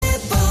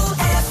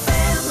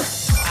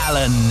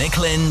Alan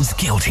Nicklin's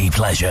Guilty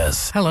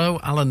Pleasures. Hello,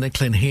 Alan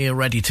Nicklin here,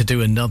 ready to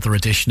do another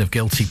edition of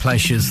Guilty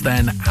Pleasures,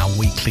 then our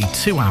weekly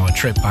 2-hour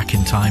trip back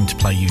in time to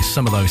play you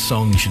some of those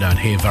songs you don't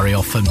hear very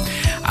often,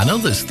 and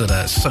others that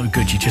are so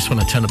good you just want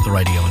to turn up the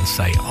radio and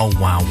say, oh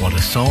wow, what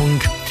a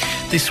song.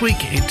 This week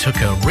it took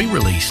a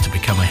re-release to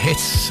become a hit,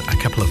 a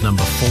couple of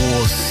number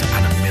 4s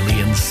and a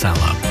million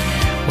seller.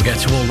 We'll get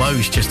to all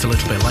those just a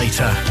little bit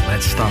later.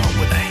 Let's start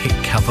with a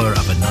hit cover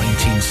of a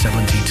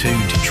 1972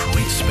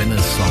 Detroit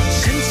Spinners song.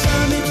 Since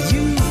I met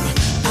you,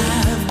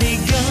 I've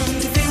begun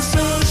to feel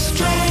so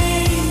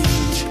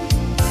strange.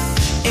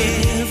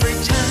 Every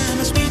time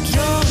I speak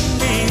your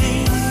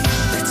name,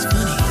 it's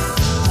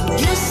funny.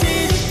 You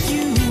say that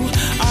you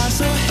are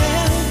so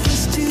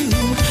helpless too,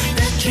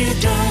 that you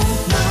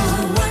don't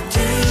know what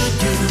to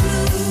do.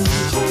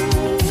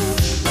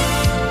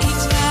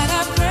 Each night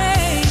I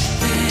pray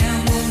there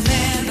will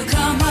never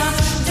come a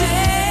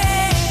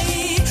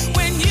day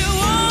when you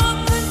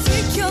won't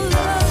take your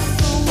love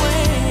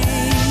away.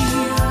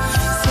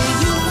 Say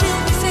you feel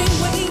the same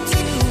way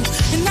too,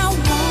 and I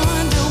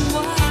wonder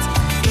what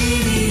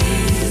it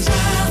is I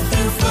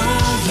feel for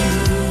you.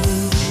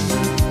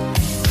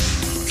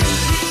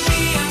 Could it be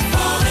I'm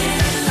falling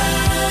in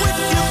love with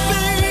you,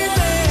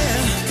 baby?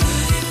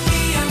 Could it be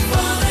I'm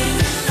falling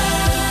in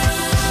love?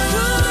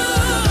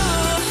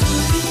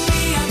 Could it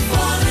be I'm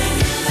falling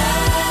in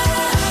love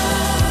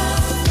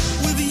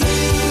with you?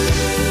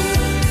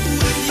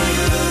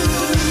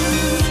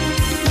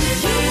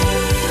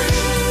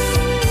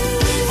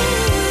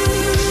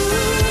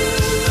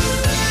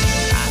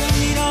 I don't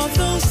need all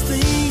those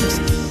things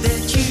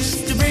that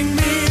used to bring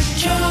me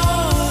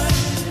joy.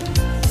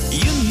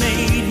 You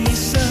made me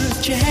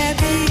such a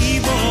happy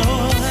boy.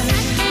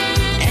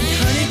 And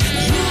honey,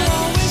 you'll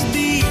always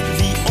be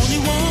the only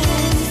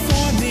one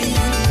for me.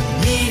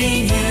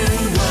 Meeting you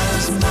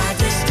was my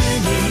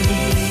destiny.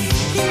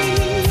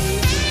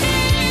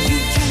 You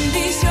can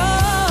be sure I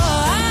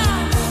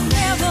will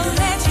never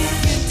let you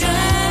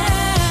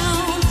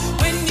down.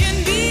 When you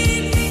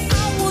need me, I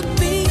will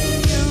be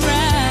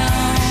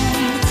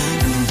around.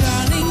 And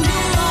darling,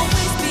 you'll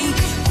always be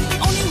the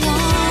only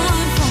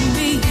one for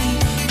me.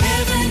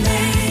 Heaven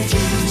made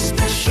you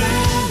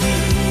specially.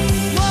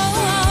 Whoa,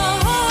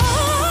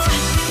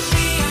 could it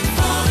be I'm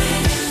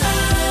falling in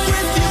love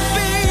with you,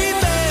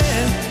 baby?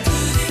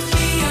 Could it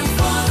be I'm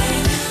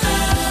falling in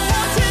love?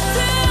 Won't you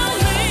tell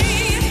me?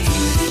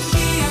 Could it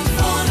be I'm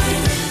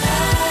falling in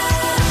love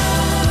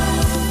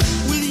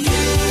with you? With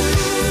you,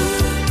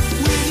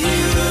 with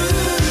you,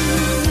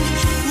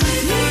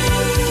 with you.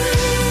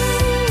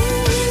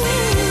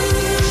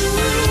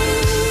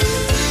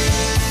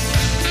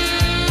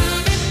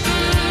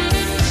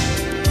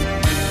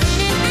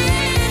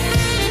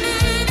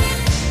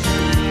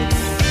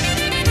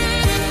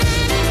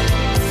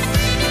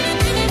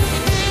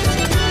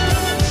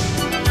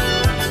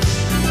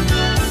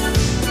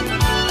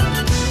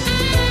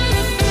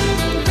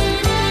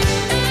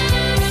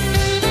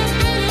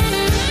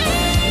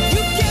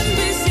 You can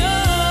be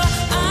sure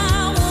I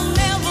will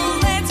never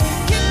let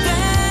you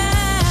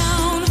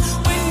down.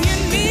 When you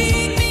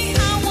need me, I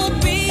will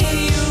be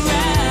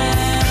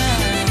around.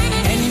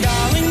 And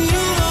darling,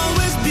 you'll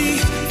always be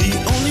the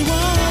only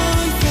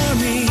one for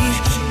me.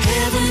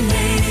 Heaven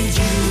made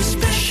you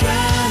specially.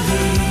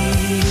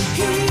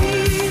 Could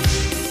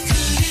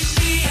it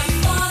be I'm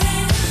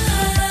falling in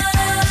love?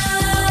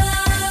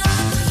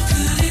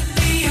 Could it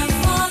be I'm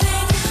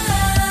falling in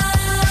love?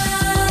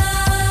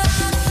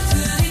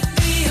 Could it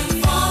be I'm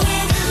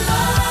falling in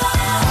love?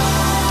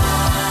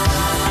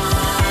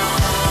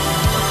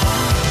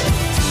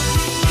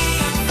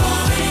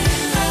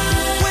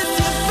 With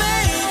you,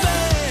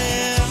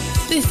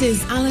 baby. This is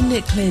Alan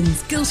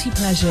Nicklin's Guilty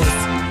Pleasures.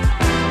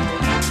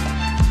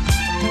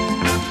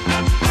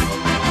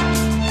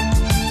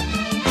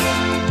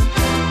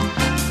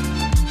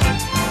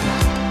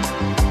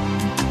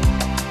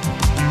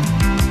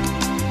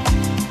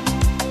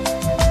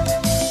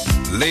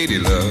 Lady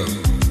love,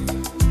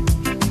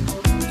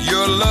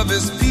 your love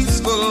is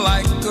peaceful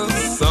like a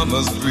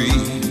summer's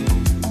breeze.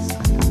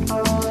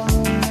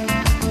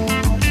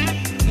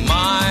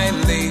 My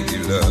lady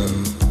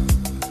love,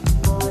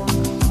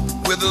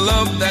 with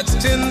love that's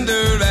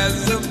tender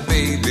as a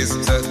baby's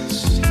touch,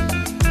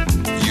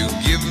 you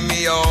give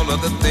me all of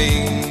the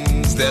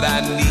things that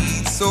I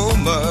need so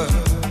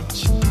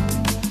much.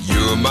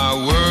 You're my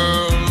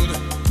world,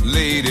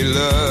 lady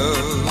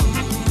love.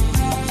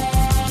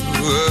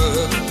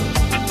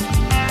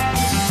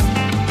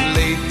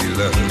 Lady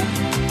love,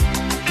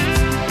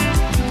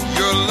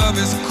 your love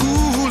is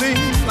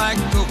cooling like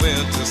the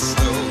winter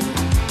snow.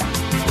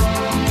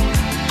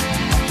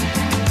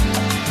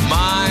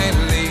 My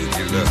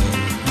lady love,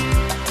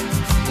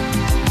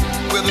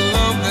 with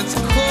love that's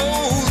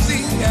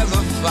cozy as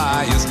a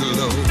fire's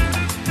glow.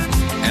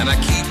 And I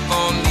keep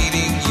on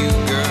needing you,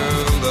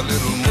 girl, a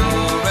little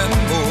more and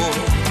more.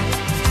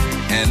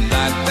 And I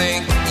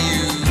thank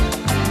you,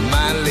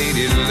 my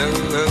lady love.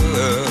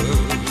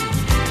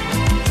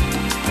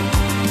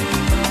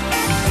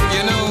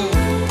 You know,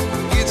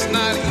 it's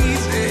not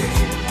easy,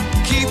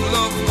 keep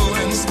love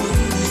flowing smooth.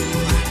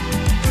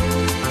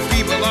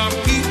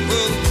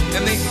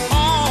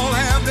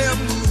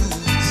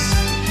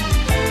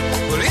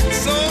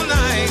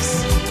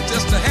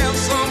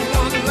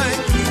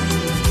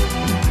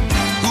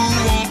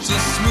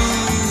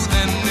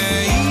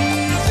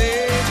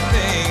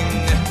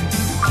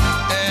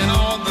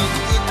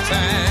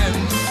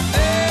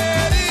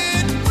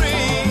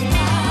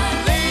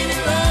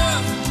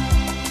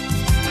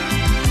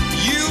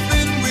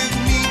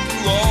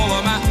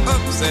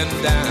 and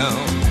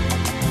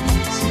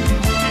downs.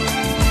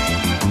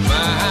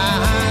 My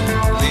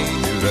lady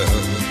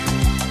love,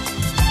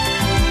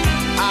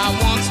 I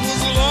once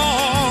was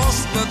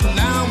lost, but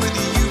now with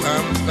you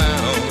I'm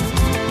found.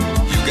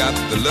 You got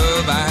the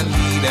love I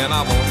need and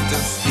I want to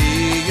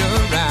stay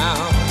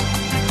around.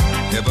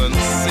 Heaven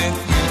sent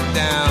you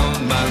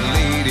down, my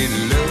lady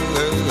love.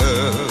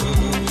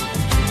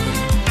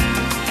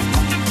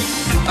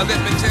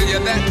 Let me tell you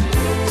that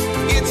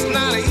it's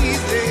not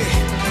easy.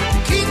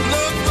 Keep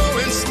love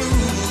going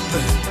smooth.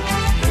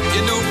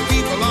 You know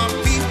people are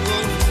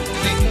people.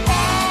 They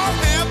all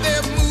have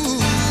their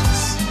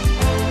moods.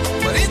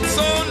 But it's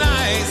so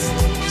nice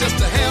just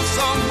to have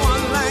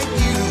someone like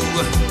you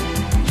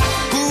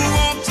who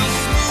wants a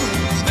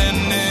smooth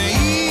and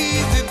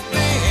easy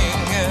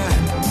thing.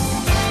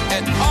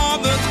 And all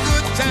the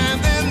good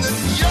times and the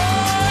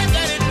joy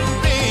that it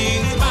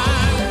brings, my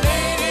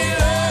lady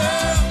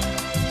love.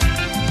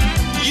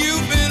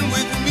 You've been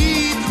with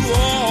me through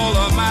all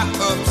of my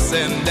ups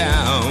and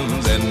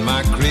downs and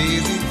my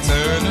crazy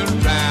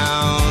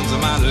turnarounds,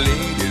 my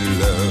lady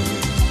love.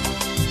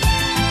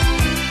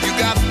 You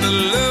got the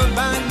love I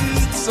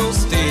need, so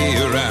stay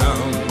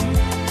around.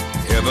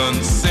 Heaven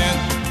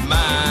sent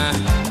my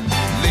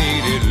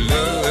lady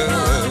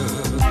love.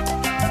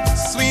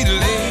 Sweet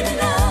lady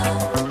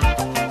love,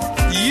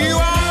 you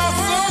are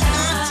so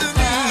good to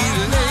me,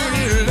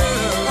 lady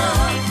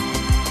love.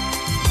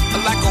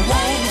 Like a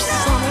warm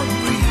summer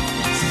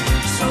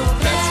breeze,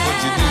 that's what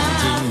you do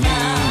to me,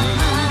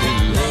 lady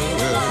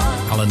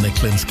love. Alan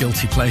Nicklin's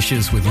Guilty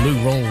Pleasures with Lou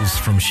Rawls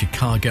from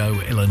Chicago,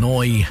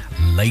 Illinois,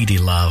 Lady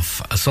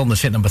Love. A song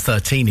that's hit number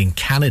 13 in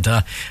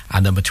Canada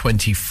and number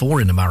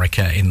 24 in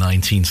America in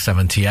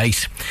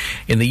 1978.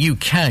 In the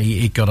UK,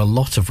 it got a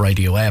lot of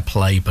radio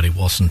airplay, but it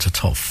wasn't a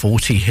top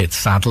 40 hit,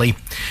 sadly.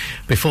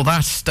 Before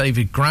that,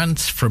 David Grant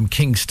from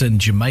Kingston,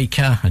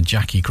 Jamaica, and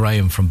Jackie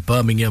Graham from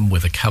Birmingham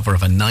with a cover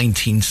of a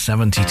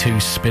 1972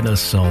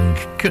 Spinners song,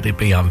 Could It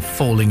Be I'm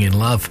Falling in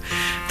Love?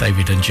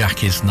 David and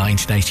Jackie's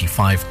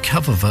 1985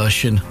 cover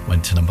version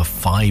went to number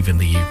 5 in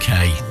the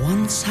UK.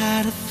 Once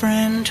had a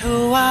friend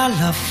who I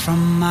loved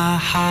from my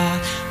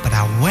heart, but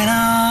I went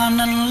on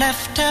and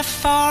left her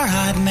for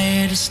I'd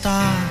made a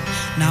start.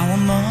 Now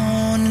I'm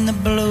moaning the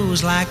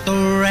blues like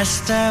the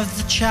rest of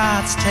the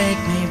charts take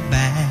me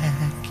back.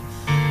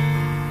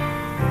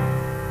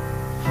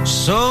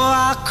 So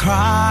I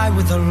cry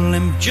with a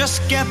limp,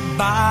 just get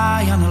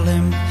by on a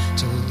limp,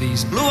 till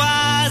these blue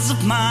eyes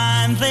of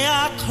mine, they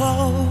are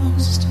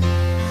closed.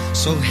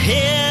 So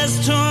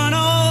here's to an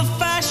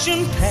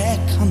old-fashioned peck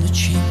on the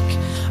cheek,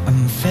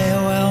 and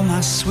farewell,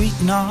 my sweet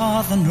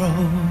northern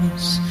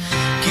rose.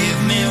 Give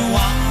me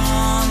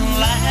one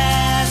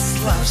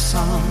last love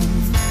song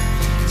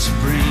to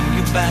bring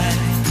you back,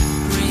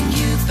 bring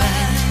you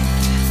back.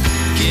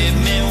 Give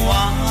me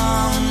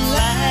one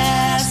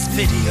last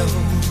video,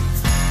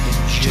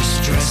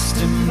 just dressed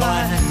in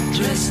black,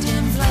 dressed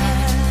in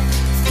black.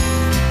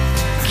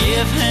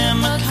 Give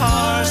him a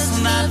chorus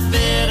and that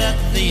bit at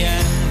the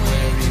end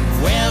where he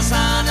wails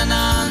on and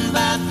on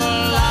about the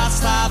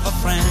loss of a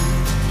friend.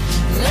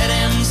 Let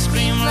him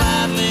scream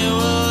loudly,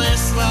 will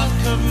this love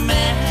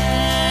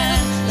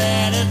command?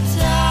 Let it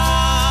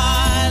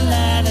die,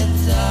 let it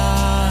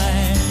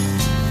die.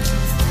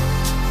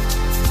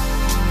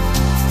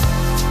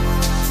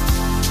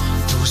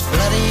 Those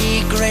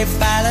bloody grey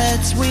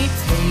ballads we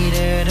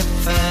hated at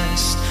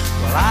first,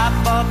 well I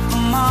bought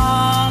them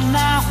all,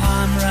 now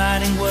I'm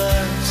writing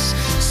words.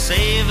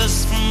 Save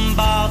us from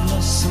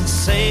baldness and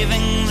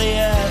saving the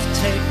earth,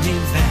 take me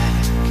back.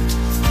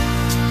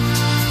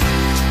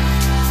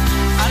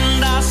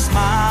 And I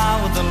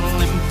smile with a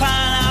limp and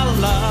I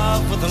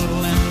love with a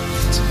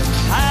limp, till the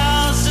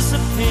clouds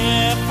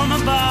disappear from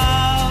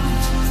above.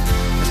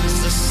 And as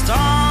the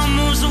storm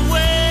moves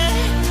away,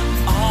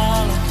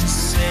 all I can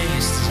say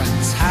is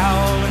to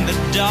howl in the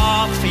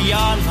dark for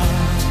your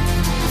love.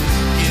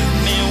 Give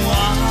me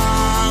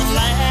one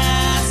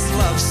last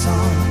love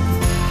song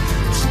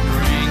to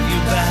bring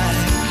you back,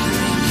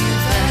 bring you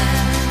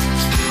back.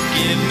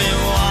 Give me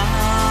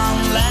one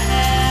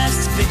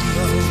last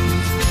video,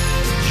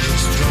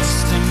 just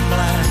dressed in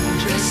black,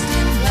 dressed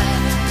in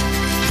black.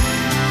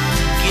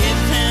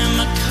 Give him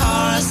a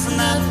chorus and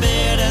that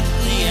bit at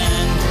the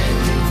end where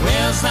he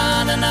wails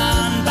on and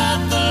on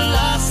about the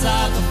loss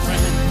of a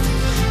friend.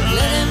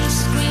 Let him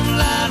scream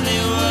loudly,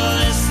 well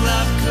this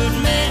love could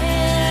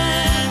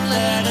mend.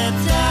 Let it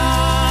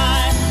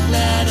die,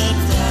 let it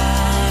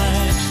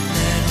die,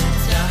 let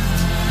it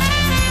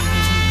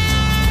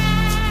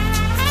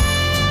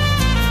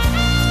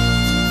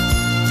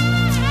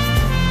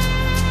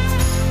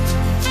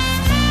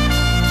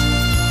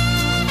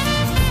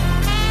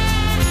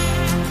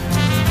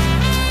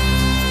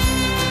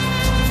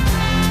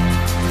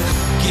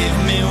Give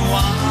me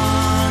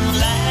one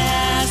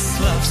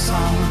last love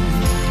song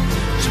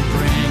to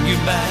bring you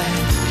back,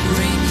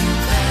 bring you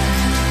back.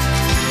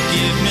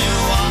 Give me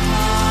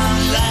one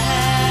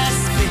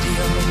last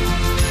video,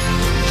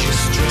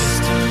 just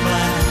dressed in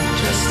black,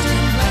 dressed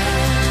in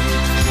black.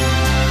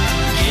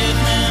 Give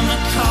him a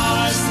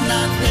chorus,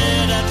 not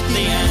bit at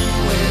the end.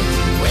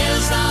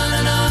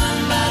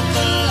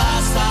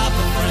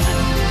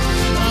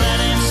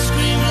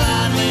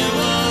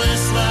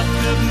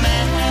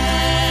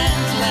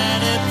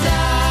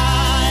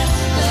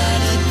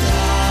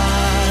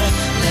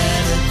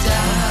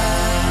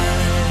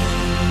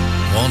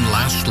 One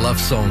last love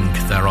song.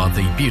 There are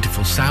the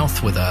Beautiful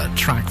South with a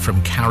track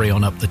from Carry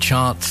On Up the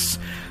Charts,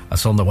 a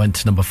song that went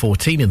to number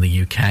 14 in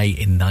the UK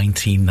in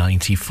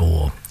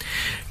 1994.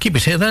 Keep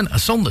it here then, a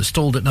song that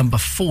stalled at number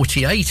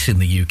 48 in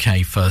the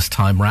UK first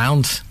time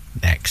round.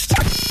 Next.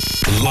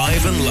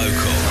 Live and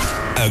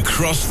local,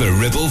 across the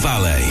Ribble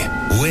Valley,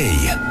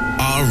 we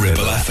are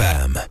Ribble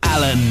FM.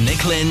 Alan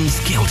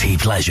Nicklin's Guilty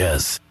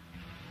Pleasures.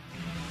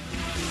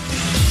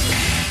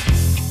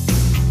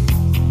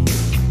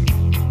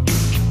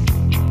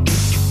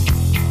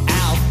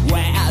 Out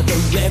where the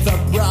river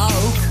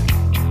broke,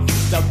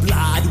 the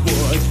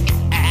bloodwood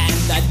and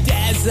the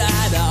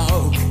desert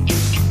oak,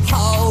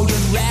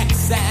 holding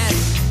wrecks and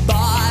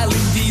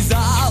boiling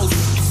diesels,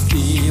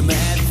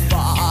 steaming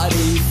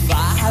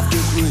 45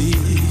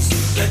 degrees.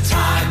 The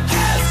time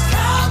has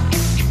come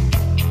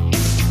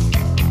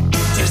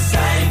to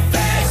say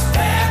fair's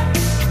fair,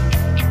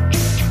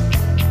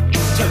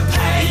 to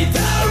pay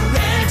the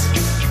rent,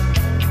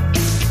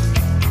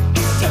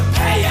 to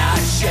pay our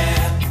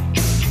share.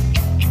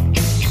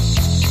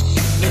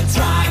 The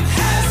time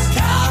has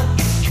come,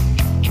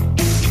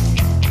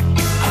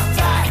 a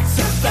fact's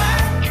a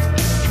fact,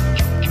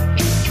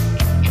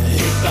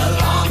 it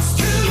belongs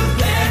to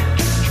them.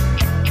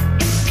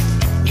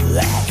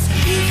 Let's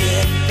give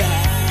it back.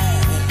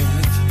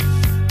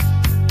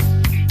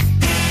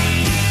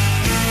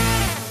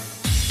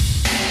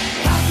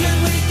 How can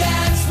we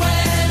dance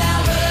when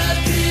our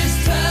earth is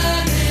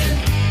turning?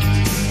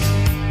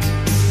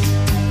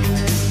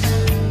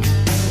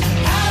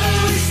 How do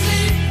we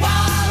sleep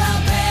while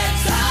our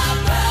beds are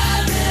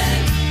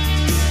burning?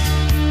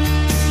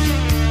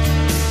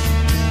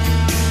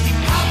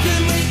 How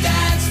can we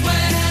dance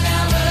when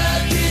our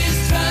earth is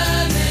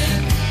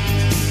turning?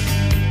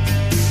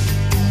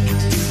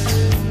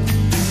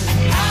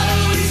 How do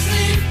we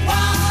sleep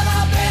while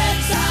our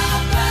beds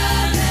are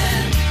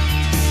burning?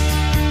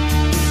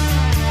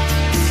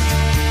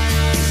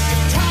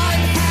 The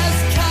time has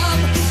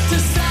come to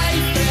say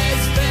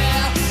fair's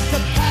fair, to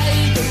pay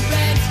the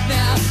rent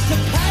now, to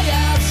pay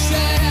our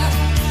share.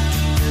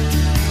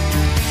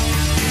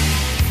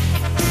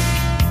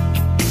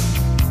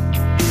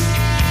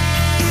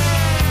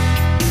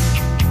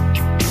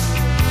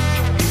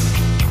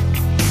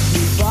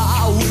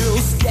 Far we'll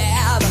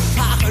scare the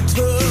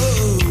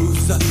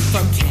cockatoos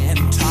from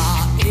Kentar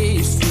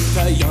East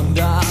to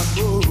yonder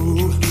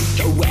Moo.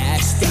 The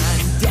western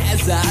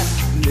desert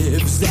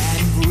lives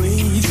and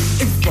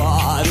breathes in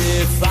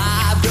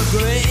 45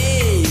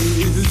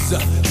 degrees.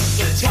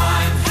 The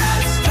time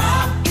has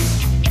come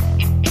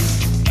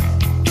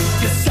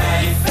to say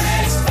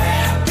fair's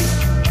fair,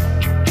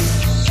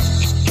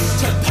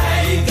 to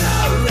pay the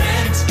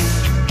rent,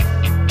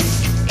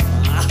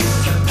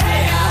 to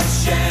pay our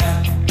share.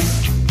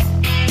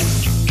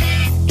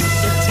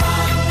 The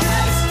time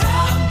has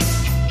come,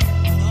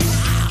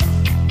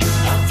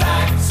 a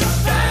fact's a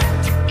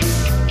fact,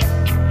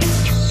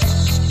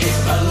 it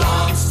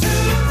belongs to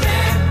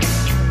them.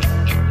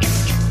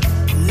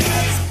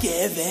 Let's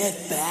give it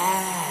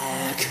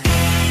back.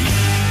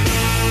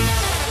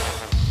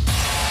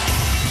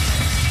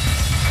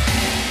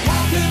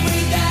 How can we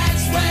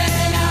dance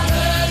when our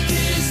earth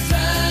is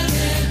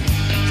turning?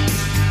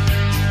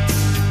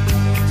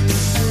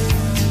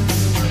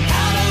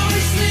 How do we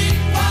sleep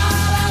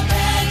while our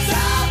beds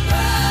are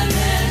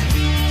burning?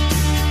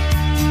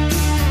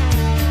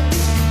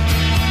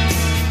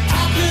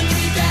 How can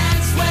we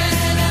dance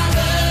when our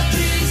earth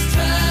is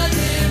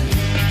turning?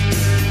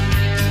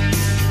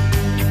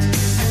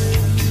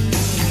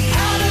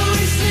 How do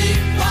we sleep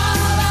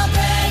while our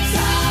beds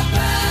are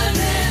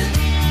burning?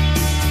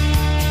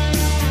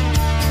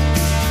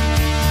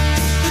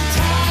 The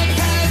time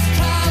has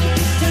come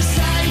to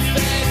say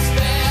fair's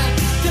fair,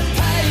 to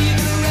pay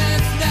the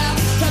rent now,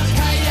 to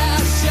pay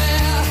our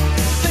share.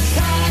 The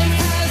time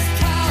has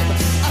come,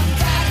 a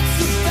fact's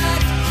a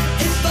fact,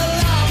 it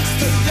belongs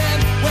to them.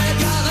 We're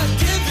gonna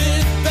give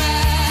it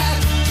back.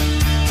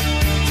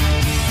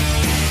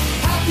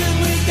 How can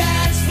we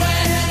dance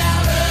when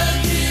our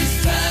earth is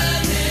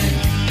turning?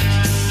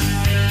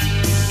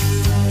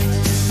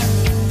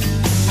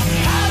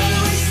 How do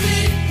we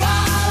sleep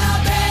while our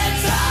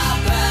beds are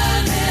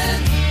burning?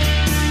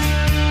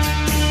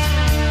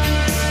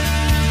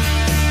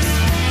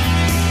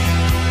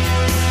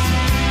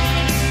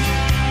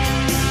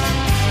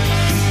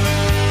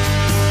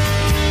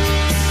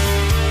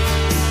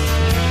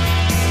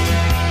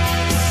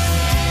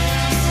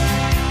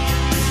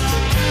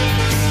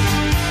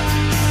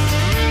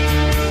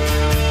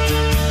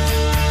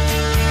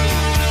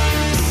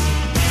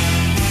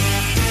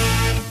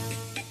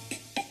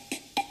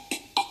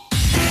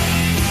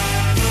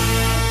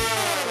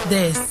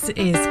 This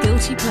is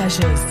Guilty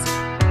Pleasures.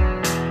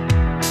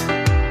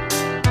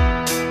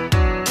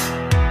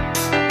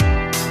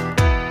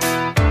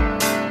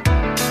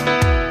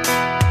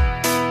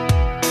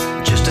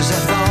 Just as I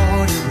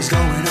thought it was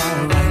going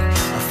alright,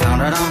 I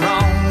found out I'm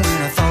wrong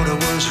when I thought I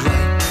was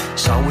right.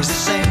 It's always the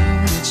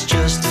same, it's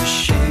just a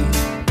shame,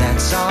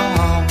 that's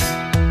all.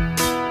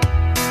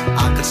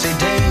 I could say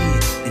day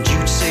and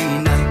you'd say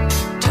night.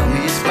 Tell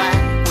me it's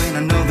black when I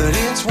know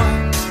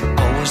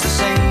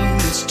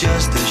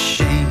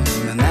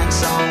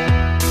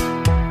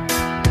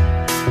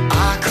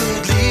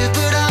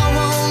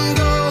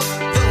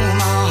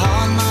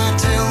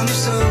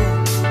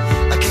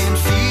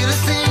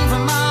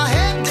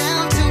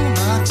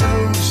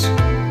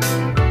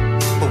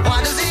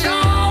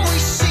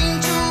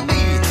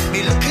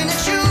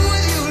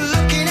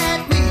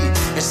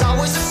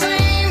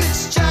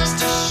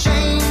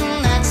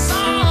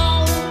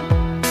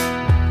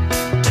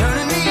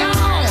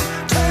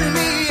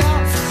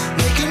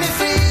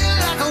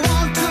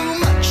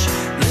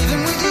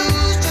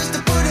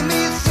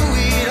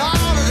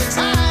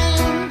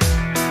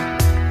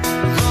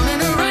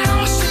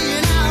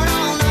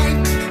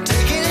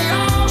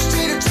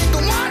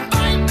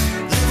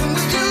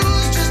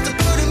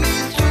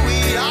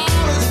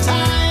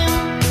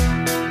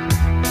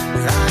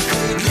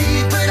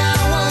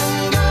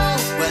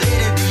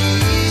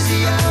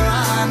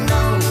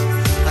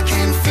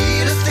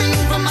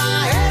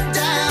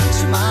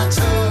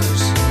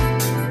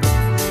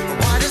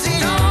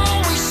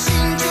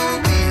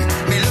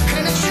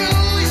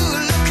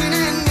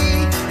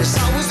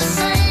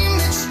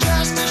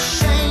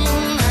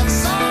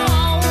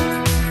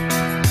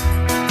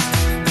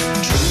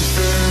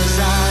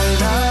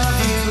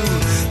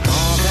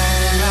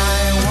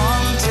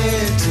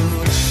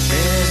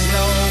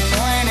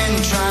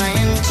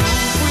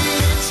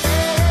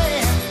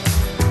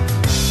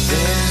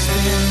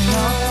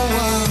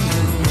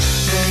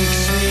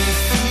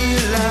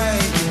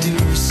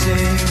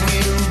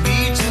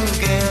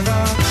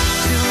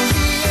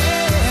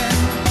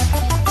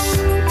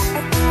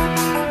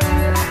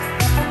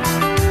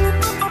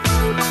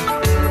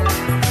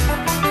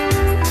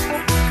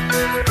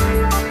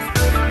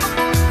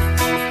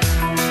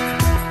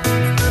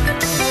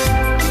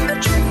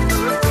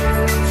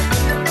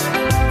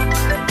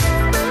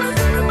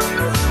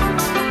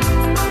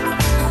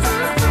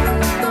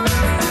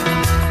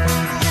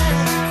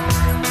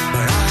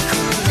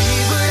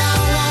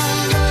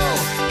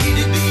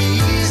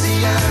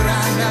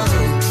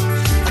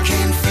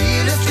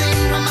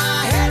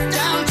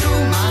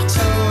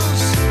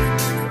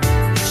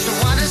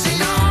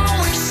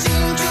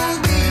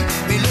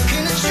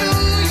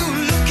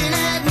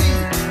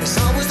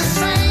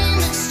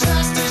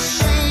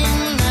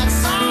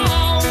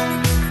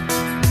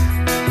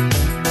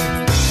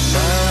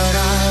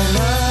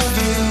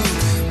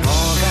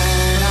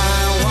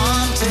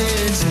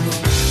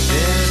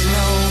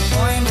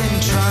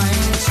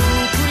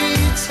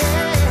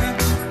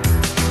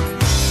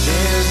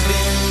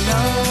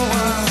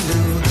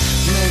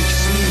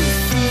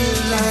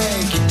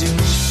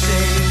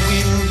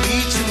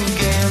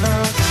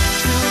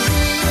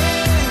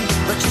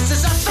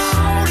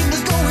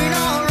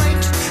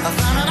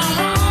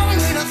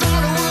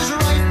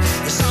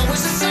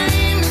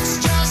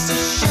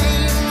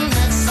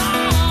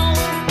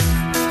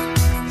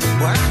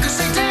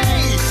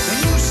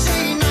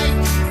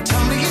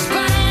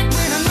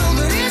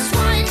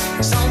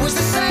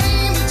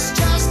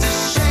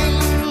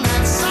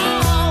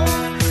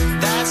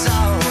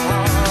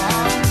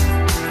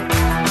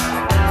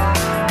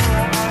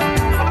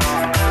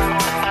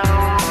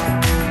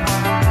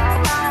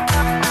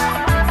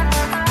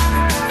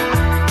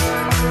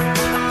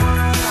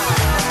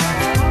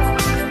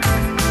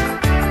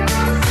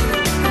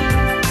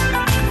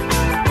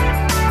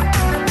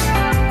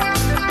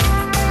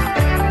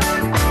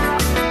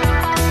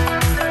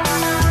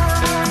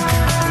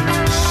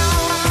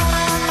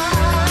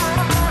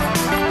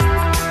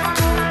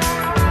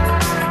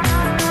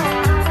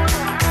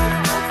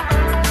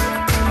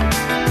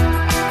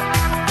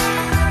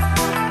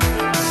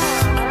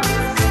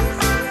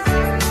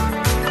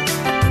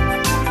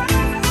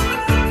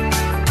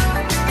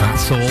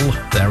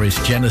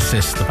was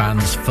Genesis, the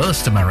band's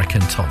first American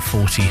top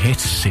 40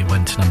 hit. It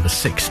went to number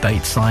 6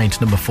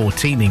 stateside, number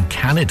 14 in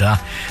Canada,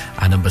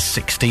 and number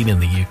 16 in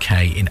the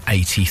UK in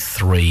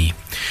 83.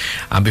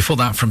 And before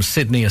that, from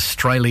Sydney,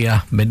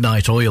 Australia,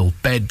 Midnight Oil,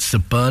 Beds Are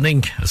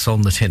Burning, a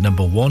song that hit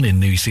number 1 in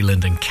New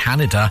Zealand and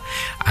Canada,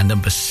 and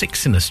number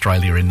 6 in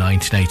Australia in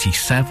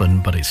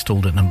 1987, but it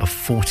stalled at number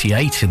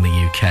 48 in the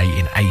UK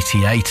in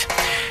 88.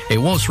 It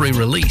was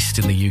re-released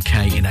in the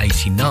UK in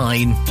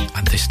 89,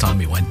 and this time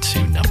it went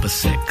to number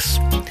 6.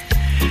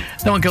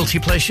 Now on Guilty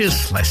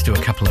Pleasures, let's do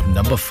a couple of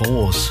number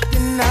 4s. The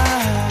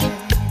night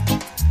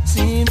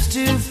seems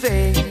to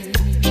fade,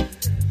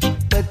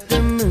 but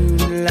the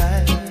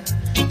moonlight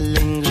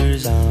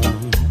lingers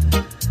on.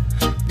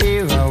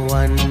 There are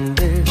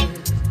wonders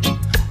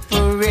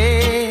for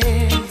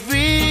everyone.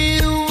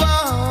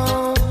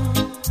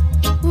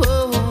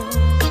 Whoa.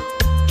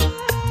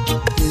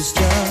 The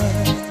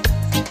stars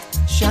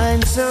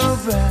shine so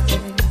bright,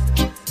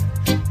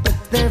 but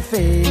they're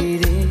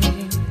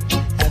fading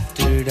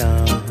after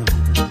dawn.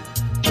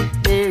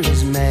 There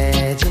is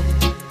magic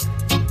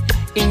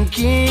in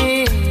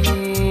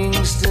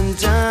Kingston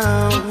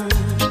town.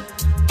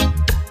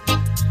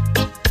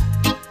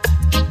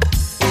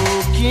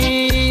 Oh,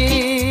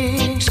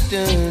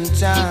 Kingston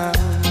town,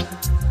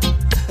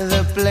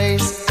 the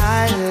place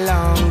I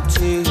long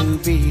to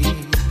be.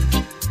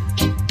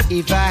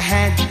 If I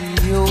had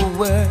your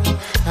word,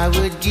 I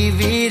would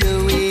give it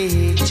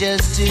away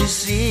just to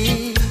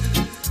see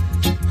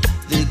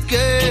the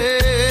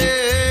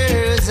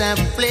girls I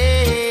play.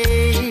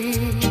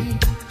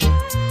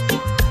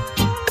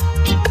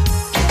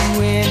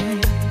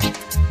 When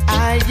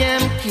I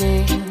am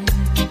king,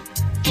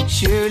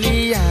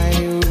 surely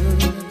I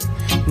would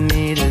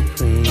need a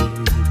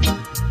queen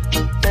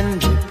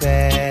and a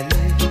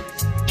palace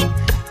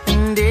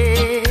and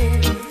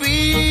everything,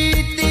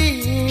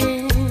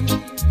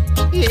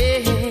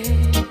 yeah.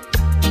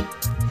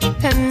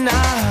 And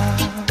now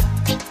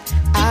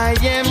I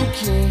am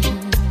king,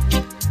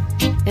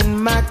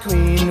 and my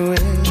queen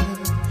will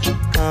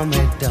come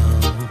at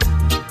dawn.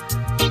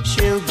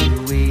 She'll be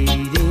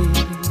waiting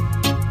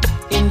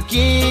in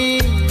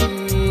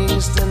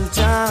Kingston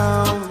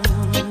town.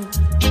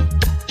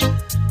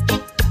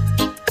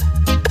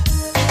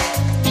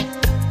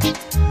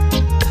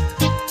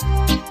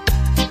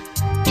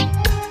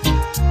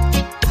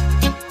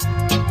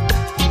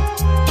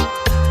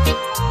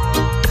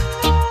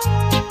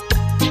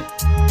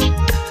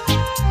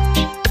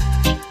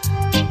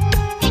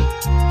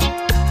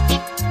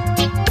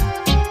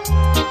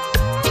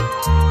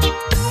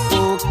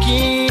 Oh,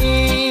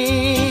 Kingston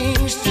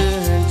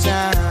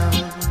town,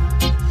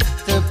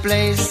 the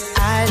place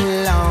I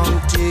long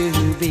to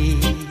be.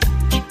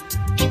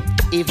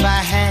 If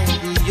I had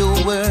your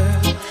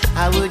word,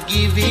 I would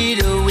give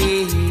it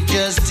away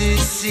just to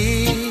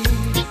see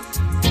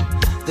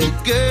the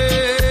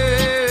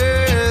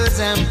girls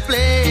and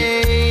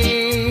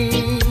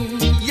play.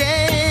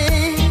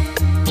 Yeah,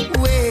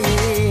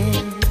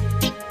 when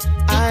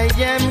I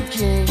am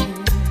king,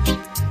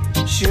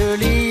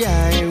 surely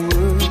I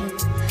would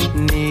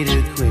need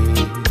a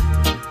queen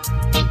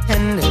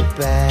and a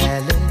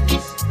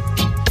palace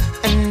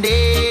and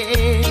everything,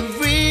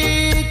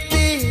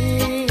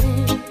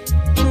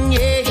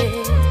 yeah.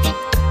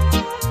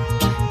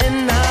 And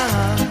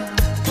now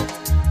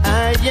I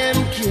am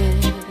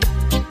king,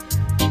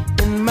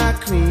 and my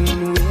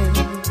queen will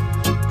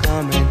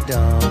come at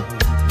dawn.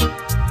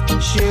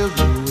 She'll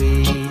be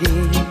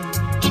waiting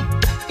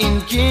in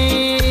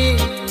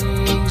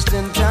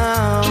Kingston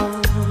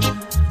town.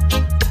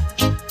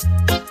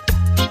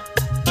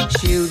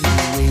 She'll be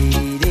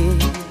waiting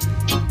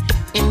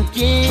in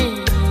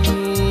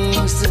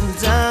Kingston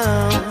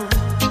town.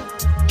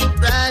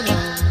 Right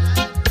now,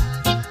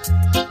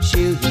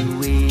 she'll be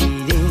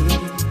waiting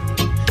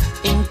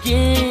in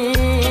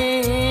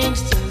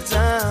Kingston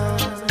town.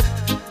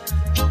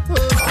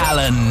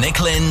 Alan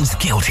Nicklin's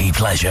Guilty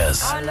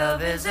Pleasures. Our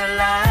love is a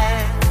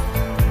lie,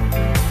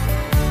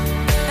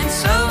 and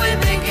so we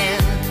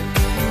begin,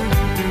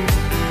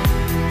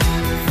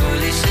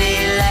 foolishly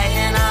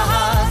laying our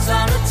hearts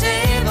on the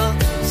table,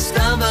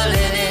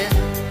 stumbling in.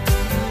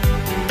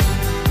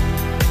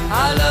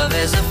 Our love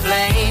is a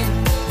flame,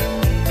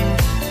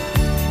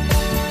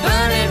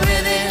 burning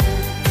within.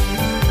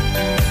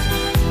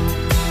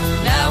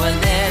 Now and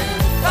then,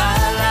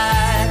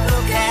 firelight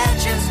will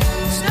catch us,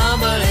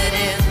 stumbling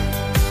in.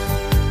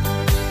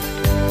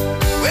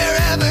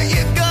 Wherever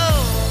you go,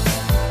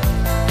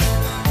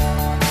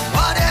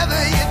 whatever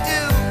you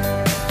do,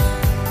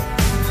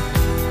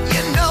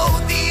 you know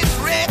these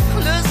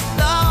reckless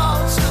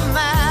thoughts of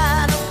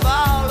mine are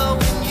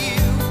following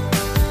you.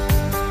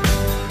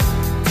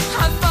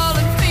 I'm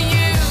falling for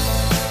you,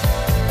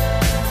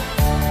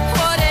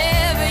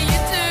 whatever you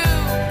do.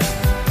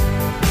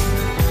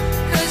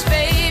 'Cause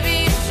baby,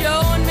 you've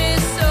shown me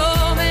so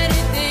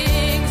many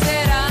things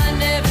that I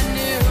never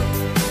knew.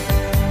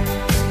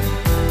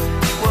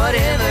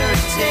 Whatever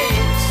it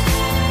takes,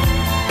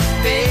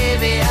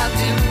 baby, I'll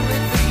do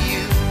it for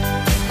you.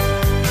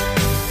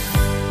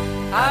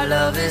 Our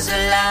love is a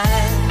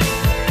lie,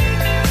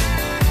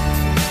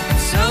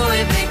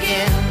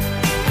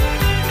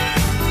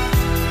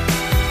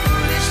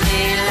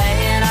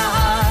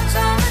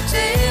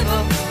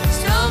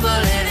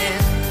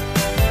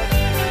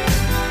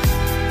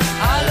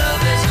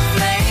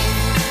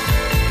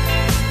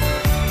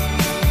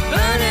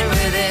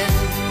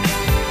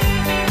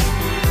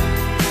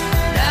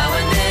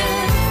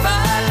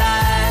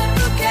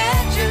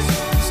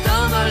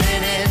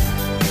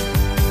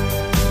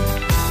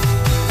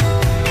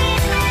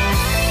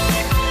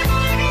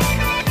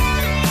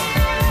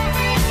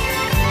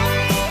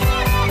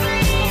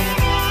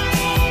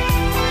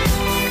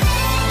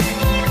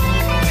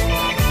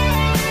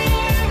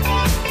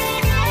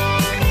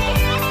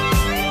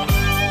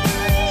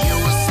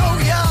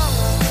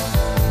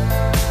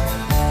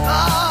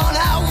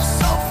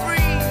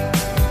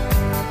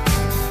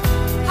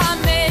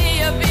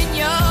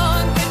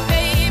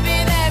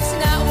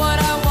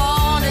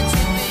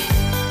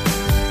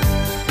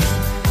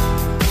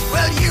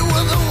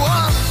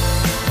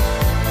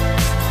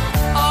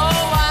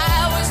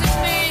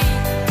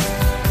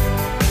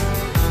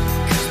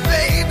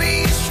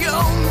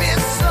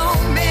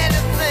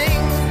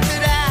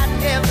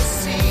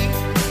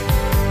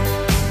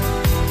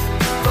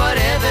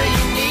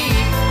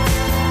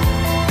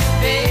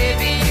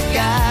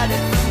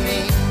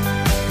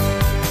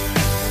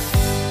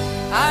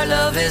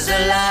 is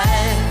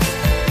alive.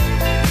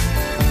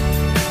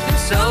 And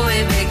so we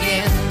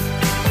begin.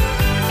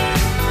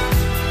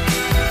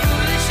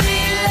 Foolishly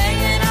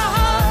laying our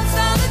hearts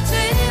on the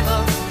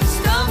table,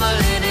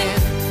 stumbling in.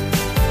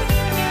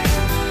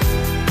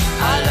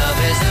 Our love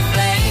is a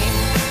flame,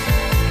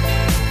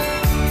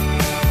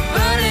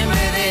 burning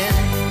within.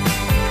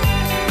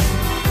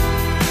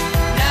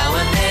 Now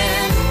and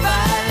then,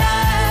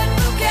 firelight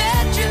will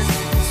catch us,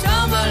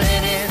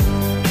 stumbling in.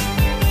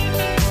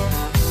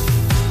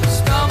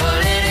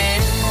 Stumbling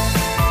in.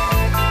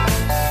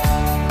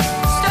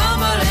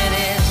 Stumbling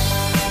in.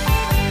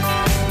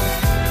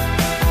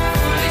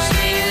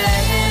 Foolishly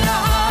laying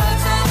our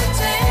hearts on the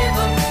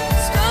table,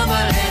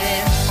 stumbling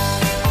in.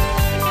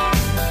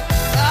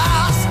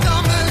 Ah,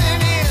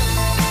 stumbling in.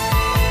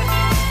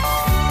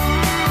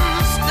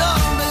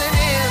 Stumbling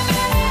in.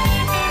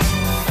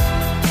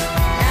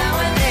 Now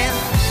and then,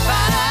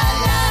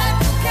 firelight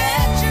will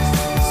catch us,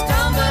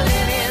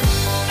 stumbling in.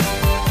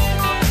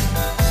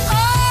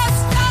 Oh,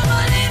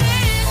 stumbling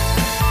in.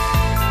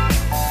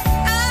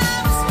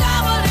 I'm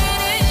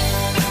stumbling in.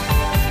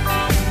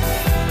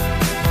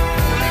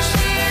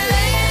 Foolishly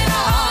laying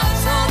our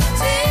hearts on the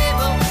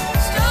table,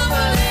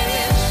 stumbling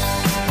in.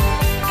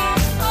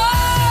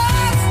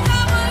 Oh,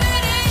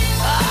 stumbling in.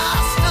 Ah,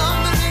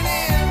 stumbling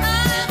in.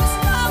 I'm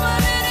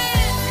stumbling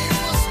in. You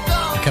will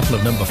stumble. A couple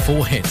of number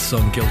 4 hits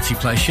on Guilty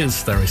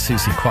Pleasures. There is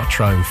Susie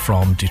Quattro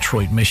from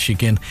Detroit,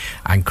 Michigan,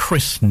 and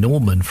Chris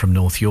Norman from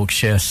North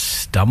Yorkshire,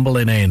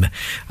 Stumbling In,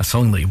 a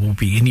song that will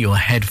be in your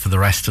head for the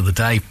rest of the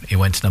day. It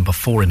went to number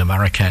 4 in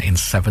America in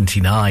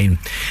 79.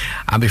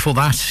 And before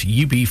that,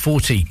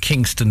 UB40,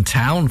 Kingston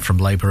Town from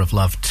Labour of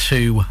Love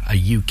 2, a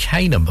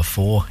UK number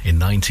 4 in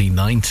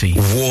 1990.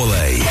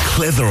 Worley,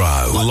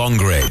 Clitheroe,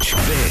 Longridge.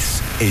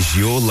 This is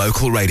your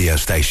local radio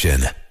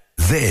station.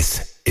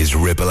 This is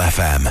Ribble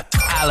FM.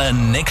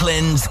 Alan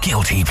Nicklin's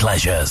Guilty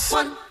Pleasures.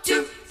 1,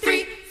 2,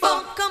 3, 4.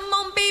 Come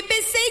on,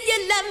 baby, say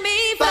you love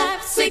me.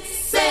 5, 6,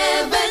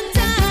 7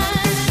 times.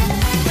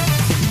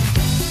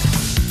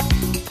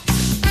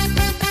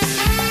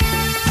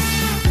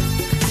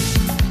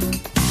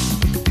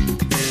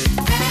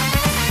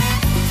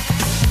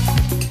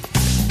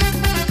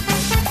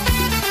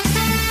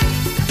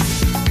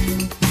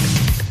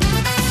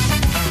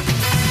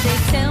 They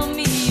tell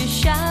me you're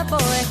shy,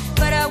 boy,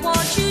 but I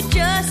want you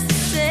just to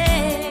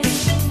say,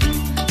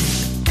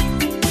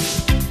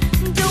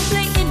 don't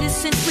play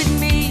innocent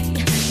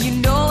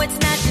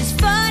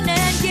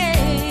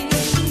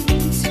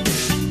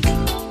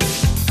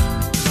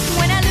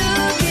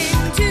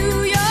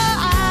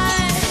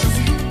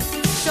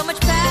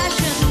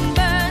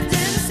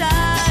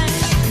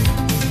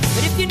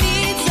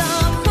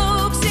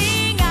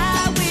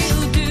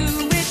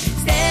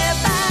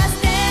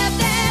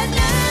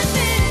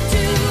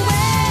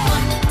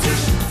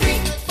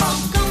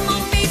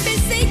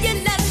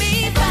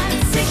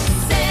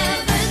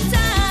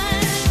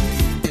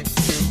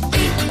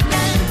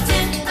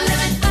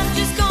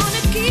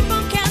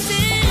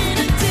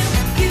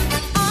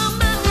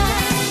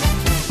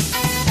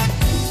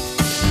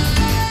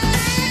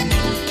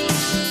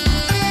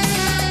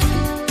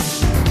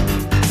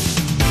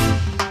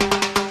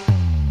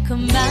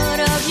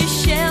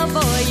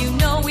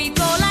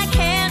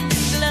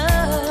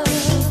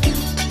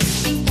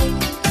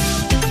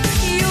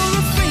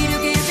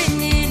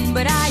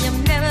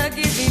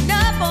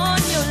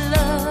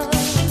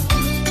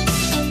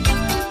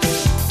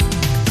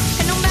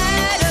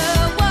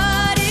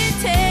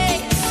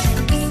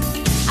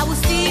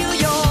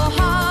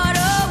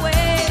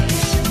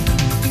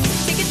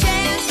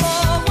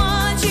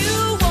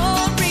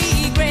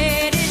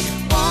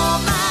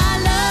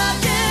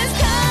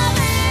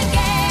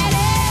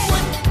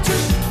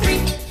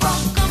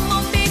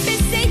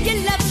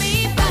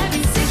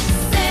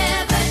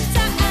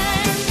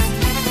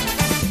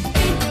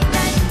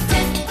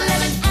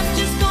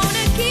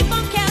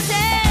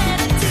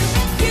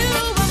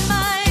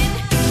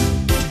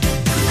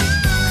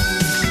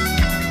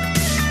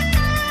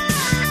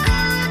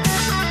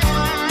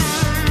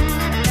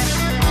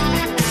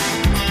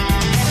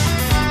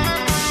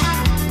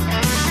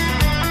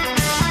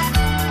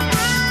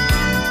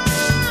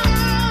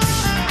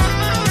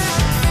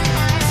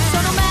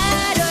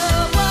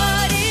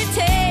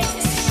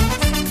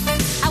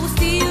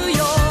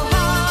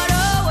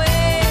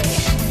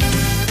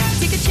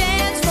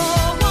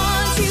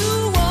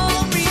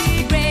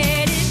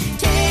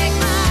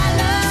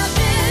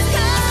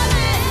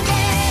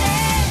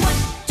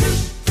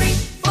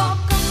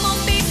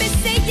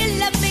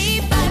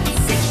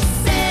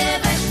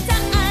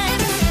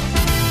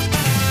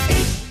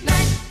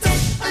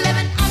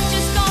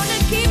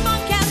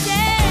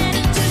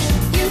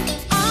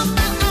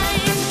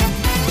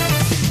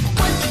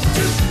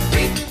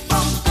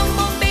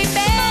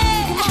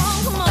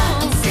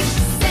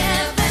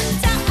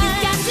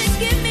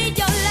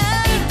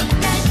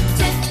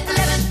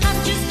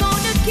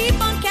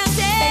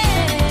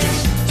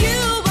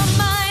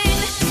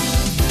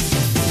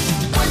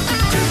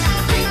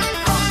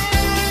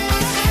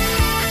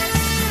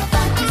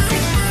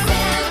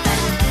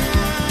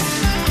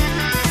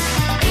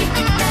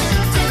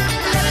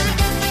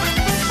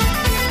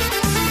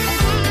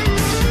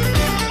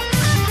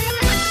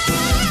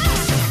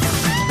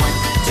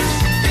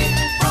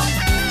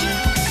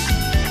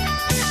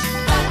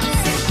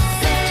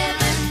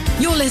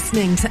You're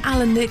listening to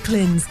Alan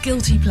Nicklin's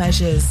Guilty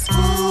Pleasures.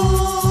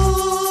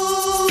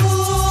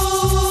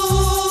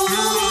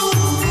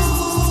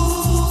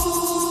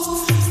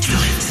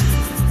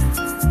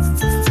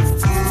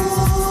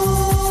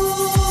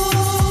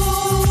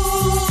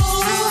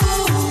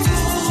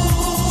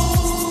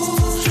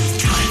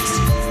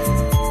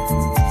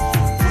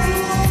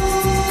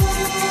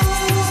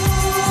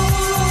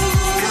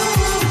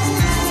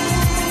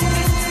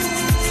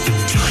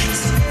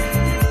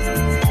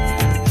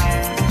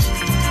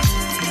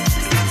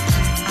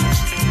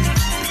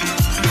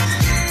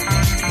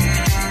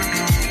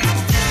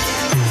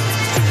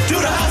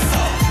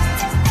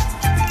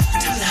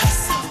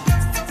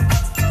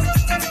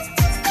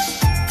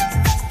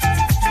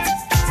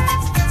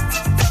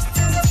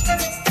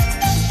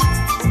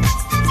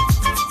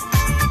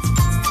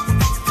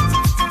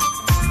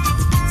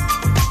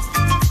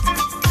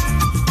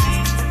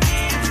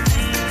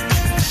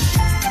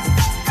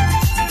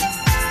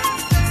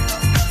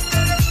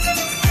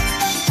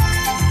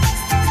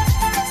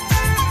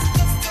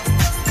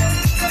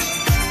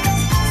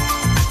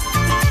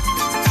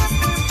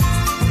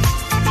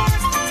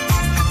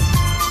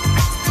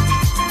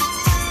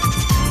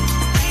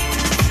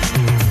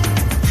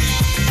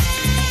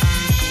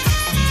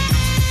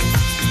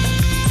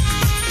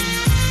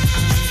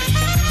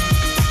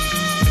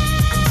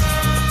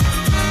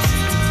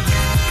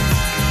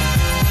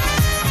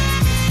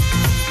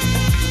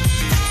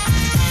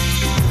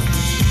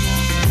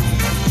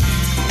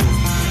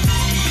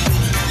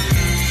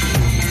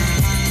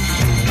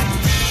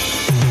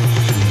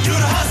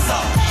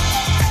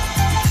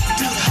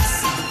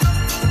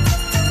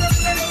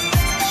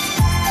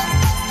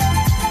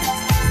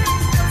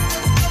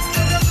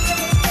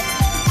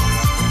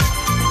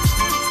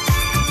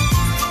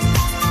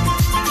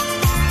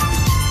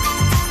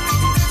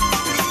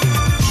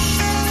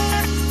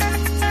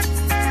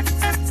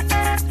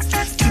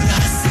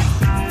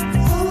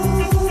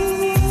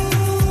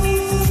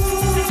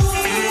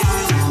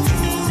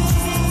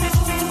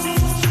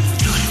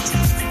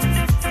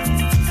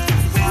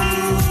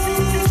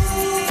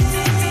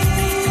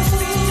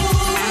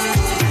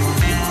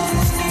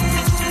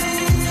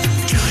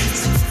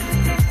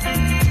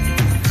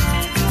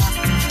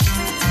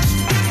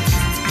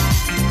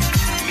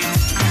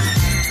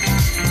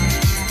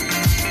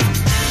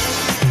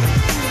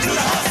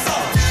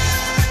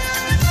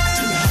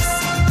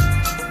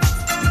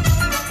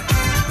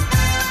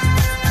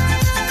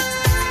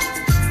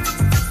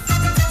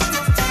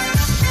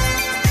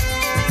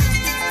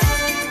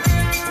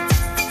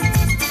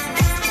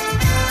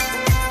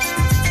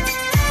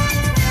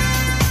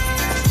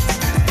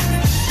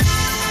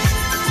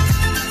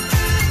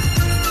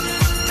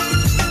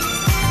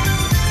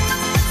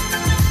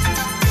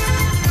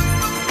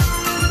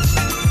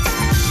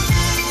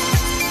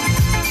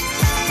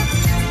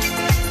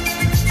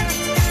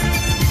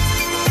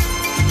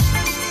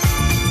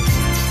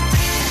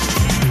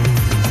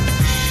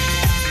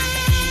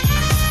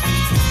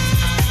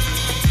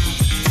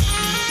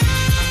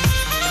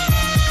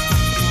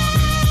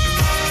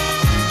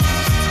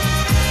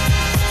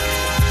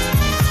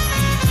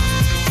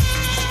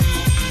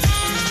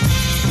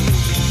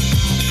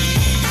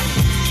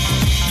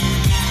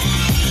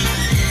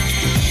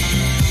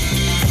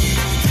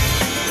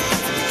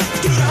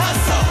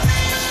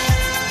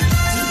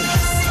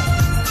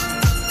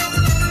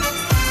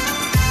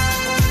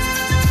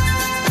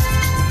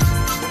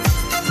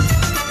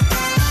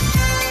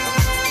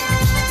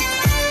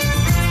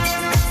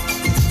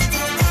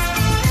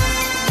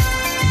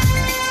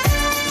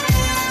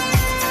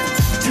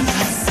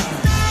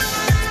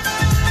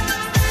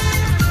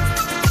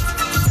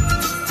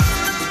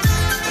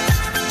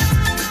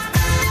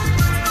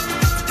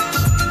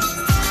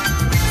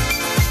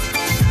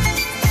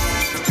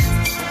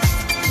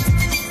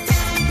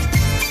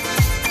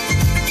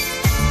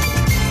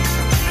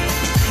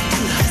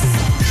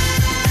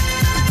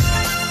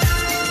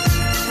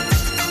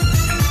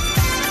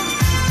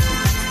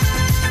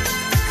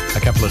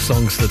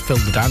 Songs that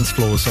filled the dance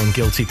floors on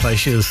Guilty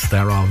Pleasures.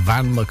 There are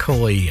Van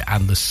McCoy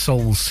and the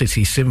Soul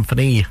City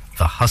Symphony,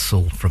 The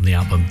Hustle from the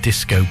album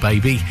Disco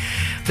Baby.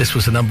 This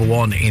was a number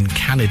one in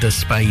Canada,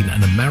 Spain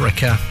and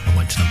America, and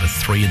went to number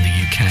 3 in the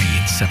UK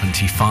in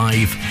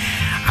 75.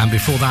 And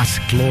before that,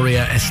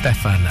 Gloria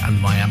Estefan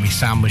and Miami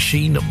Sound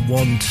Machine,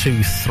 1,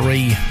 2,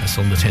 3. A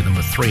song that hit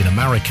number 3 in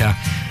America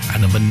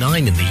and number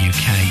 9 in the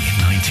UK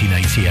in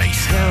 1988.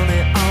 Tell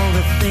me all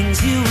the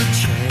things you would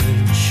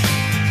change.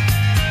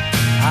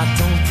 I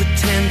don't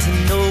pretend to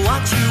know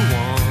what you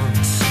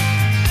want.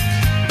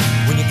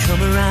 When you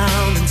come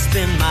around and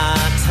spin my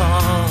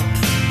top,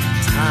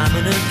 time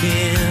and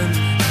again,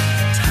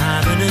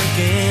 time and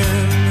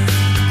again.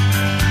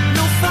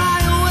 No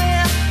fire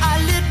where I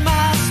lit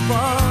my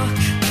spark.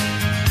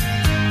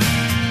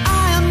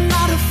 I am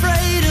not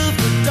afraid of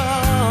the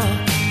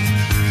dark.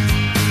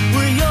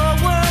 Where your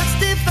words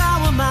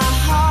devour my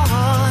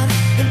heart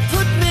and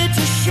put me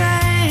to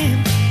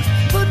shame,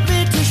 put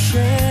me to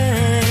shame.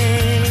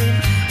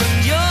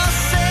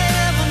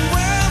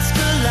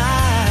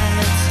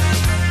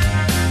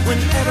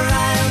 Whenever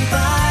I am by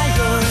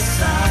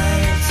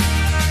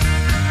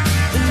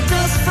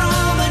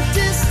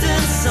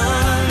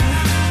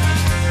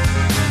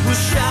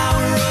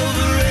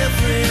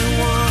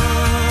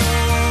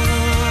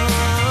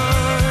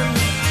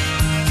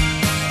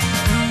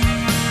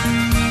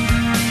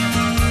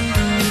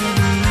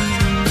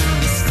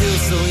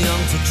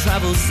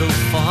so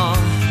far.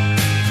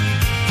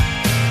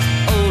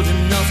 Old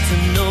enough to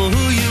know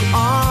who you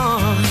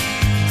are.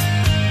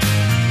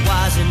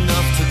 Wise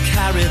enough to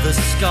carry the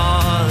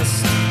scars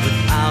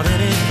without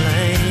any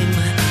blame.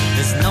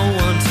 There's no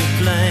one to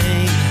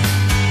blame.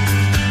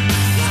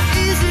 It's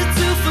easy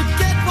to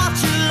forget what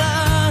you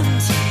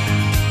learned,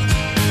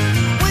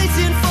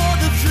 waiting for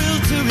the thrill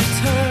to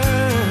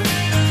return.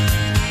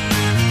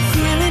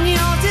 Feeling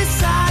your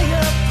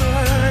desire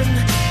burn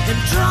and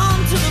drawn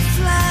to the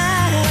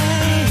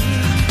flame.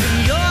 And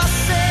your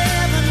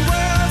seven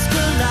worlds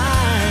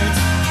collide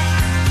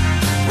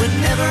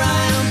whenever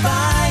I am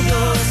by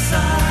your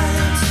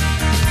side.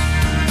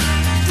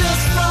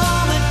 Just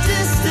from a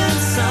distant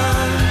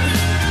sun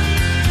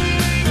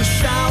will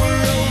shower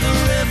over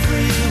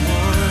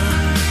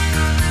everyone.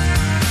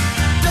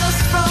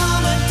 Dust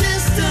from a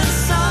distant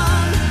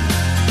sun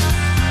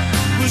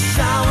will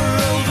shower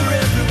over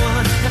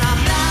everyone. And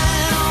I'm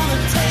lying on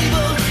the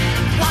table,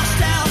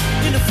 washed out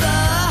in the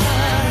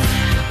flood,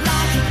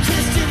 like a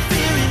Christian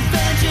fearing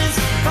vengeance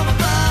from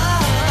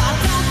above. I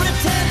don't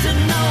pretend to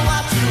know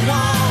what you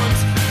want,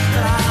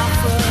 but I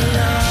offer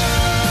love.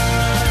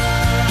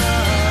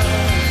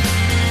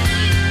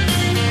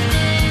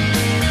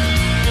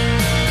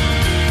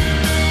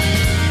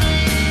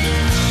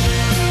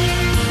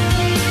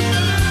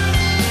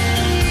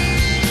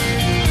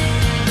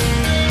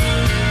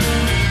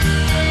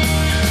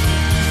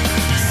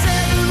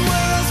 Seven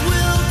worlds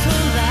will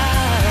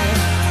collide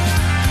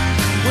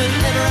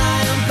whenever I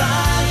am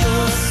by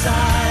your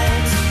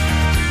side.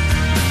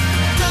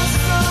 Dust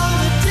from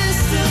a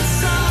distant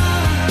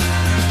sun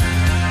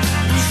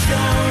will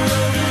shower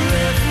over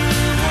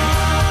everyone.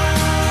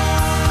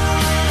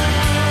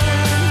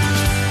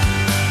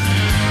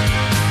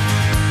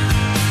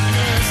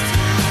 As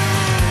time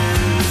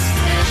slips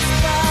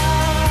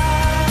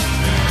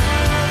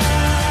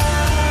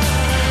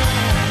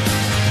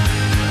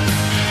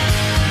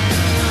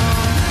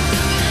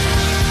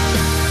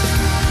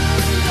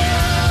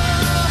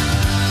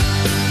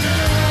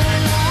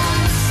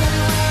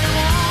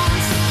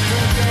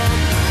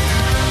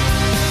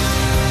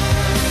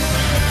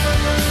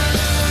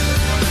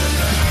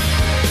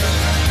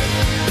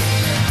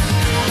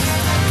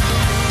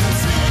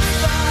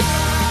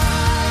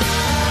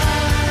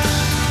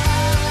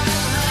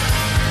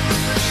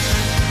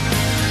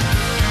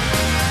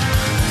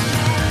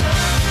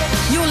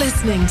You're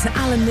listening to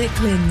Alan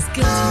Nicklin's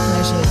Guilty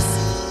Pleasures.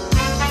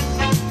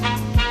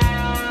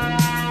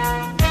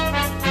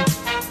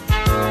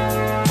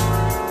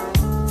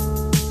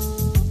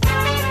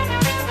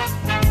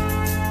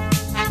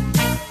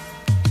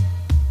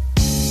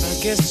 I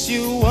guess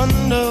you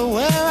wonder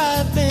where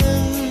I've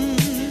been.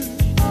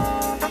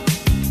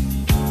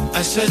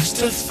 I searched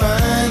to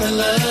find the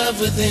love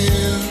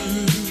within.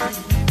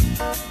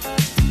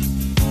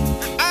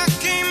 I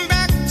came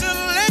back to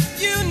let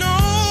you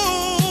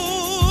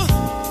know,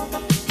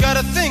 got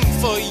a thing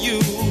for you,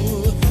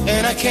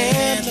 and I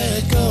can't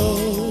let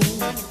go.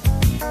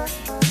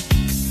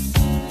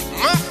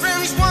 My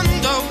friends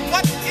wonder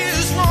what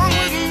is wrong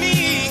with me.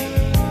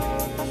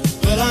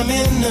 Well, I'm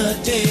in a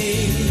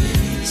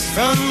daze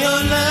from your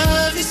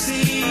love, you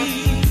see.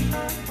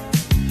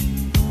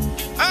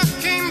 I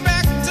came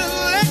back to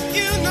let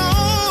you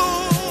know,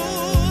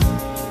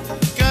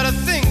 got a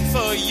thing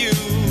for you,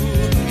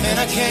 and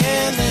I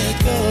can't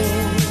let go.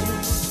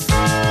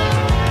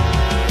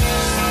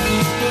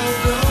 People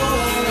go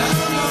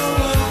around the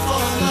world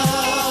for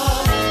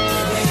love,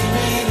 but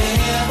they may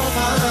never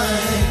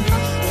find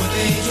what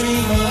they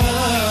dream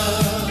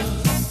of.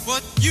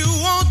 What you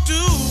won't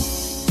do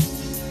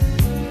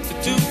to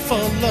do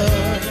for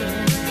love.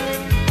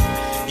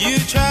 You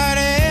tried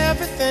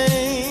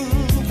everything,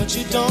 but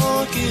you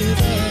don't give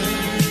up.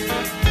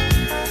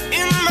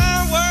 In my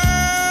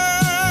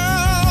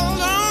world,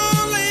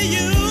 only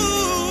you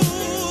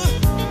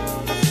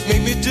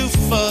make me do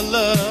for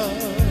love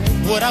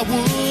what I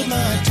would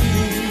not do.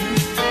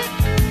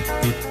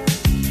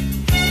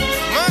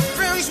 My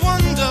friends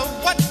wonder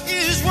what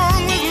is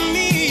wrong with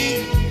me.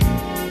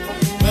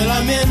 Well,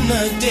 I'm in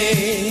the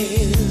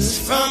daze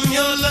from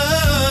your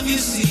love, you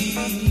see.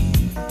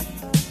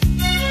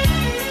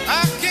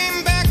 I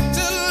came back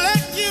to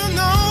let you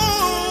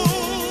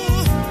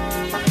know,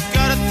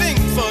 got a thing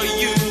for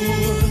you,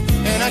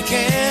 and I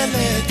can't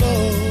let go.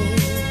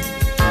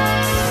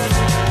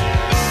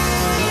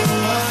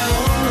 I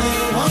only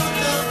want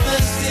the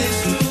best, it's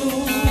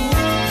true.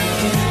 I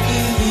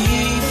can't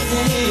believe the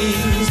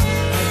things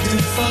I do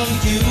for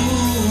you.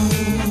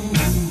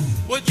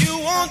 What you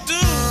won't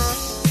do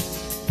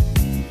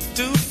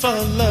for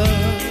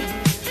love.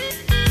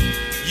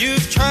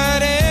 You've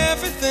tried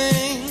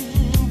everything,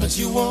 but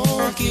you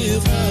won't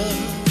give up.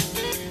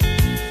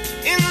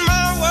 In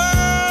my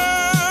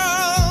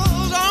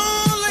world,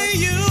 only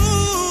you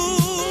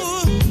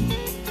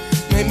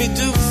made me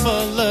do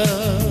for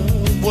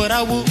love what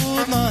I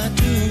would not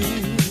do.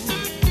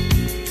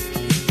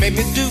 Made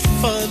me do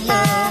for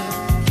love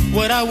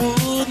what I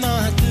would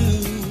not do.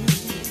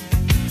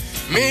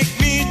 Make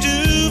me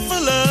do for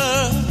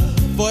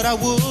love what I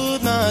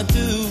would not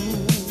do.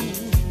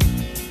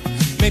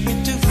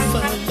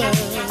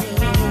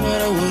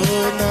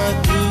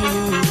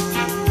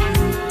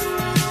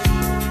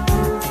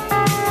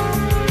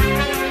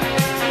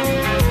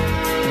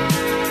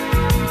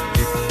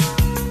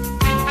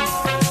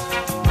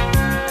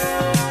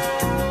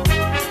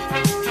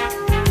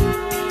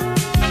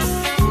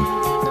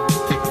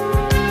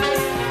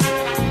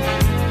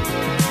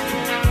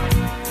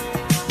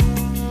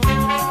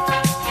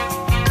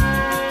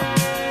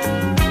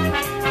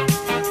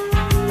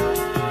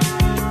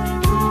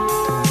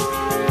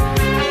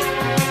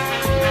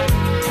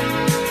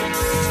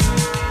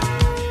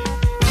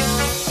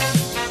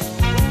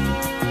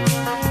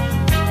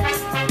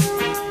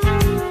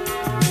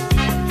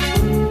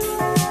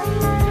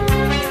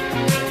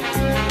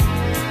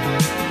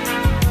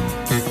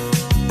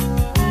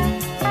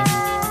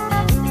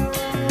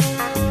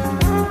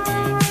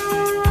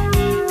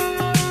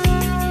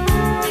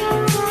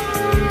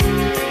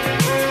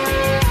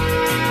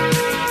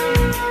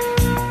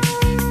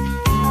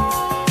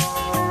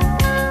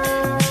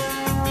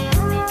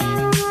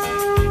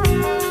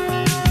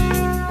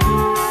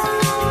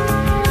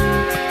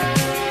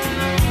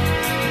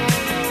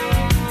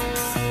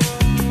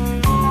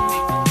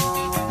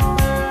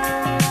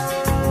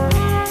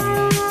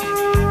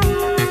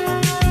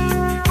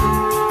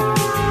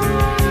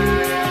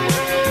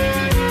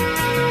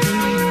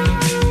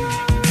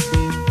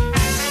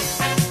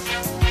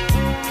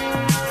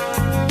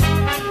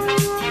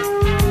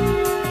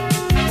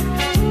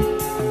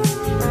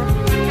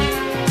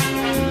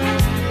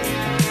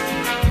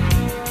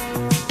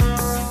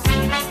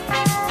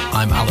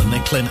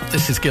 Nicklin.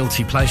 This is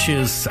Guilty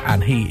Pleasures,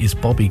 and he is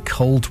Bobby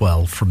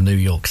Caldwell from New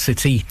York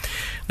City.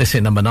 This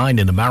hit number 9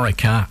 in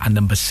America and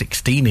number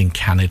 16 in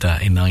Canada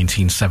in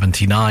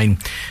 1979,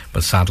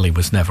 but sadly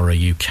was never a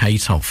UK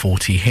top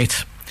 40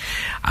 hit.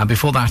 And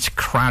before that,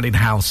 Crowded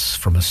House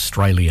from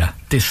Australia,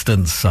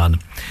 Distant Sun.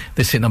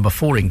 This hit number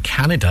 4 in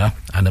Canada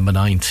and number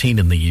 19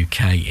 in the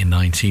UK in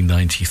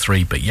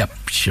 1993, but yep,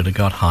 should have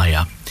got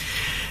higher.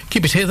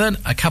 Keep it here then,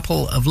 a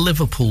couple of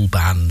Liverpool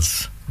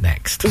bands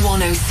next.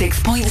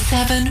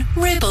 106.7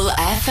 Ribble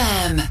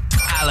FM.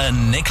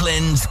 Alan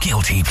Nicklin's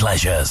Guilty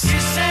Pleasures. You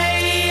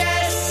say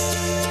yes,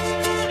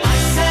 I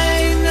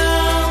say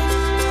no.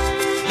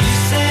 You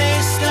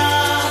say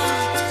stop,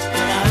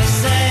 and I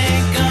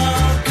say go,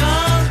 go,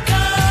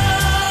 go.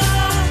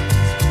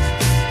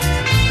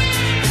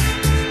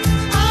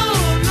 Oh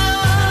no.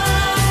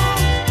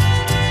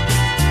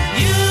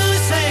 You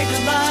say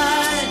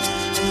goodbye,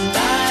 and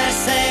I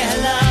say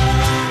hello.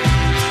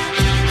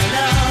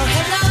 Hello,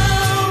 hello.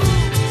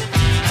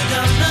 I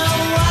don't know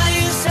why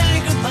you say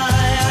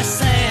goodbye. I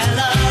say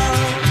hello.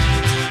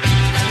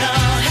 Hello,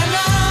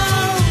 hello.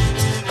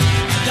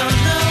 I don't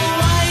know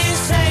why you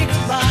say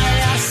goodbye.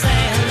 I say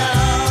hello.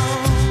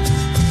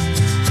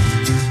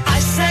 I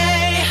say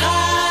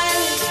hi.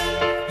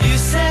 You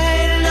say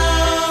no.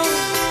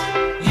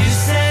 You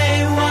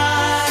say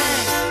why.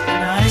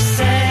 And I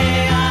say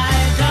I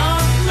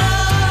don't know.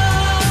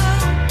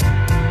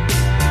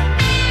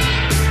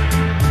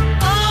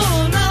 Oh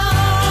no.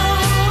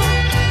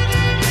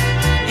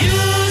 You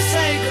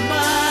say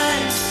goodbye,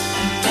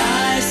 and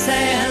I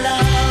say hello.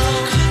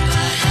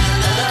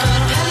 Hello,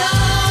 hello.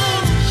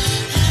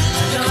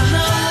 I don't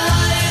know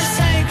why you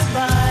say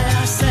goodbye.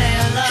 I say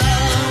hello.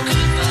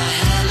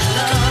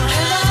 Hello,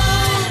 hello.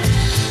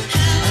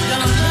 I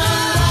don't know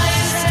why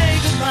you say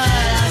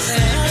goodbye. I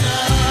say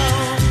hello.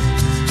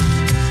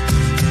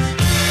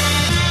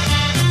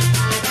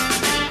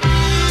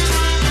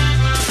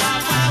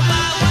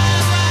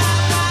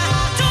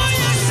 Do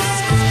you say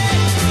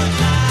goodbye?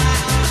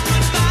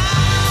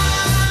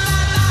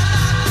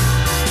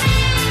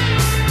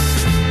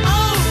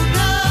 Oh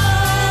no.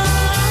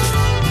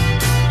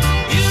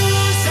 You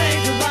say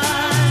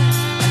goodbye,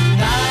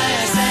 and I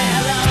say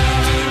hello.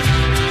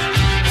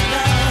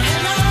 Hello,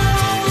 hello.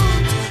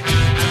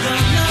 I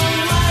don't know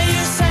why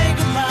you say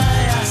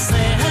goodbye. I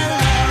say hello.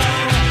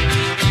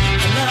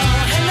 Hello,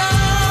 hello.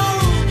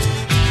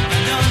 I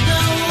don't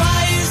know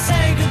why you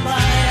say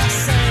goodbye. I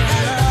say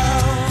hello.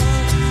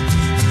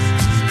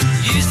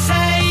 You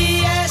say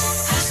yes,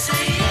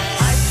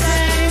 I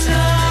say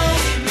no.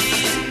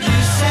 You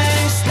say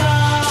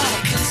stop,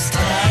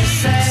 I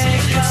say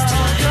go,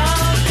 go,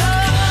 go.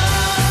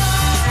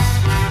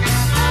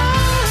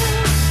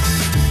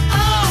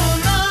 Oh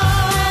no.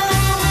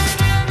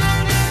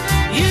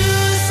 You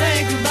say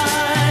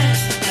goodbye,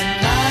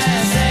 and I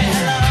say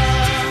hello.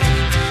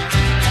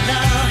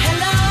 Hello,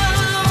 hello.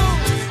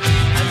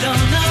 I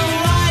don't know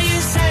why you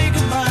say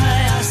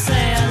goodbye. I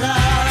say hello.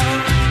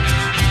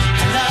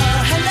 Hello,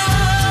 hello.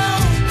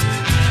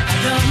 I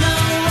don't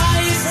know why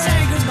you say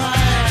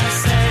goodbye. I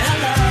say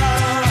hello.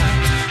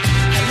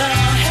 Hello,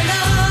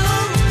 hello.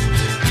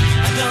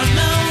 I don't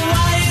know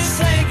why you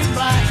say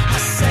goodbye. I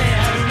say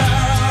hello.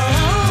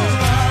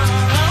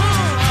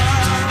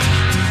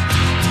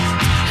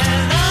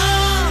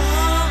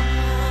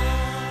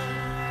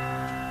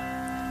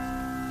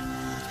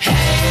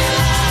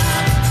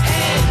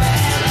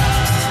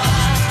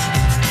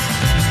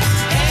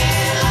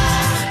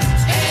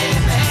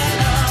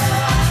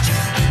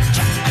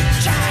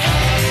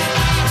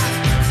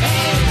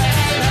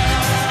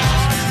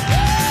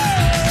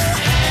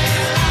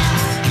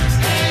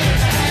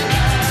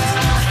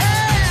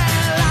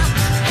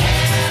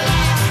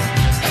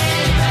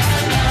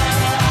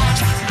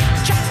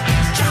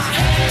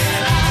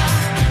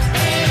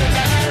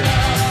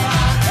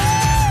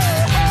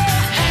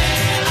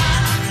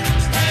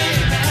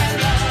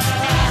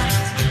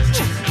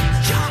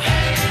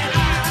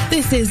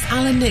 This is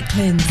Alan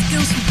Nicklin's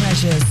Guilty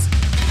Pleasures.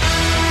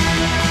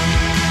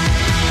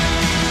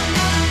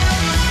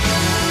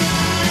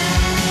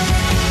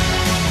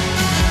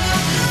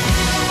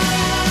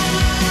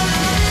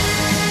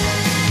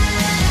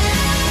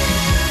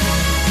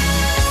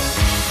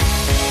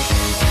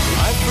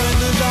 My friend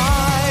and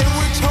I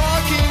were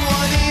talking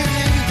one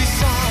evening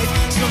beside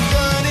some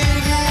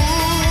burning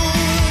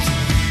wood,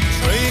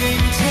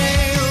 trading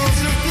tales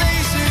of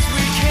places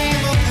we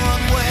came upon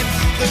when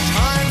the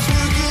times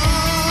were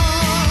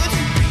good.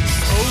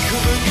 Spoke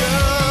of a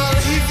girl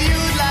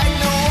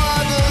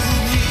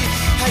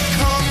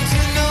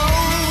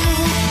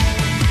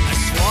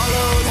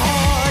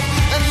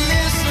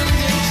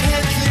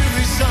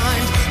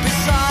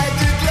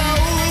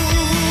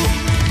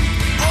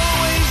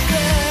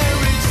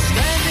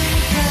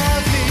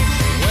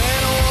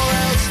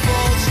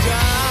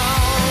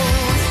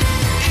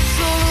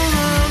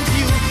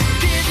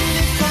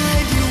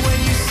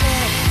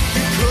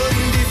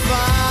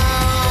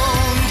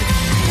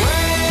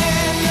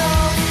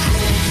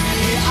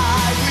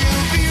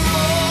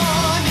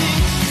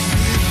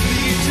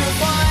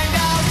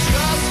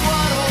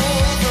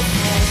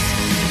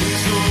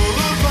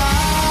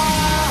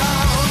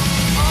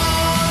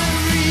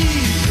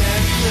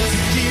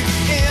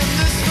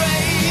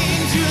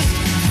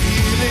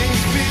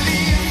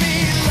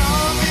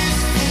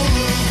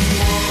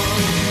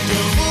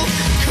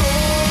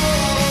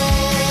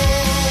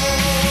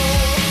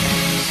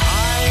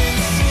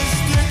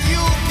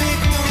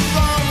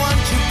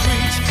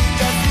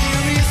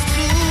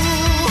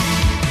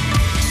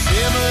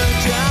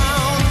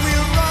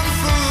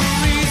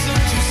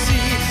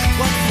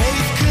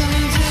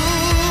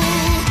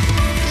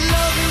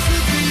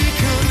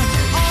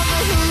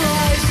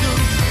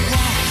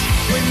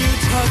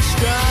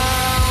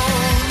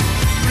touchdown.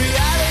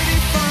 Reality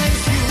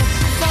finds you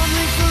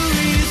fumbling for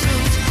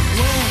reasons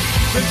when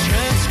the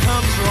chance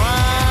comes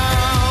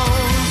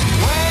round.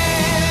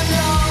 When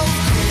love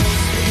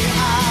calls me,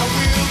 I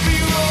will be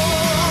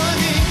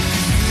running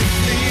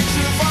swiftly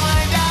to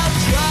find out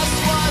just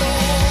what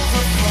all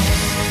the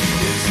fuss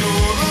is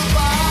all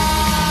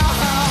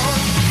about.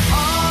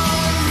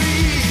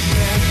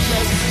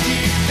 Unrelentless,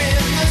 deep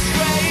in the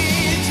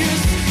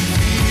strangest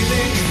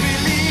feelings,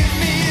 believe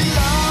me,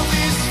 love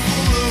is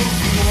full of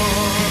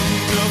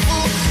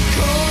wonderful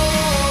color.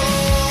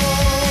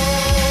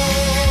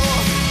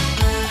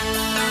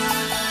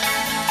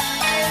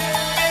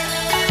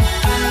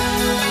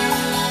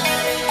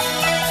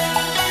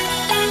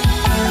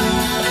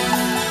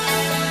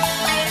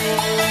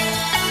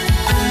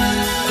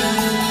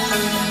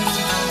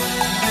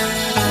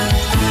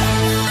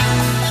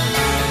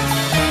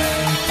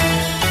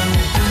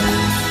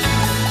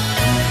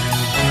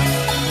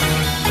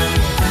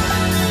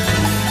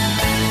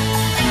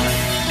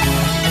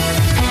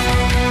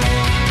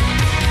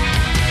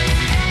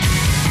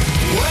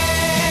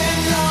 When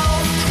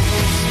love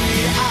calls me,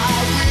 I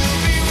will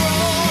be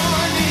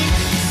running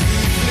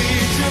swiftly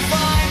to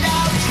find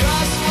out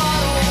just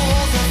what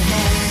all the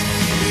fuss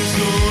is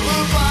all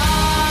about.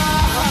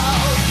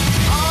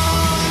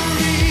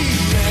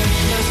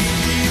 Unrelentless,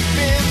 deep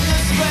in the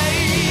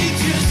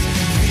strangest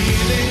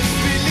feelings,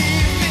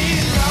 believe me,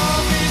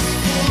 love is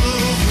full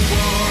of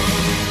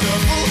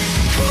wonderful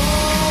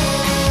color.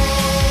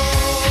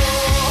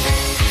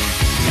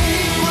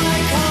 Take my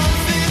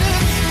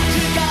confidence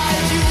to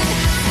guide you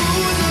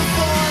through the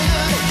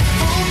fallen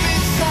hope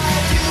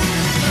inside you.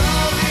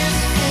 Love is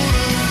full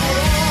of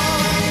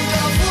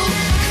wonderful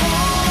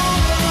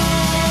color.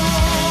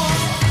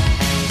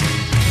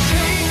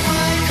 Take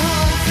my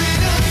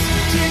confidence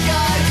to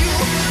guide you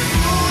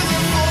through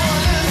the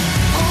fallen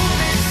hope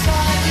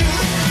inside you.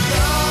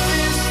 Love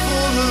is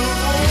full of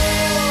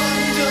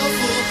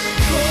wonderful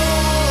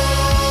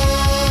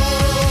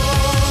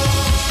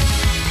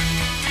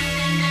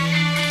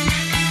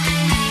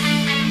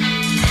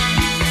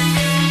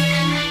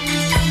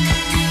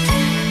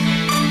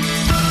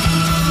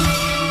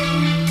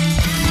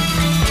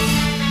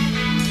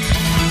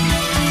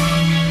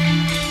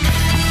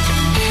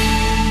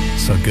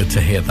So good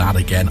to hear that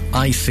again.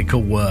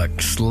 Icicle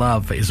Works,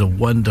 Love is a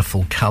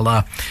Wonderful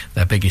Colour.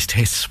 Their biggest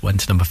hits went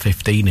to number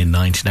 15 in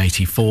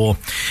 1984.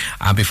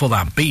 And before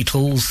that,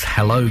 Beatles,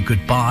 Hello,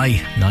 Goodbye,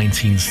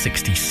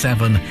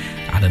 1967.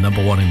 And a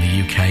number one in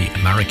the UK,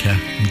 America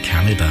and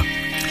Canada.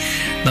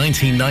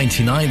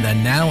 1999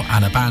 then now,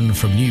 and a band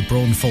from New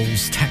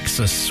Braunfels,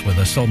 Texas, with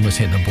a song that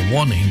hit number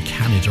one in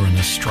Canada and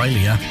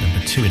Australia,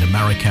 number two in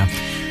America,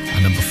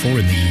 and number four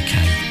in the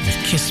UK, with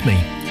Kiss Me.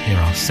 Here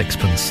are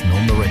Sixpence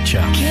None the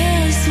Richer.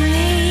 Kiss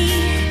me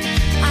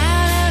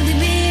out of the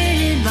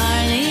bearded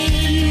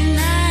barley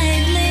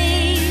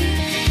nightly,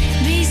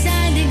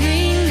 beside the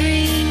green,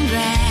 green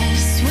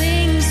grass.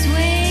 Swing,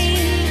 swing,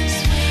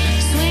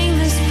 swing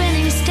the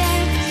spinning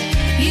step.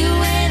 You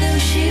wear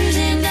those shoes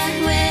and I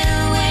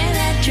will wear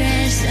that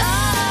dress.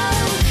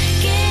 Oh,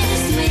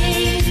 kiss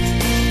me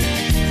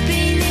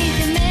beneath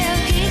the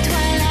milky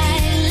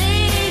twilight.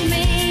 Lead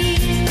me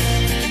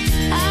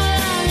out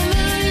on the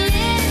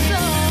moonlit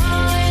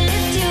floor.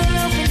 Lift your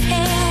open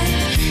hair,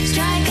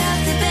 strike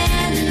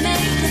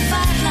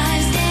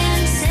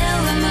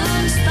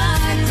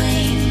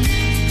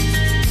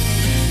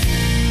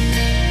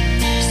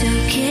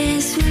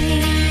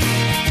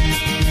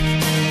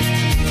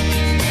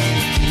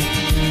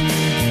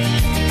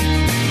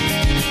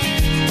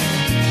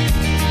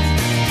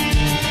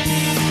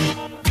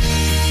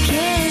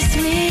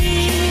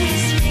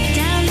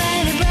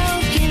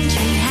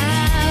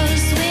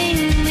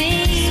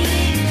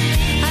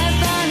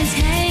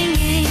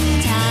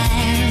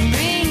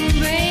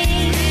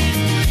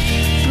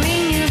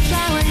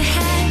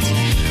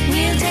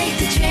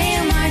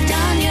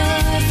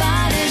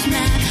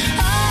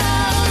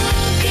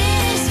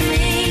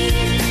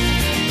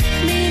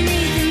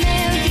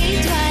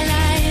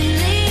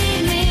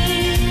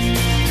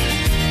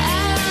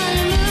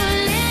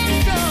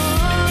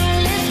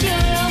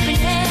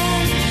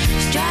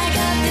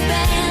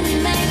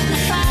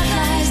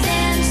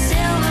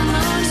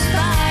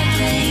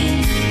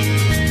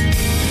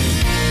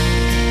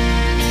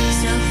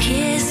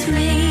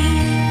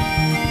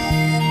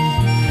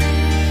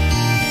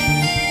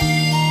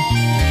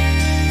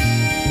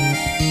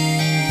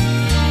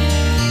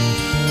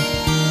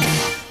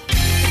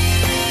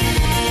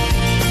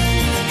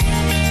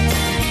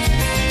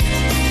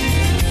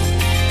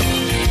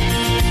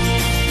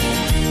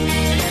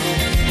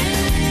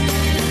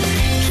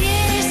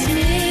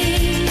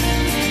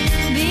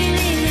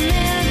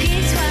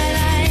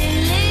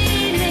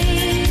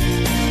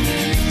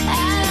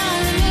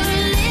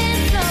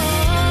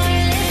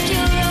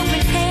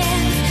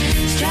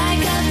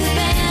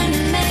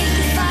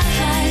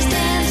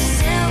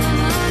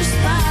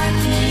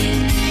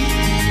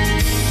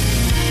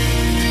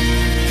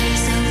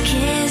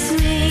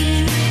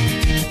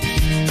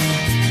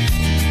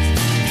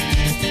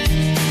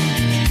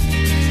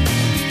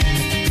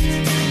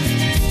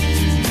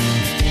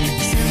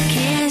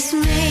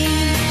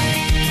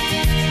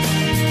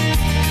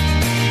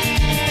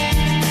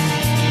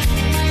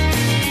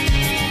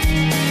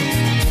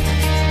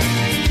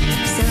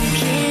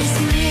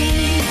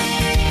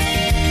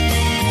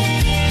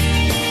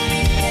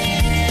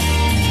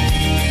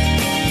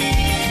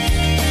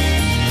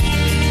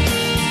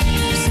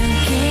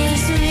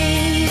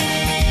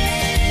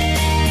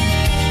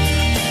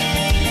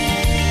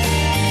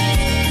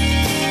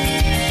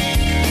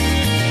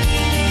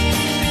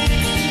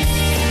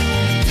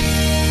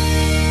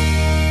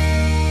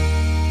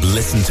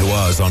to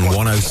us on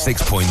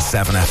 106.7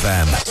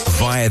 FM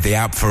via the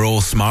app for all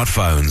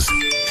smartphones,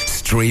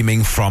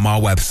 streaming from our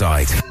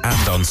website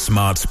and on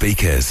smart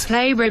speakers.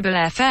 Play Ribble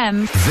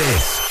FM.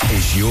 This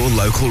is your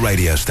local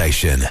radio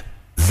station.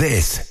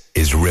 This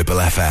is Ribble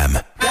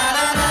FM.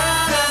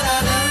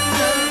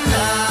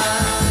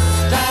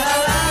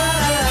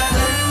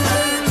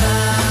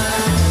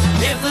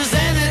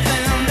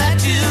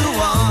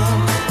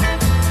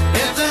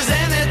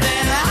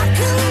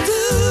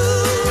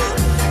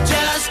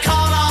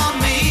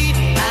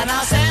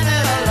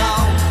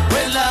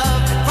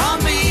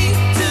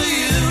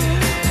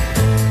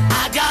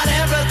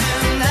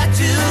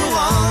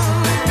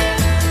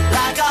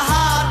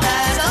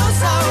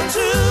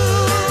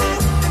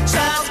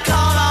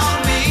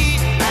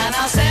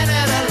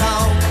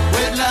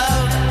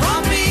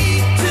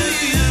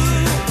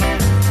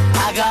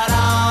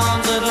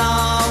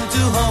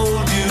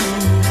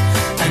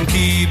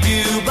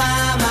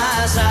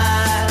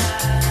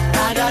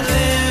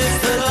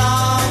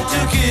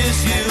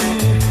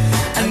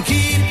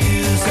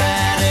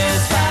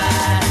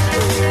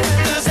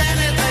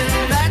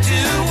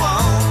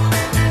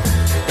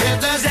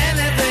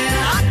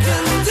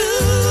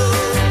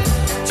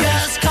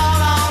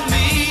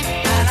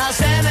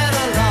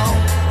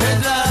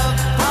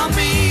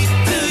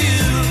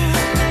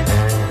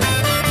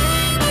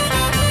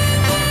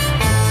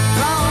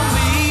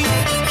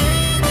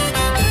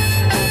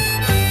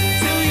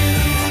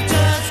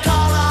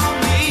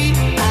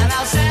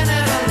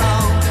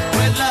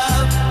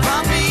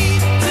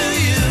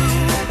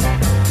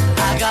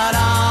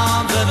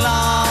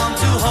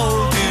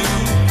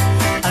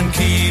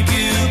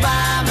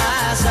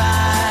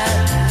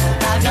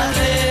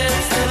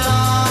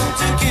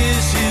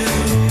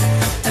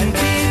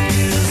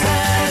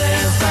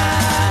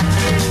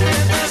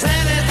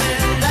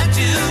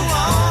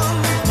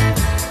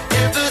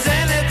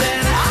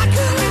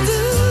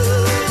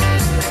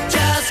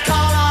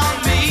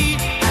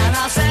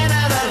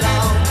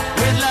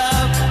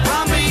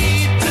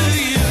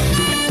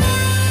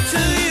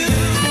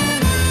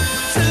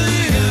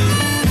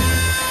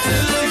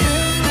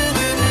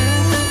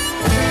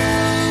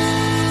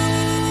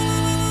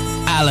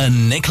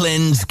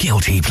 Nicklin's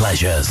Guilty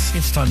Pleasures.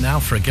 It's time now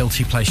for a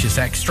Guilty Pleasures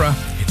Extra.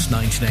 It's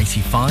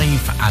 1985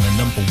 and a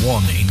number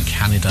 1 in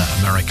Canada,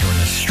 America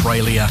and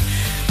Australia,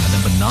 and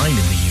number 9 in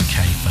the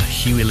UK for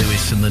Huey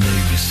Lewis and the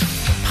News,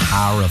 The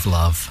Power of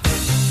Love.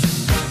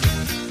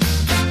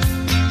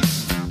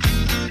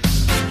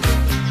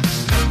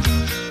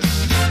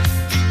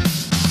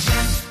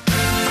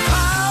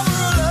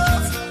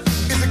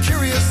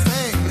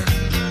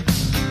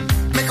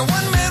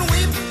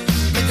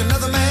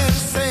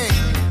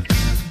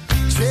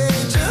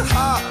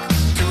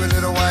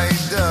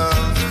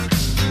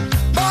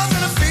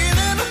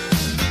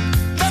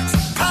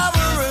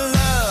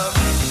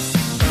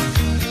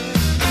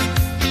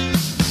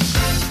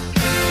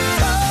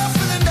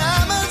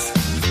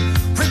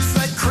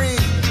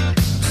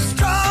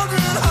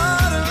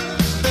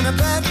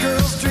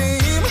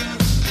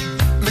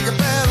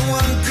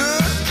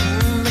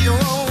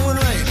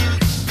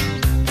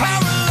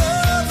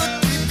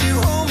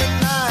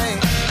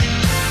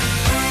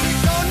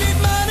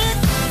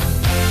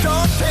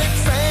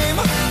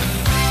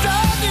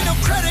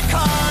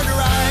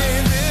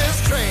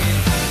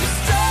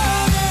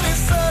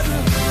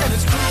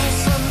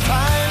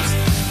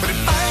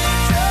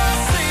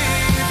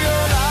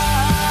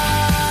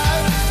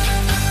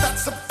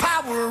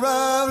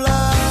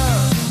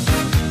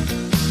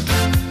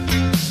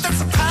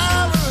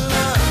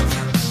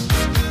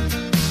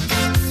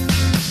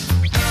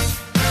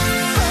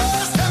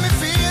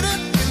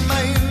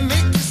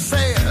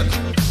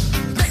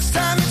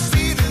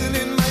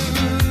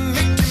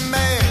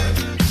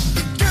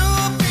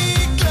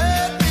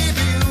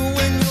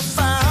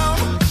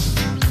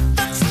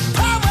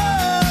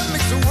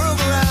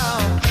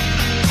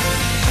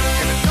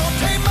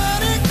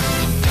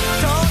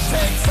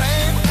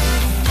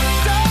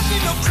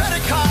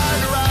 Credit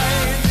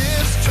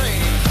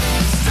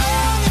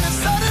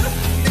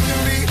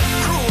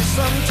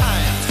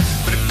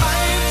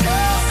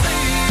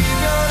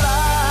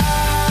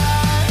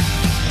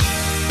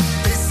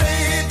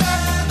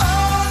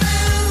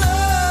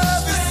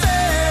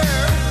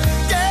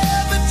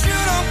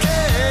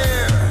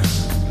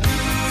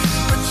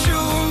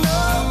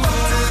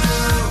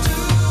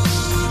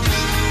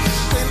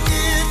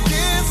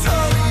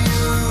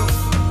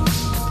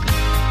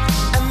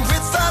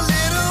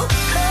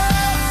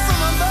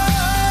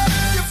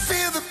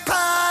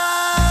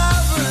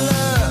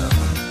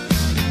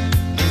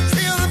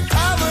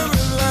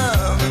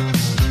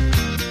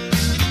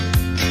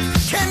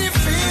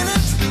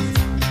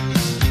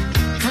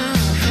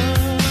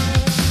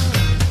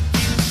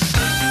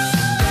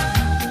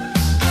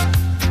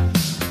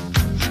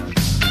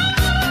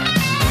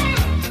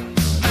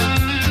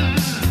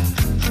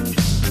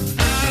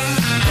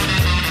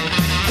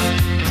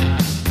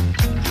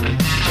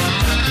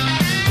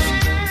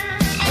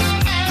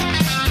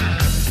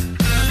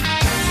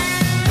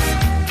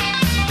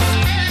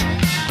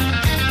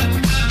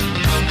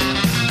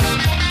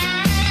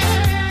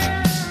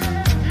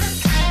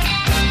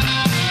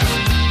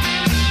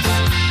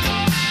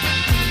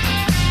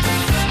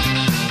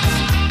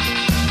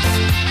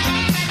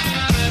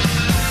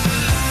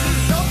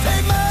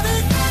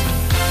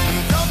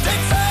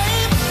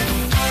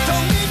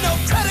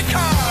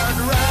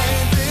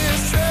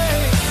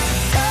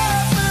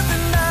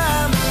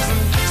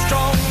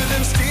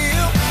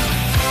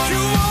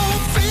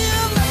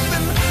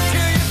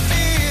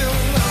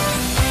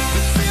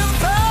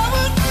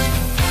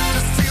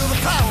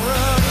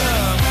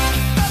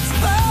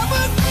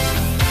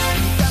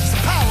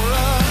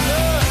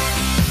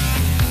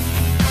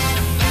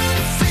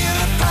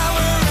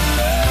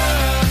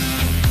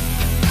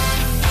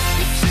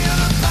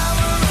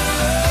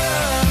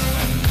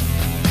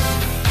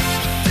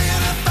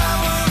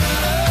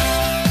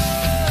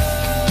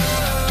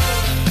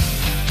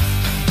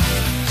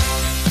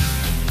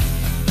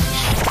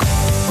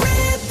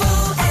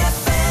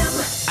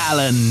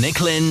Alan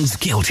Nicklin's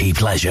Guilty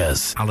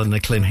Pleasures. Alan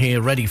Nicklin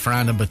here, ready for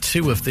our number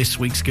 2 of this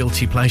week's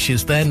Guilty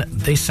Pleasures. Then,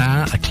 this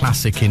hour, a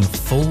classic in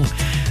full,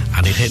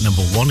 and it hit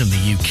number 1 in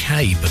the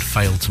UK, but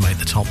failed to make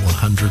the top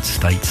 100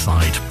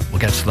 stateside.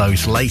 We'll get to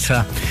those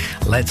later.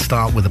 Let's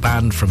start with a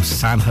band from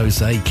San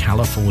Jose,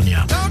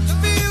 California. Don't you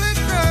feel it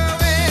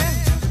growing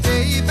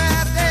day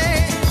by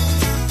day?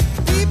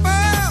 People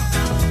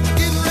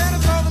getting ready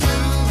for the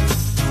move.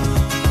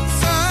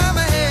 Some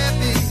are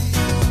happy,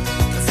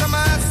 some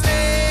are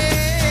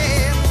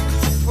sad.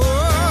 Oh,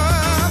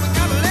 we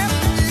gotta let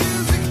the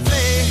music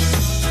play.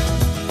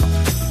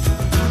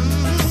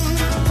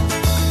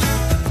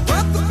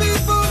 What the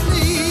people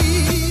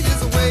need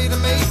is a way to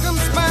make them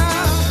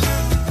smile.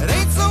 It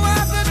ain't so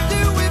hard to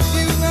do if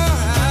you know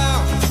how.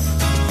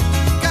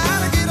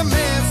 Gotta get a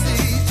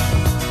message,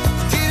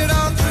 get it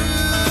all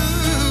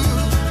through.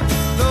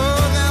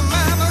 Long our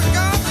mama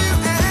got you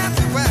and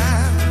the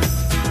wild.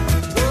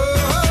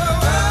 Whoa,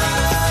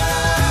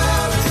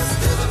 listen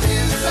to the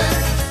music.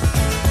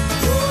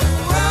 Whoa,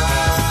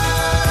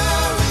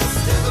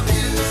 listen to the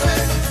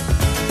music.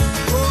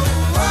 Whoa,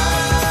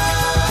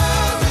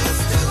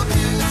 listen to the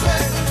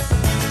music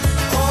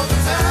all the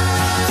time.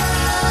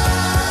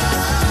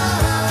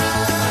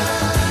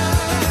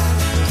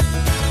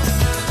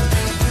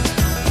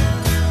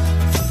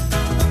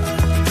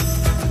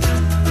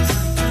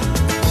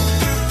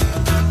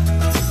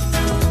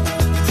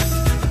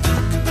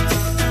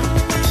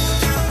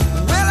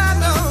 Well, I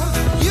know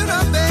you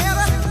know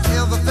better.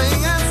 Everything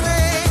I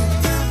say.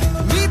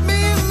 Meet me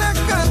in the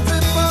country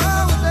for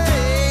a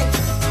day.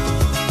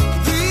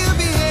 We'll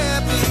be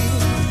happy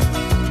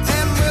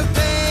and we'll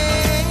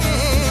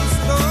dance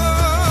slow.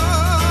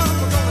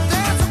 We're gonna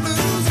dance the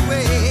blues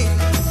away.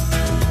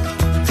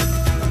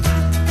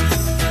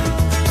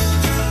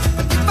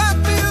 If I'm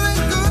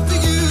feeling good to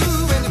you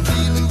and you're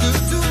feeling good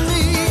to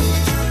me,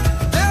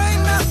 there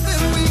ain't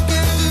nothing we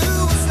can do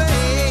or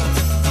say.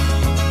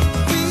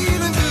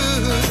 Feeling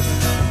good,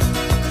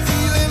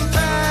 feeling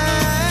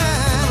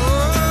fine.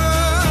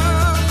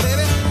 Oh,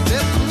 baby,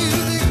 let the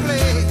music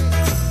play.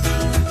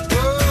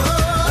 Oh,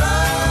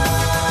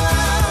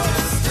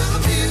 listen to the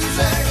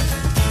music.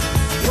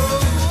 Oh,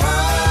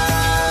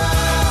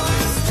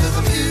 listen to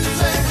the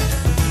music.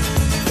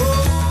 Oh,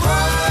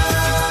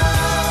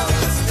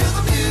 listen to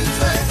the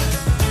music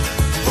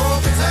all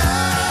the time.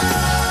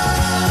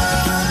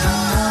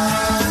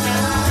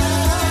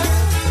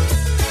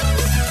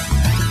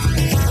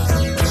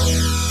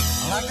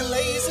 Like a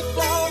lazy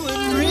flowing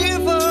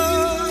river,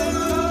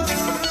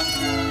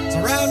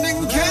 surrounding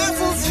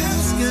castles in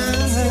the sky,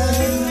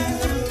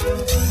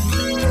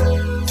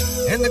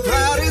 and the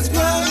crowd is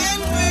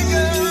growing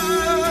bigger.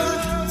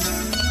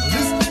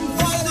 Listening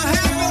for the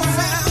happy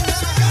sounds,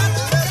 got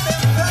to let it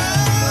flow.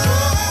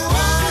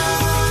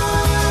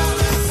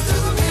 Listen to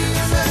the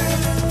music.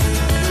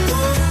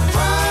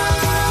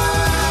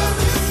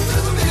 Listen to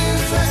the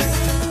music.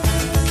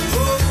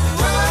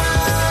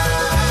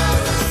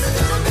 Listen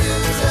to the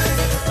music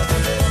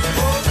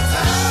all the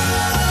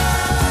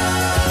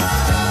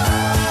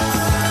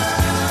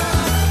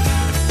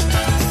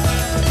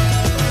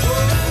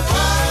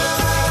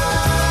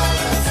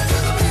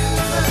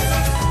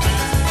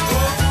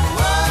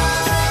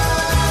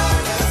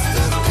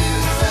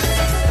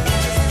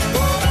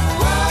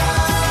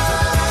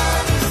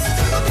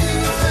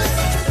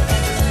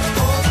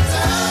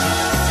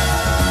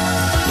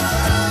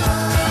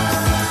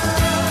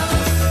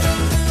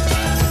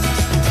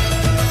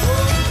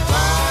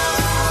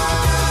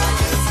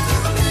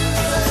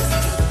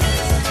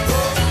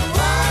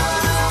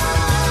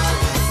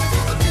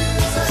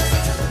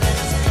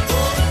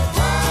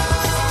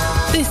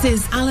This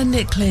is Alan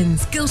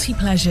Nicklin's Guilty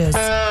Pleasures.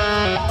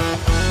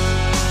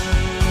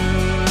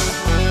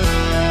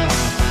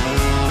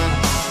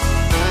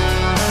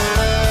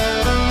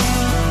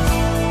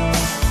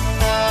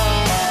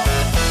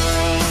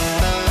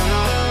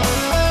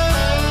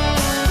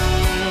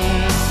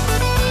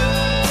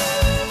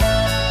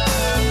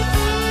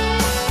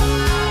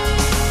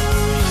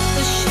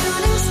 The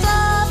shooting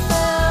star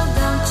fell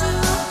down to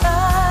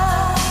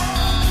earth.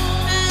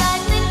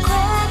 Lightning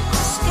cracked the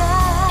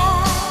sky.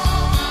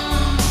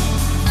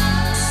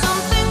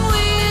 Something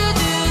weird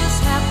is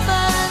happening.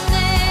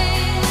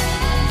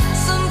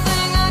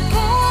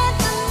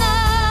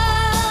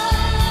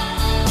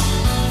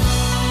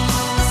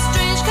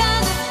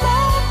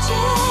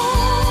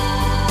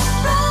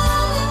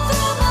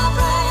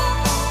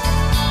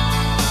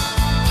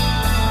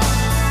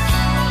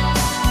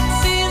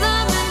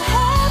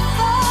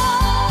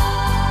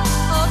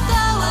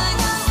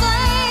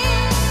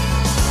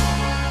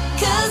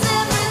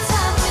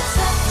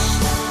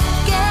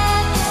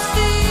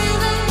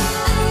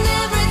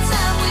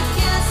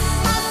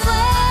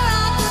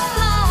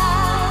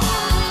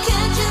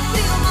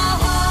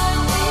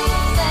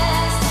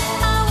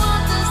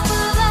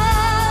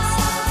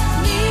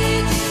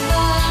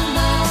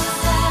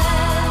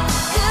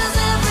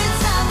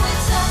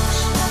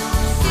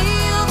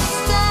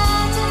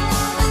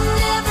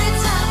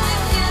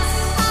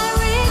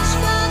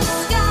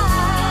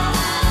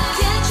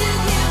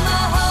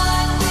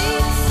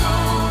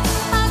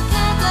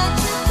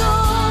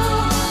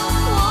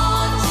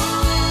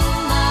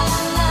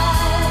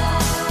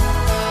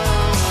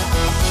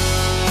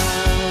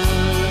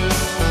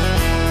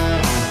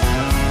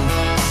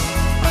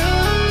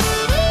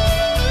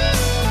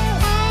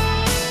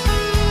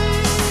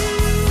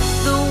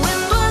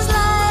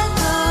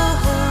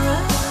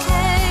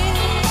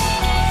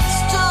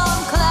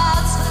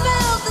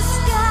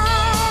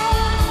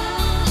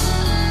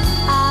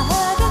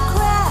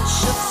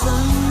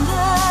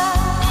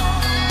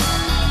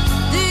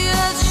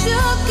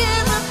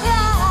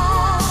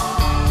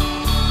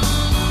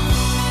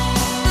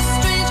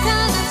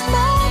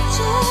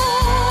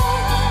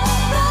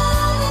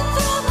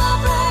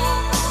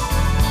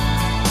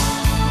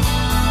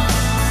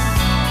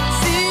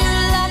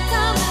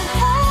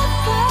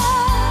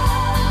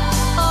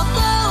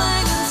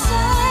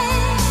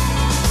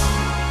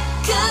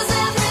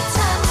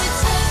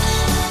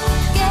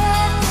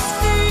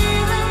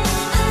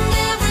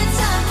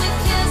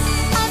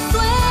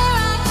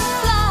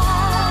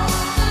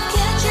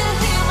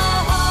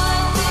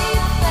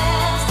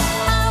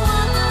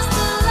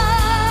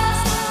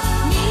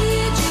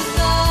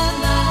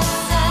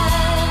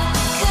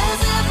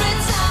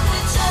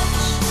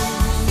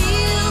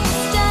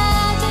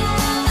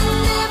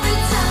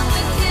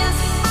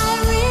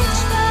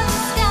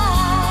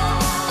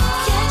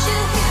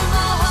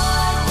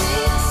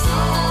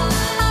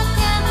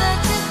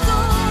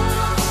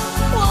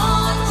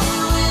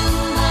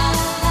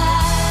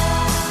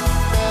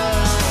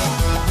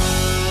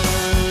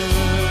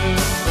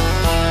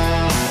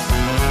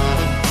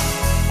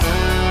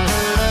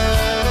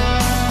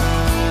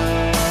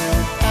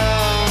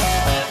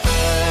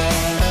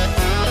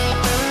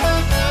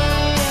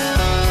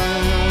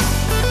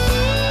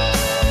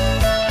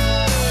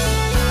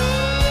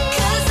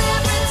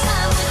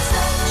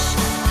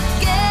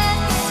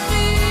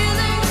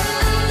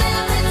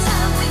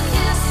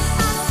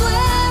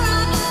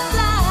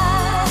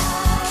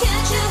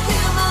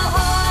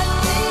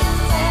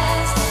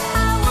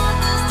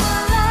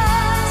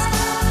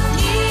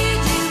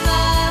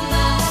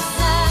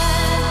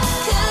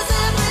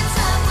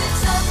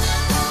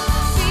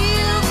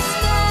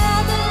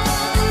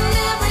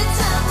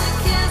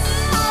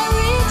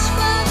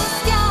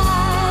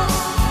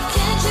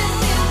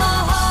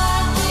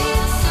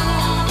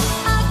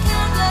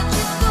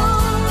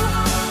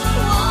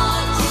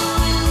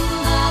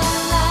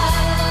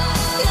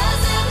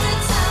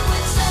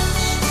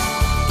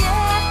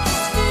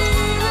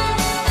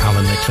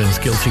 Nicklin's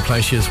Guilty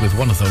Pleasures with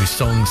one of those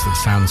songs that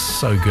sounds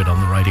so good on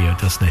the radio,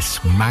 doesn't it?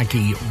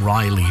 Maggie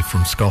Riley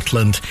from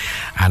Scotland,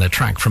 and a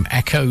track from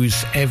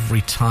Echoes,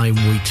 Every Time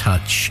We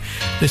Touch.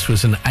 This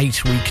was an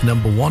 8-week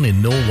number 1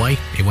 in Norway.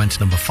 It went to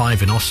number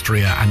 5 in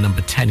Austria and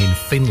number 10 in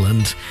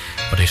Finland,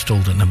 but it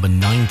stalled at number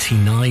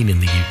 99 in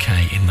the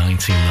UK in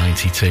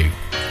 1992.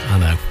 I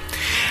know.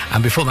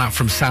 And before that,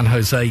 from San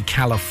Jose,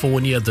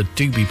 California, the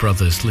Doobie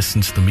Brothers,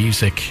 Listen to the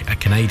Music, a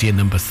Canadian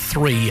number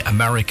 3,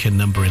 American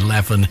number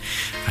 11,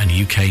 and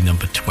UK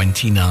number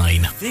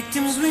 29.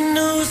 Victims we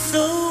know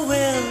so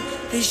well,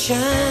 they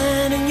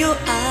shine in your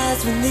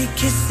eyes when they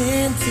kiss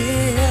and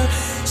tell.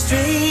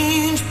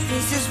 Strange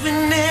faces we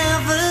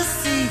never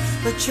see,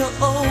 but you're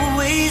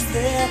always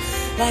there,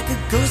 like a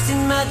ghost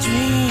in my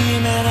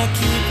dream. And I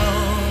keep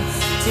on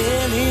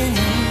telling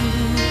you,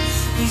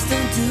 please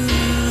don't do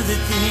the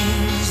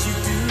things you do.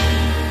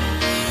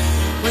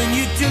 When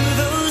you do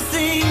those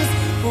things,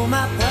 pull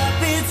my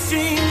puppet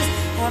strings,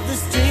 have the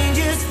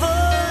strangers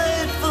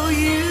fight for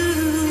you.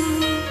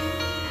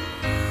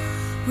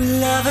 We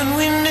love and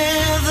we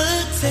never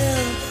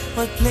tell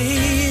what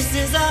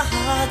places our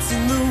hearts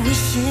in the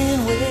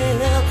wishing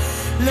well.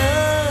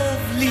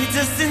 Love leads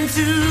us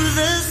into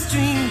the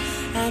stream,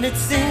 and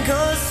it's sink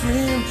or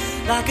swim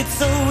like it's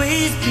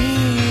always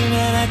been.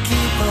 And I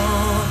keep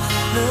on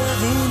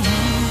loving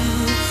you,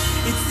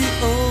 it's the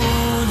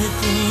only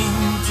thing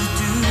to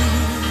do.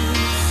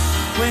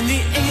 When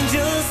the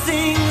angel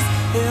sings,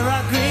 there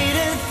are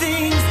greater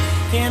things.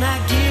 Can I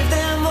give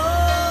them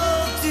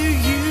all to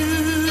you?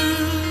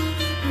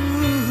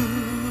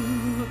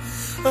 Ooh,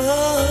 oh,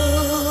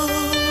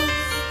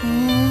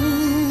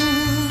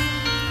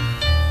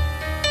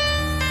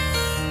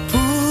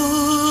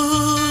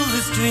 Pull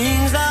the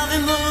strings of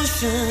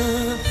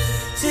emotion,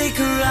 take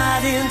a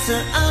ride into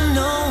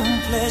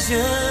unknown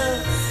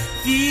pleasure.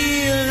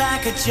 Feel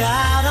like a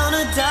child on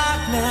a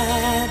dark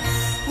night,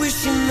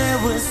 wishing there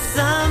was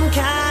some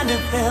kind of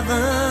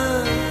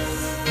heaven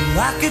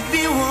where I could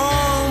be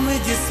warm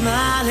with you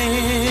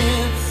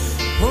smiling.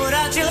 Put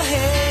out your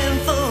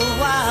hand for a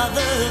while.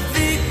 The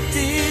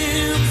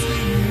victims, we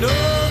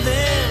know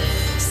them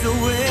so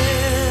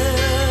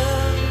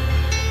well,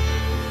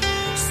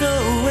 so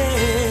well.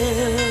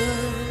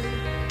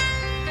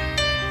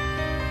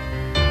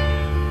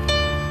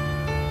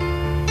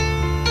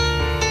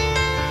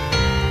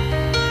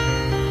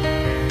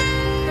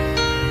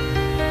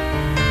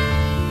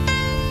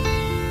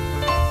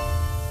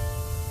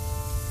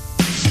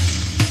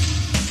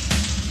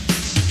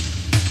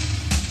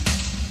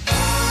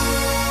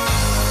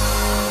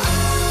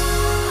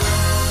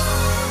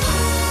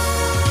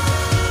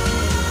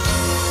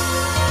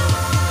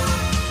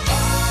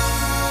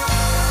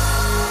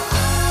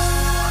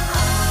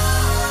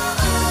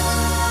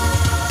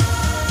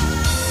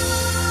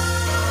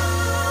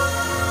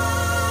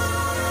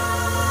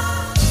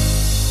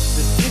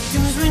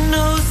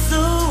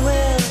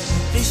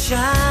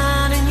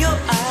 Shine in your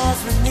eyes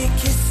when they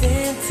kiss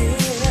and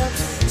tell.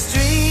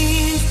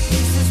 Strange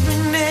places we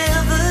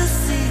never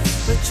see,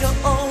 but you're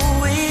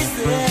always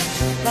there,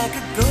 like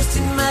a ghost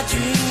in my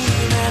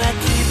dream. And I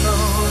keep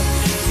on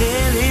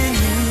telling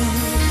you,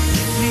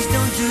 please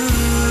don't do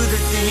the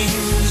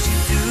things you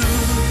do.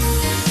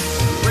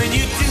 When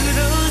you do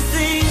those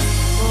things,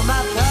 pull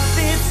my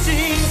puppet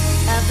strings,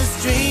 have the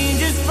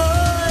strangers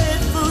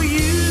fight for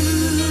you.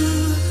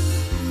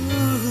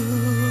 Ooh,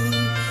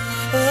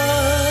 oh.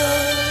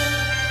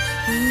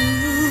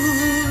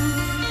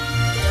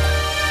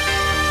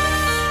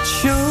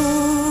 Show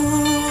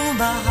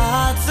my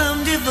heart some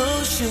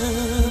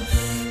devotion,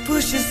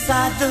 push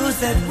aside those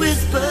that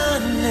whisper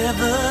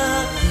never.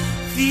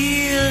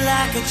 Feel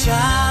like a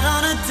child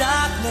on a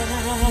dark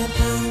night,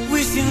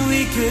 wishing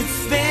we could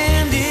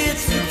spend it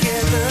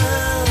together.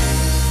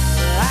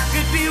 I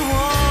could be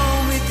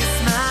warm with you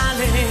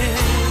smiling.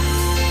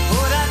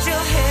 Put out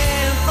your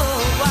hand for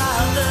a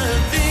while. The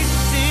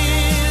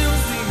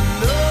victims, we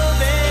know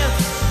them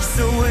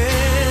so well.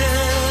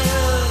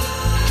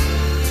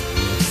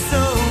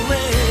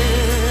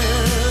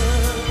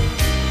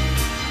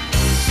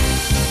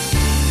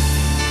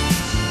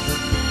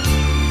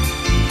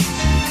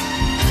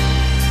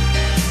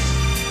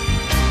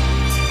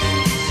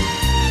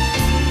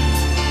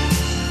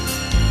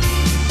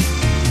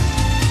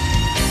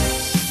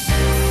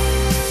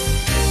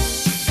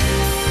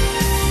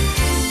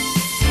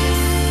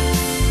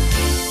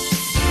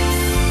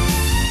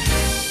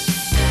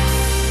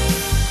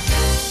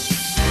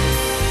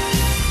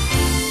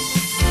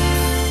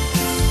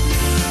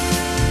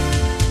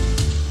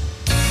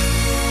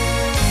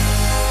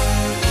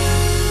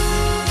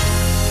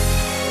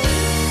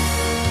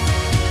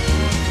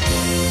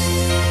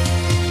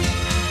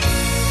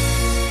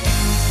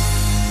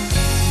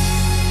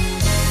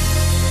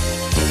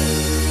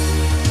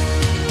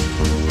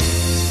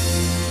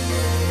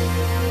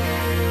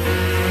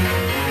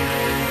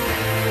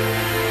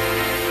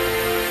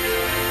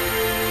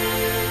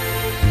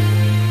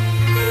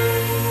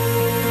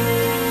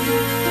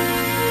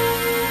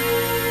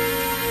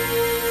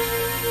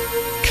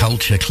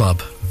 Culture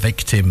Club,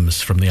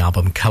 Victims from the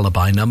album Colour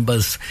by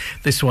Numbers.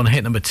 This one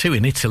hit number 2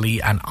 in Italy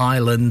and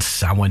Ireland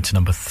and went to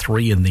number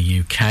 3 in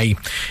the UK.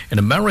 In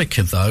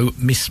America, though,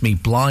 Miss Me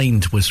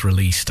Blind was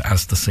released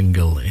as the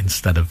single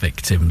instead of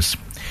Victims.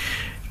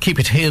 Keep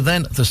it here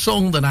then, the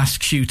song that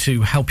asks you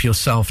to help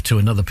yourself to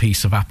another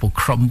piece of apple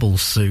crumble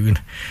soon.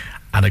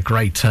 And a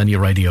great Turn Your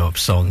Radio Up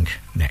song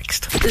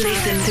next.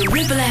 Listen to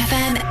Ribble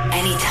FM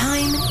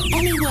anytime,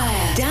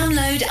 anywhere.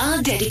 Download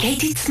our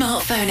dedicated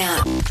smartphone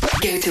app.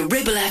 Go to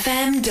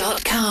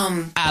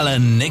ribblefm.com.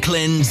 Alan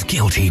Nicklin's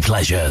Guilty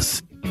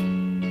Pleasures.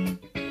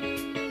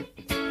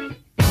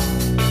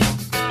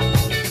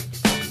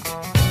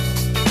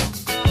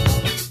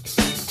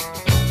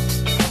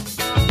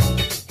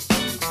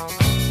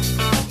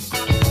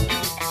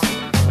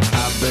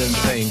 I've been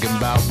thinking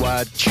about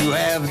what you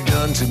have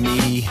done to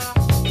me.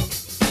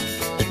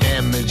 The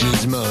damage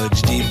is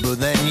much deeper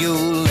than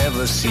you'll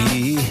ever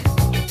see.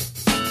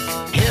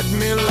 Hit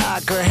me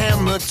like a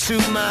hammer to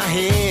my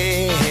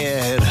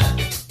head.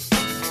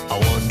 I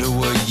wonder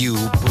were you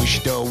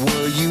pushed or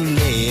were you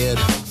led?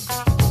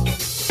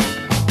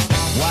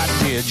 Why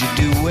did you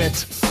do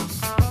it?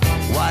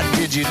 Why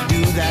did you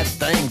do that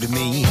thing to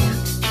me?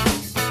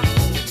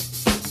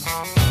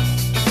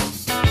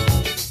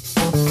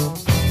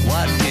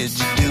 Why did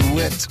you do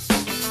it?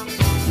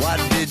 Why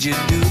did you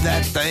do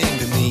that thing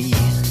to me?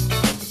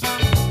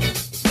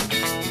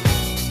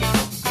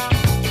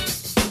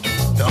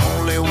 The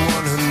only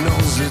one who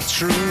knows the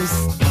truth,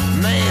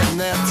 man,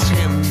 that's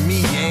him,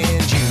 me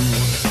and you.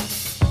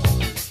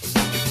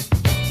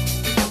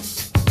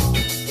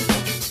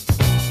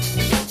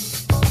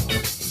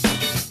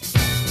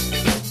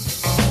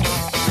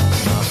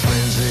 My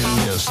friends, they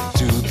listen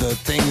to the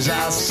things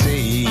I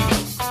say.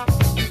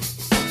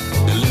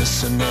 They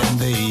listen and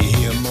they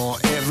hear more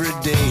every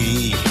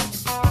day.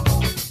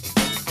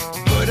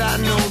 But I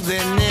know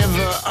they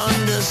never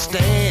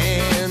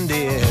understand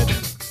it.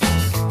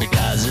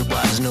 Because it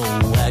was no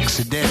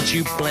accident,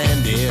 you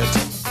planned it.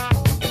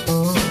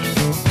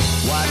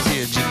 Why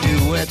did you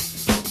do it?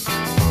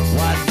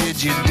 Why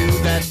did you do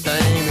that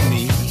thing to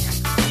me?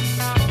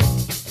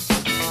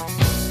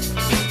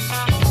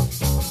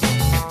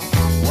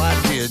 Why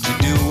did you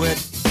do it?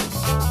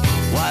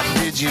 Why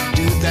did you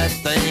do that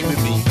thing to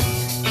me?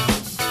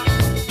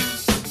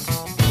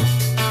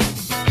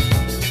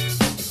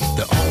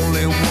 The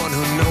only one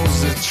who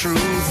knows the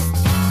truth,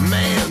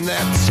 man,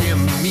 that's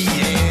him, me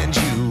and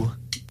you.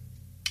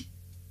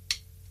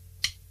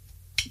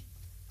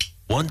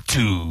 1,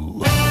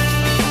 2.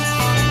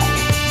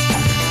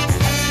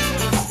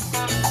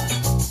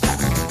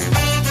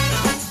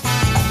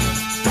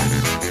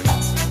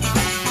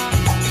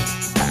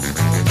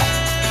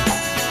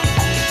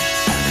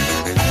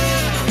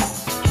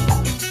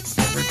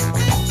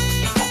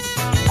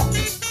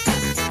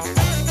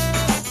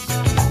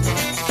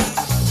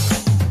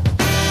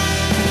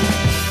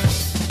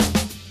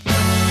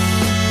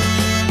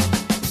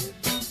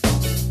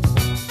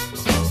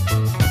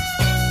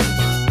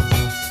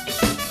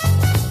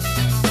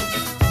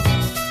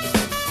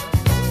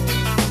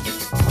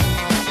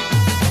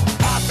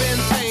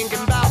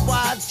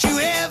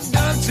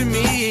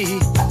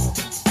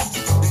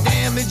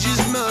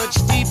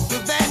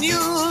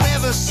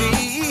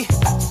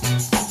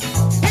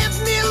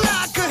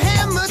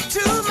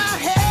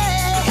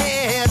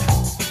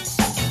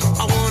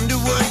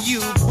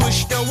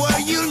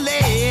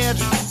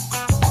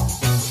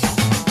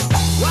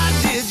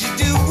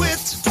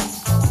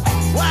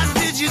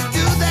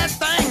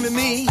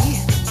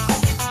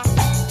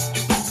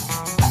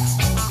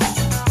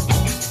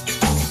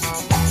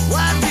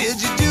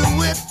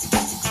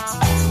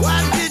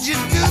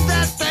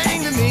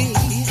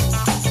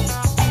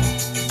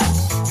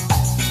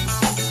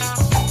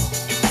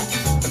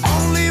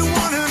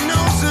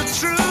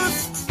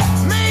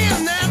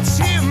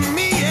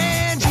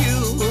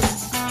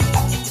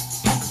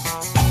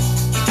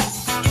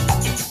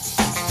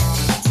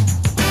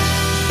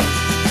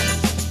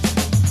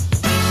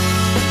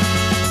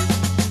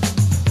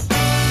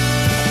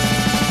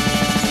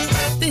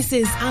 This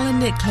is Alan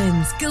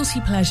Nicklin's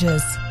Guilty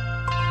Pleasures.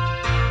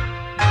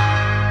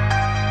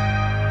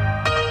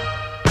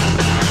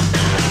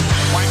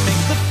 Why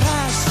make the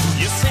past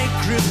your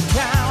sacred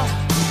cow?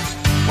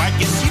 Why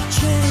guess you've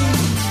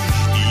changed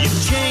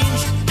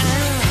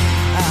and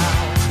how?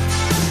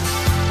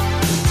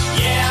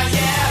 Yeah,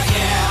 yeah,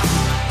 yeah.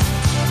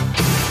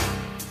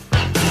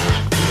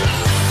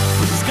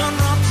 It's gone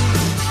rotten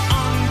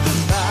on the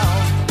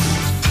bough.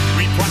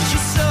 Reap what you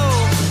sow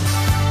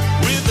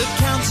with a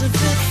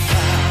counterfeit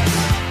vow.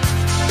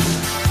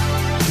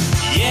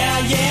 Yeah.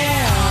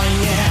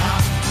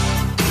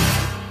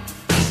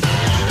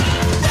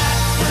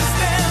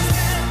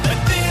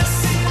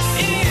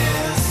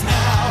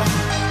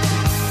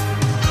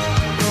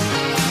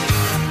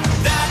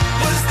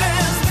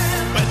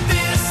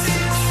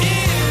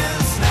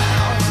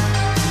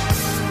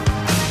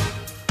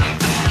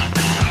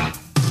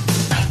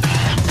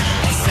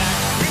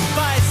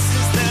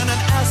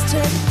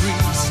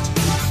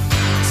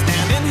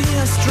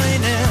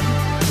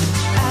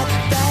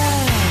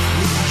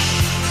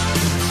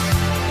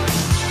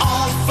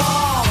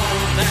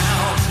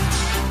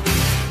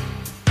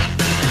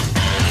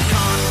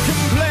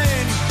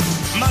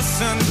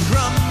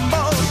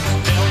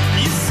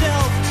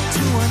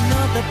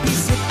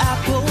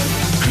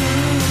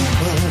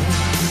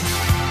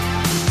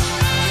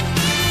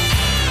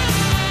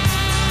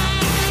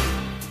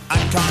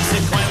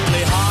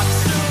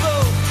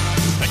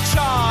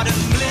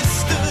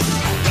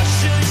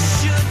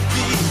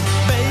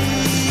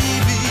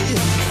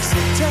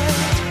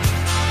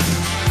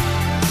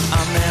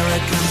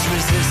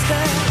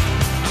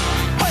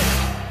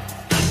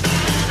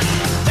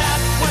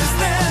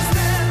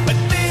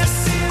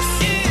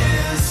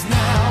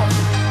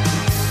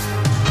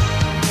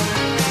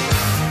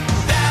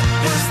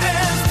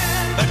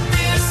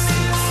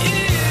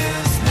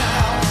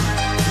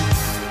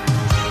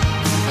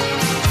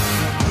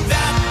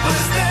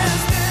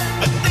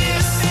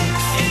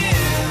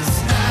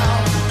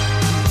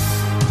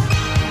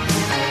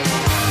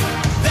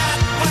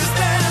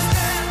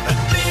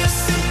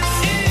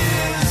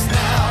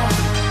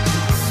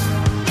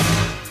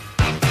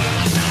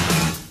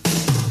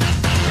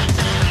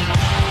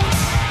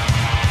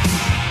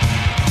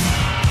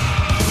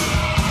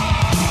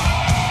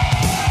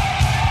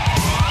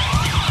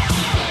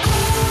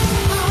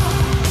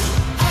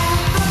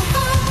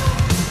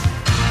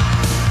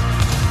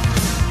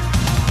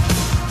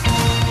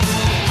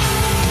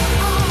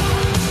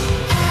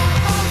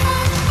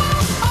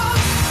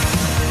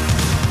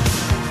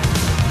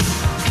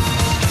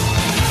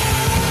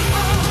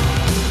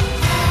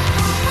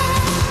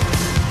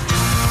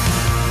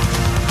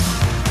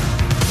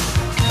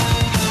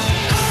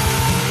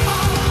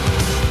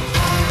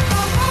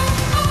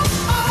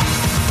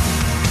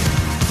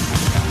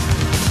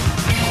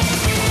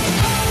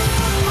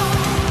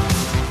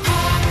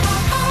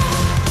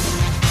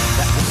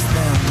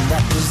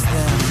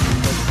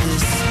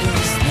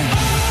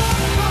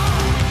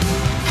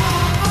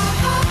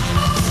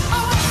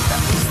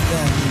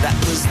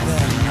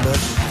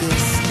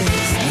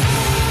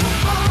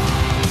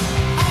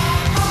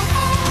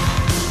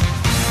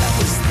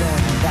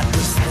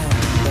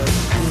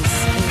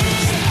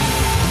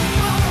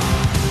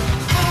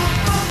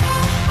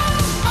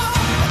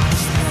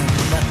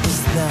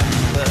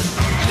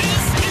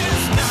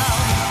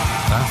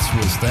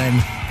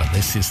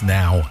 This is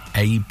now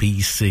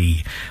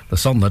ABC. The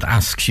song that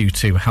asks you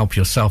to help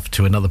yourself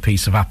to another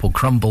piece of apple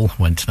crumble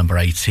went to number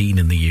 18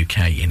 in the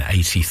UK in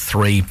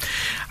 83.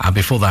 And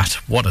before that,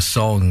 what a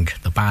song.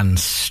 The band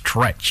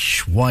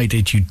Stretch, Why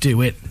Did You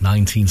Do It?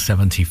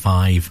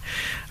 1975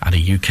 at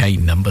a UK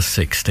number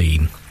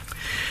 16.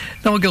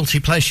 Now, Guilty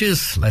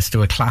Pleasures, let's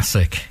do a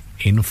classic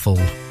in full.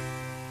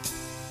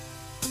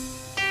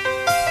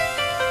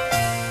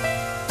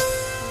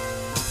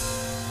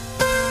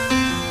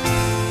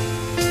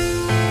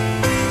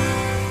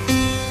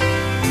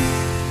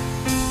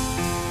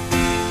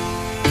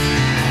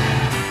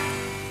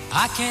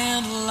 I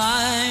can't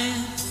lie.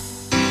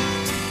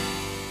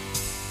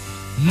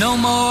 No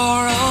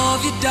more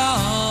of your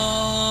darkness.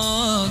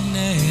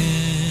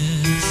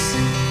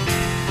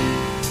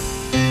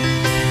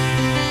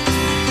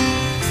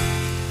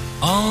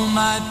 All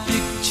my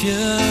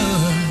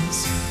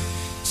pictures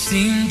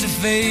seem to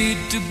fade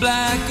to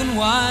black and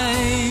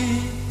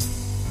white.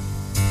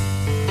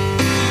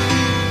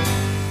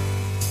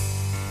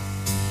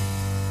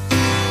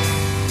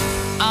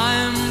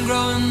 I'm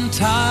growing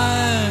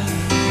tired,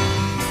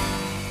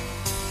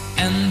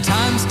 and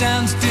time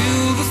stands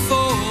still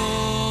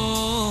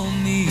before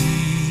me.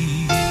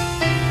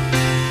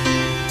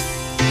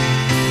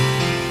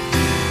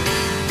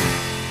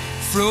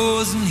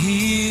 Frozen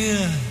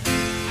here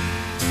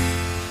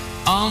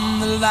on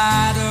the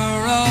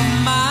ladder of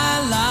my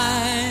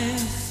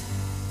life.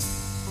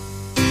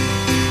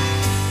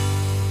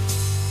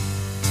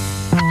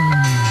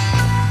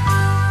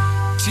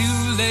 Too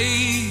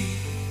late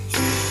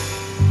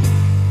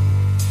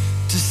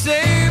to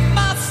save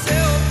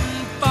myself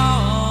from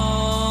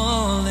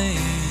falling.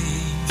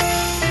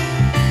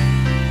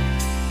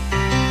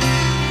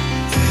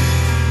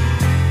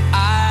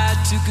 I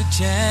took a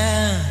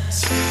chance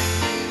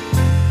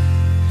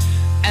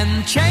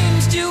and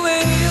changed your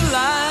way of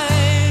life.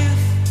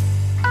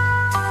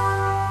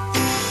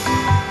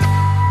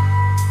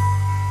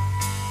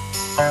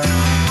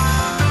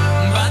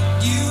 But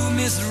you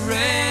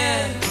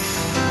misread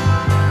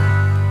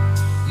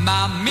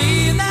my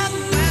meaning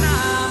when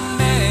I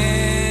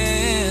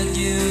met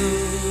you.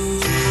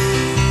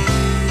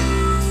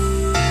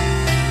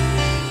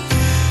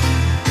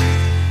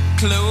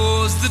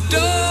 Close the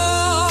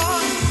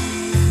door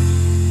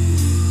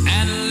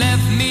and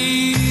left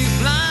me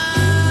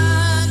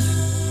blind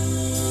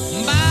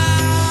by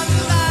the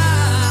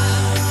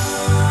light.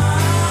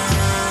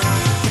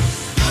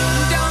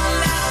 Don't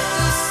let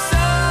the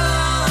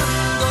sun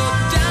go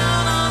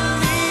down on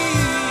me.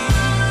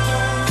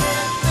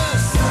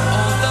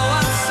 Although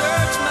I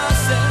search my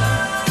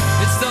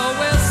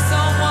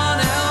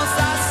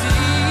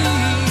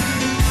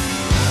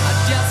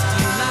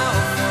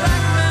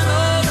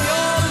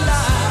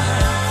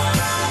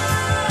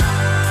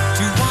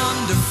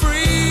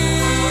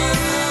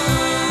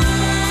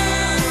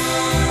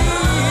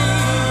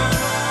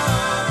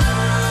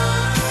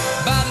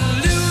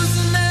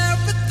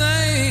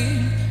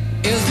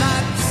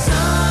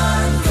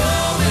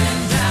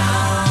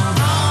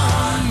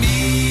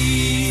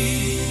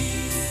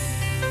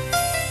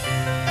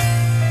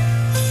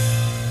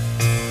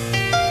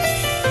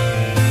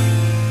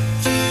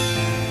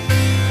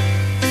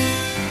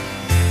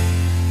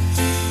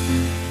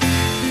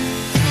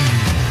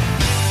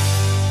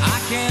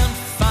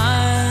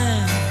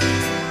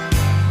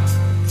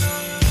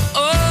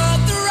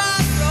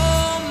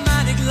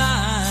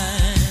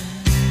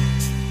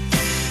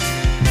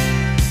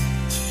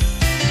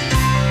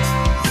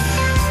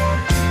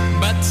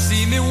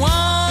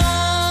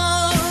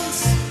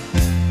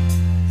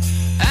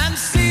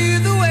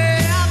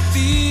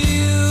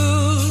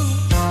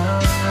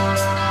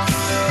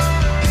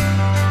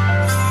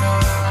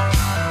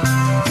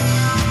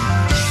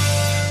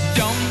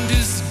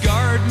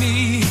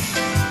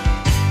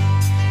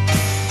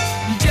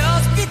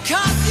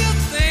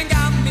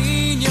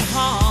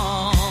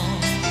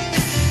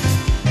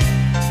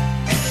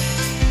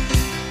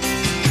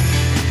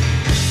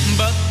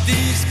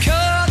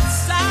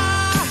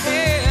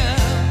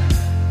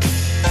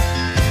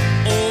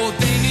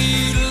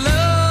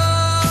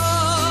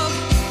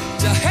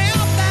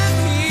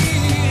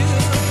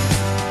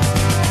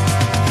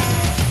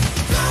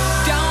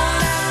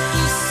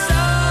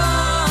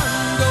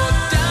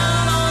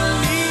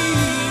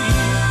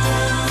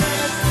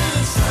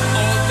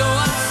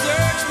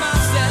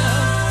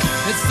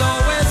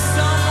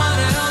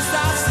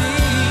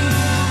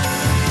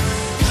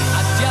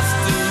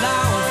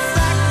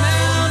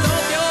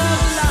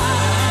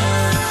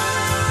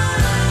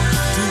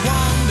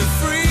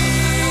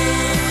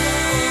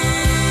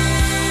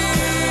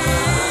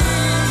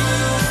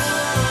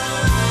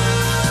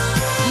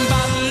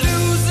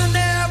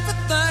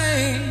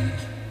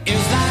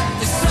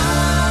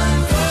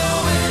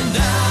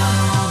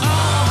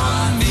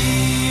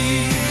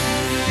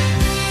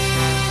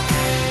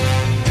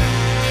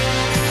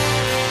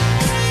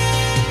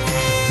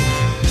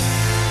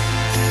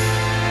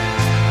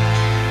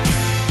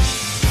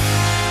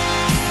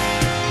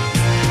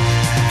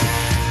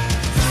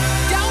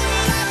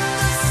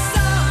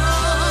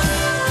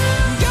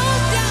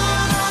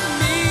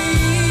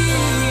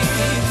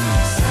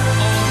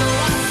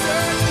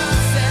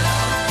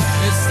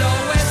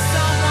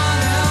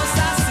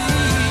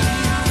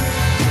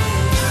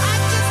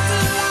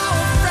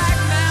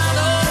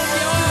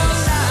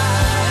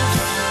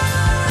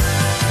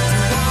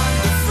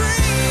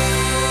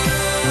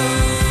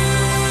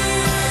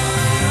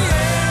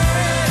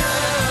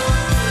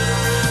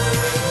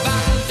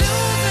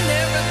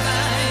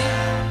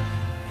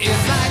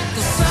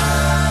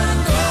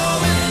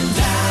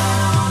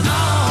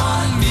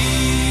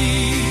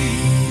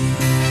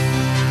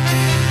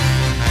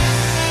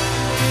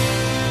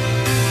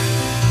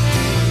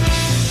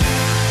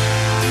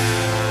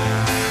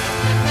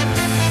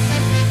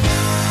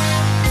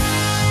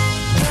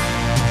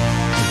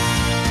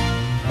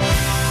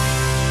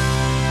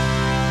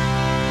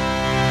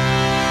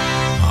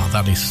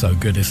That is so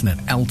good, isn't it?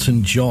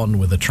 Elton John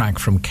with a track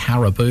from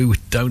Caribou,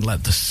 Don't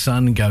Let the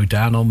Sun Go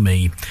Down on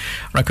Me.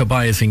 Record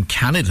buyers in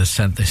Canada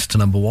sent this to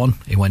number 1.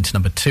 It went to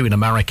number 2 in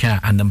America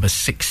and number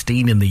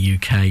 16 in the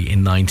UK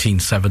in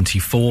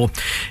 1974.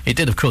 It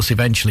did, of course,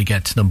 eventually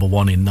get to number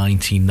 1 in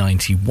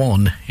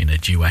 1991 in a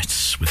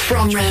duet with...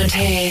 From round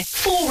here,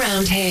 for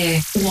round here,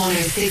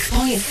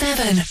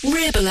 106.7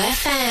 Ribble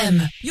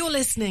FM. You're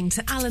listening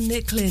to Alan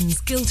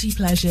Nicklin's Guilty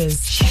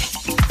Pleasures.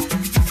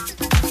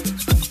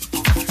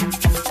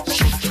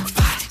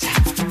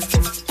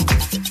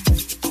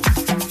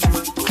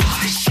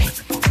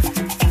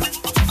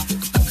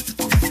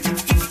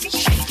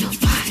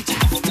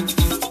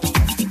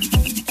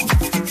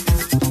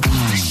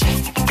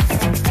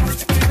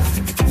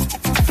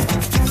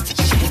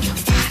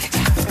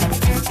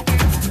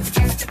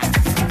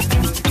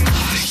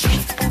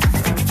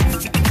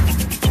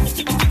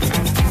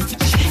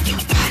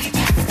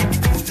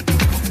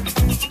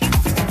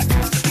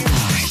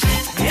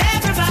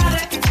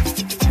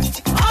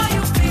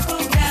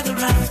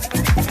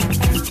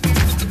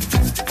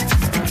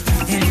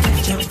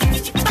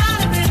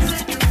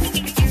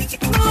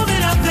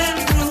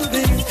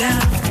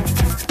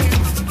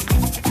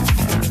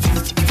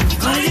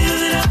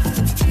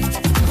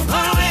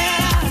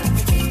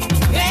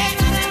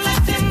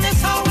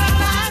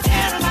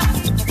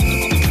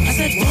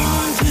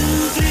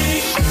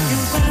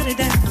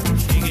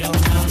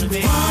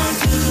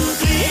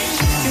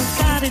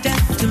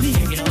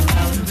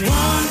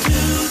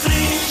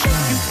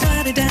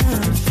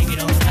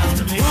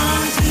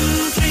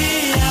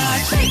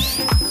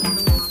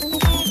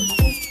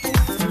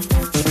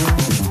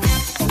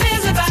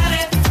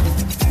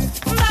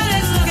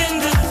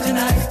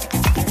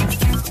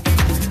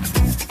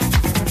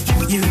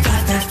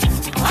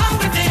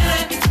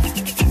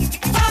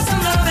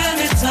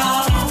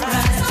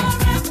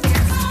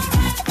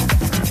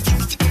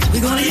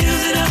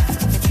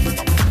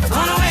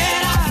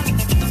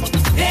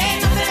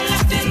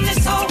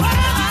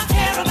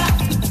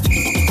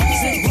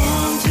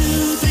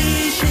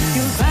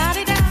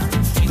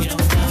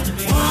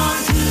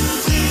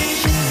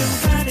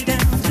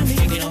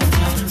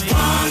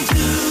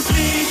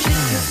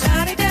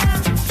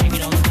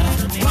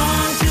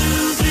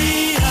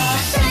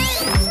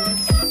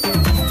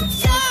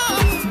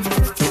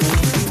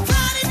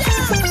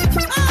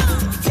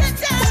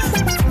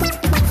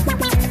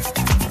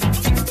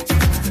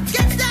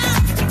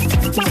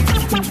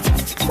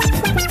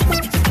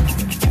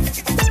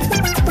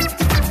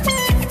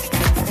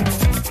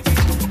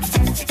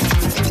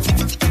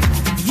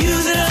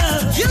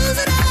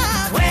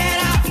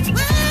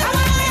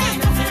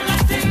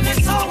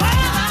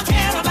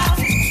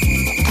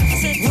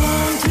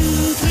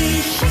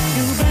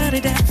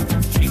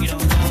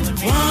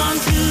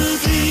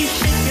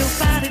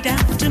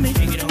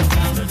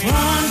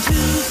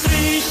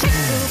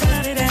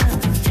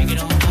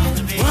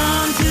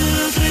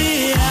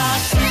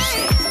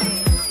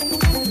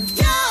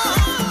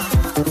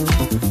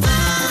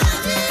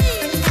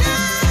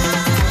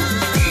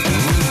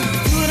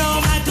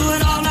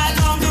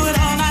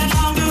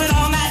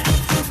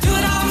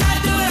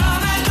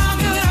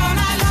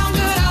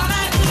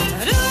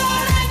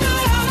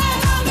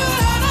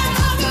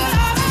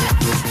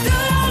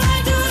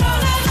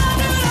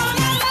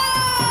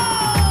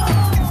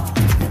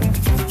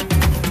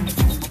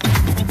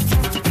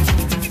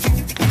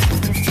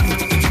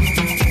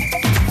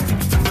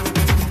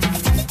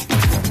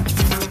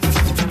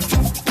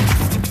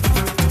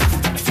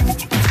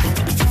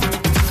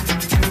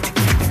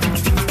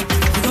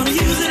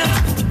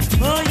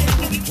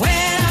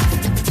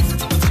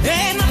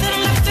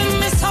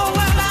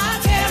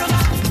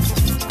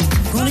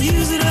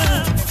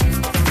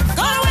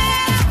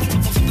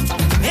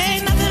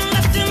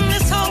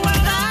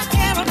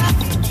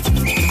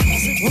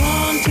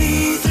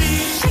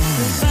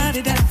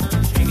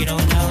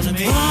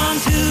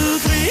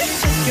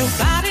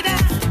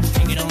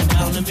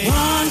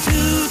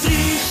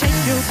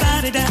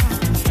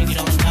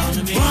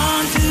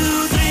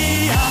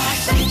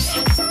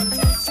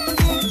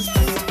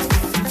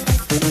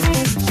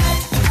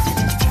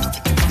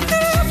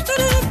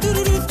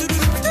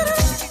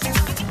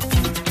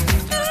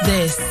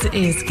 This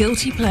is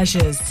Guilty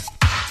Pleasures.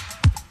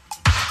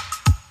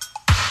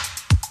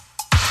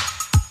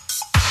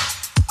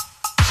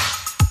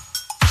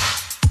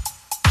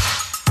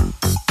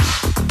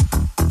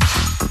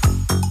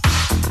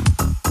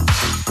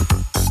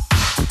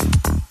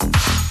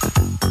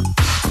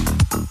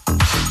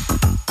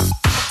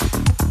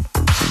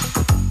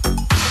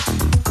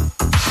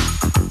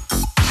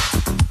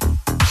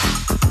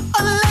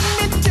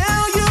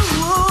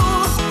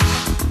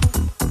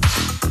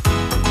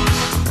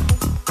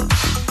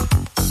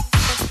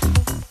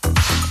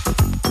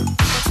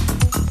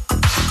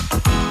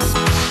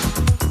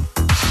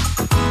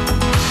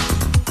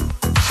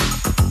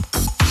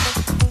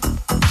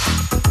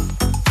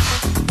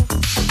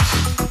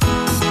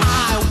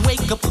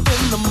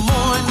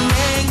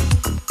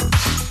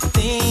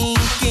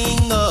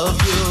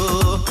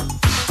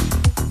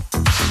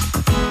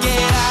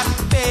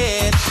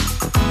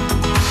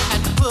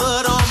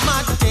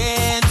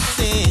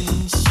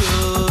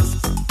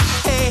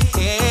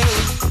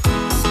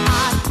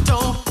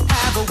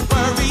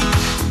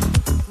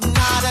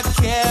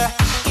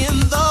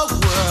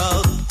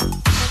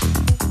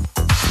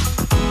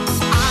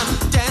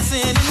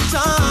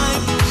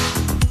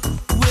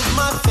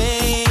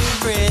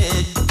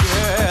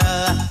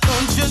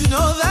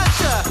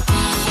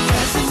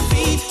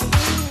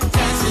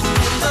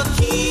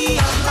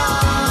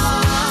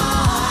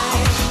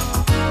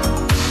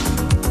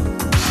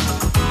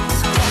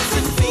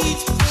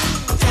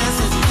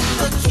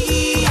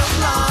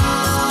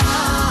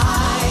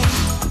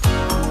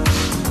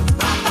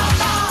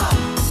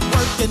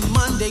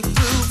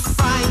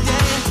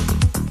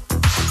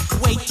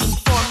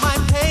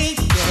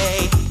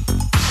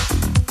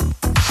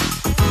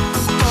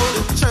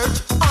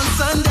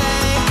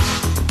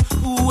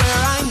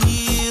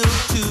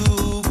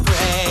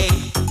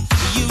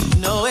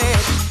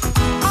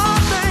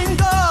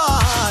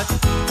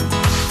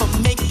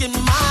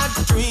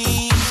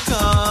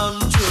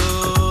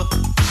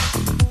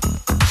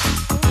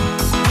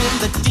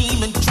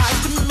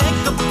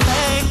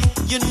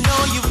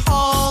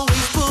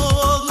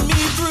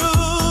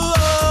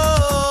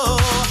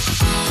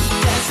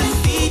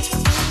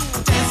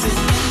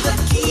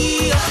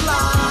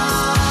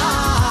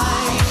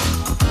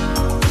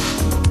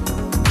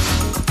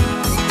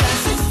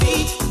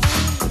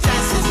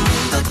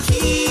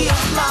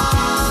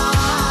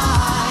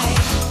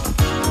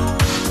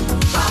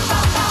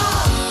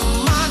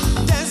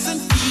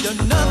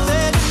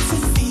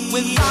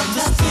 without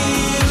the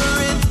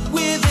spirit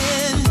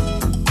within.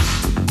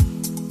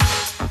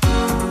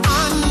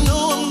 I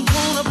know I'm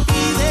gonna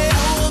be there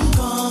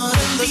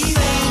when the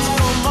saints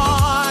go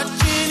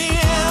marching in.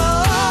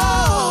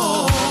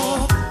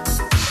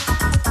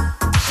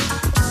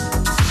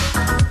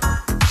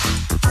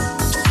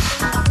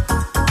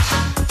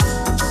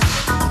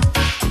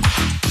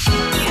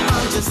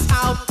 I'm just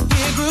out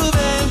here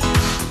grooving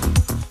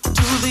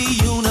to the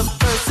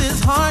universe's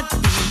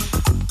heartbeat.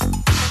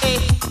 Hey,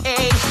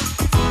 hey.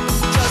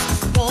 Just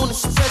wanna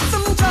spread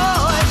some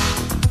joy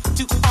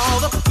to all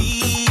the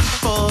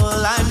people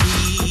I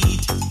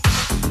meet.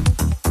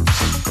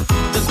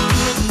 The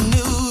good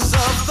news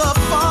of the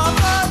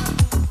Father,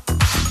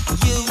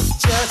 you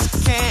just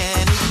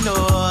can't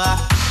ignore.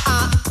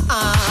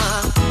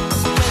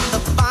 When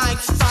the fight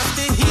starts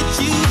to hit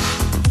you,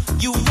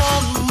 you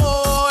want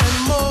more and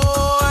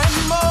more and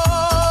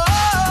more.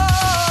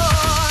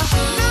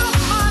 Now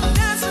my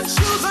dancing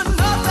shoes are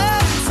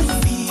nothing to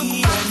me.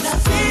 The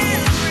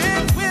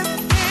spirit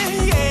within,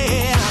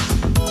 yeah.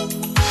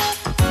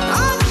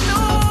 I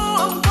know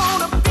I'm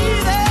gonna be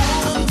there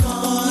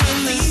when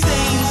the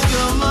saints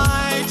go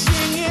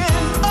marching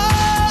in.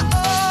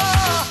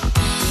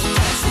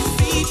 Dancing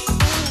feet,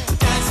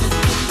 dancing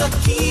in the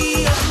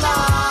key of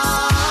life.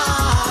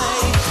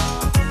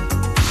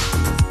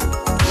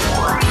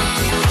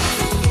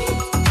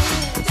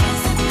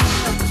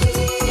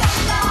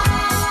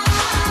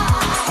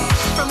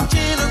 From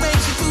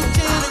generation to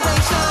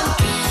generation.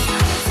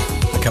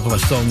 A couple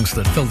of songs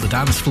that filled the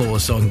dance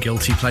floors on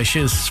Guilty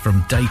Pleasures.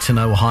 From Dayton,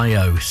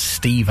 Ohio,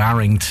 Steve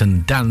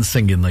Arrington,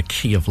 Dancing in the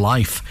Key of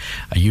Life,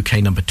 a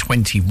UK number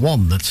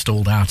 21 that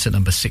stalled out at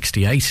number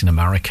 68 in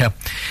America.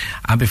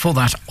 And before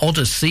that,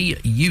 Odyssey,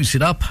 Use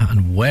It Up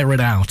and Wear It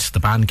Out. The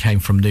band came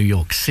from New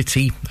York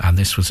City, and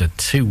this was a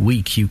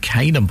 2-week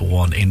UK number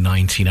one in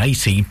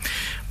 1980,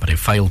 but it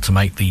failed to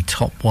make the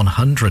top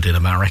 100 in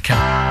America.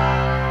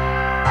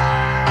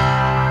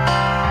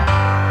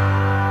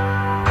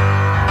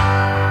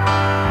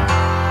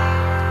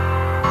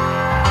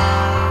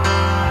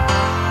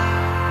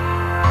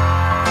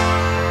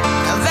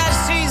 Now that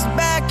she's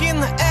back in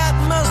the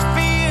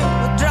atmosphere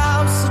with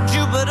drops of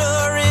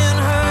Jupiter in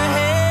her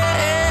head.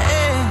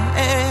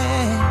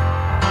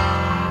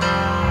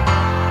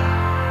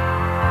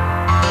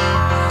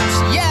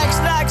 She acts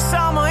like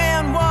summer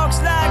and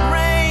walks like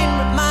rain.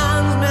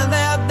 Reminds me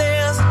that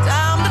there's a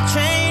time to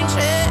change.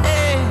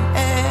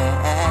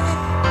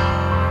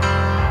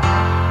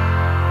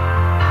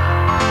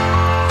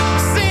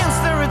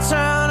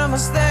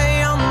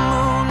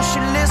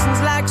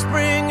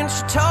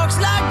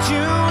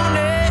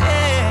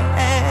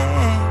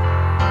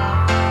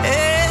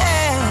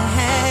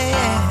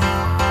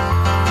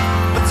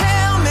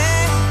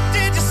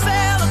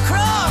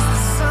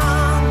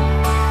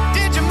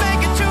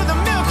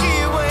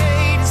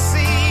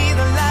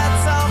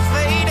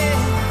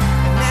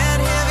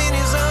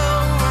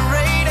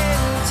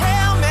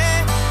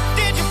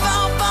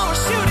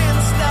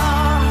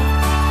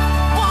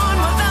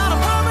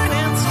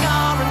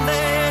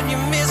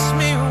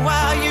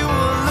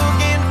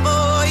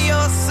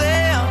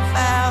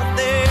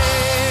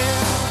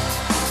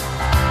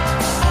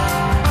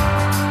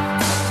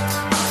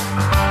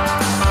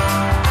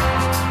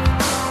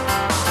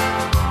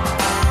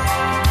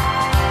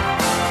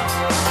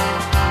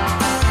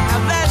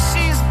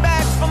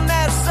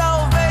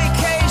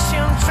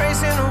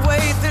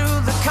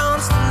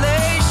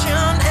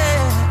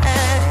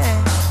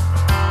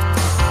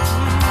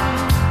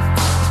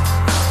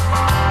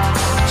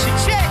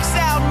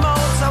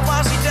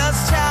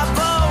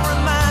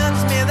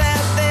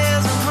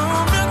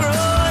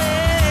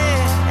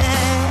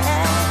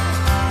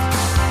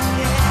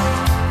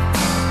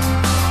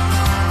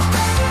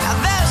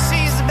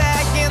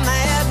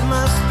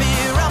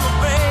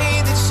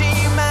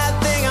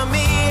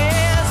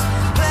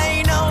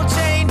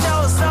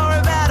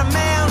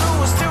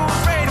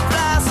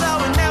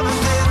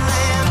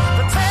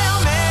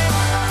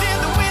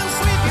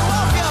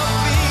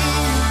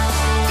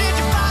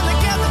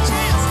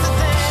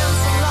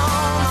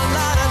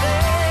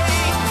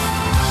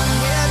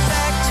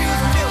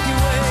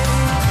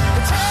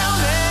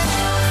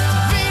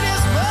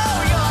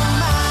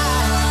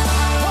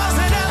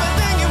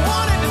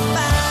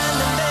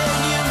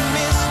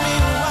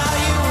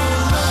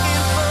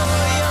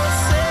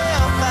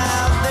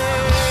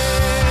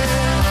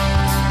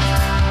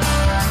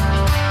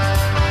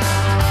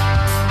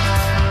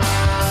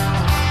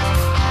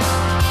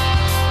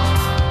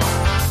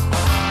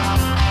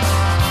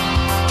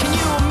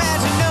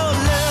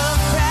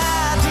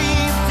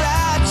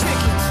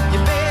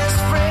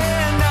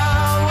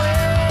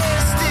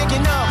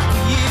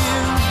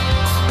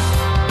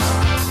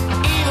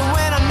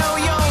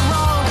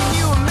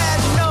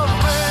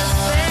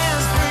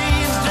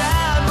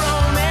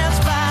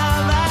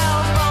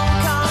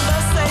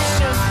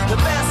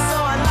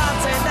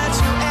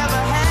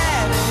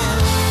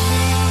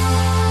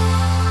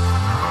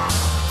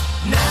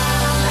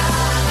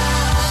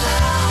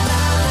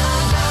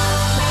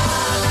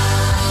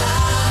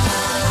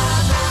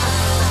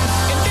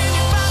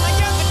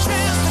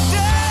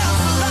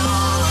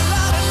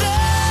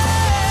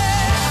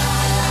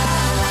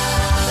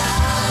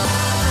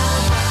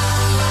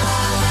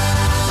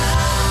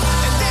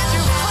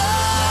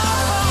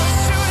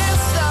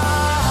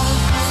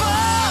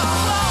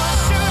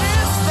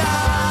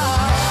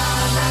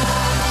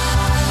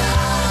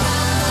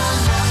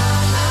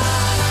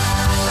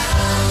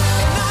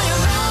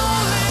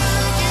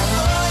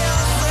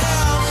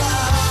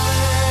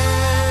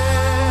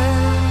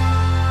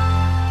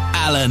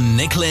 Alan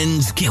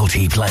Nicklin's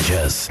Guilty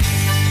Pleasures.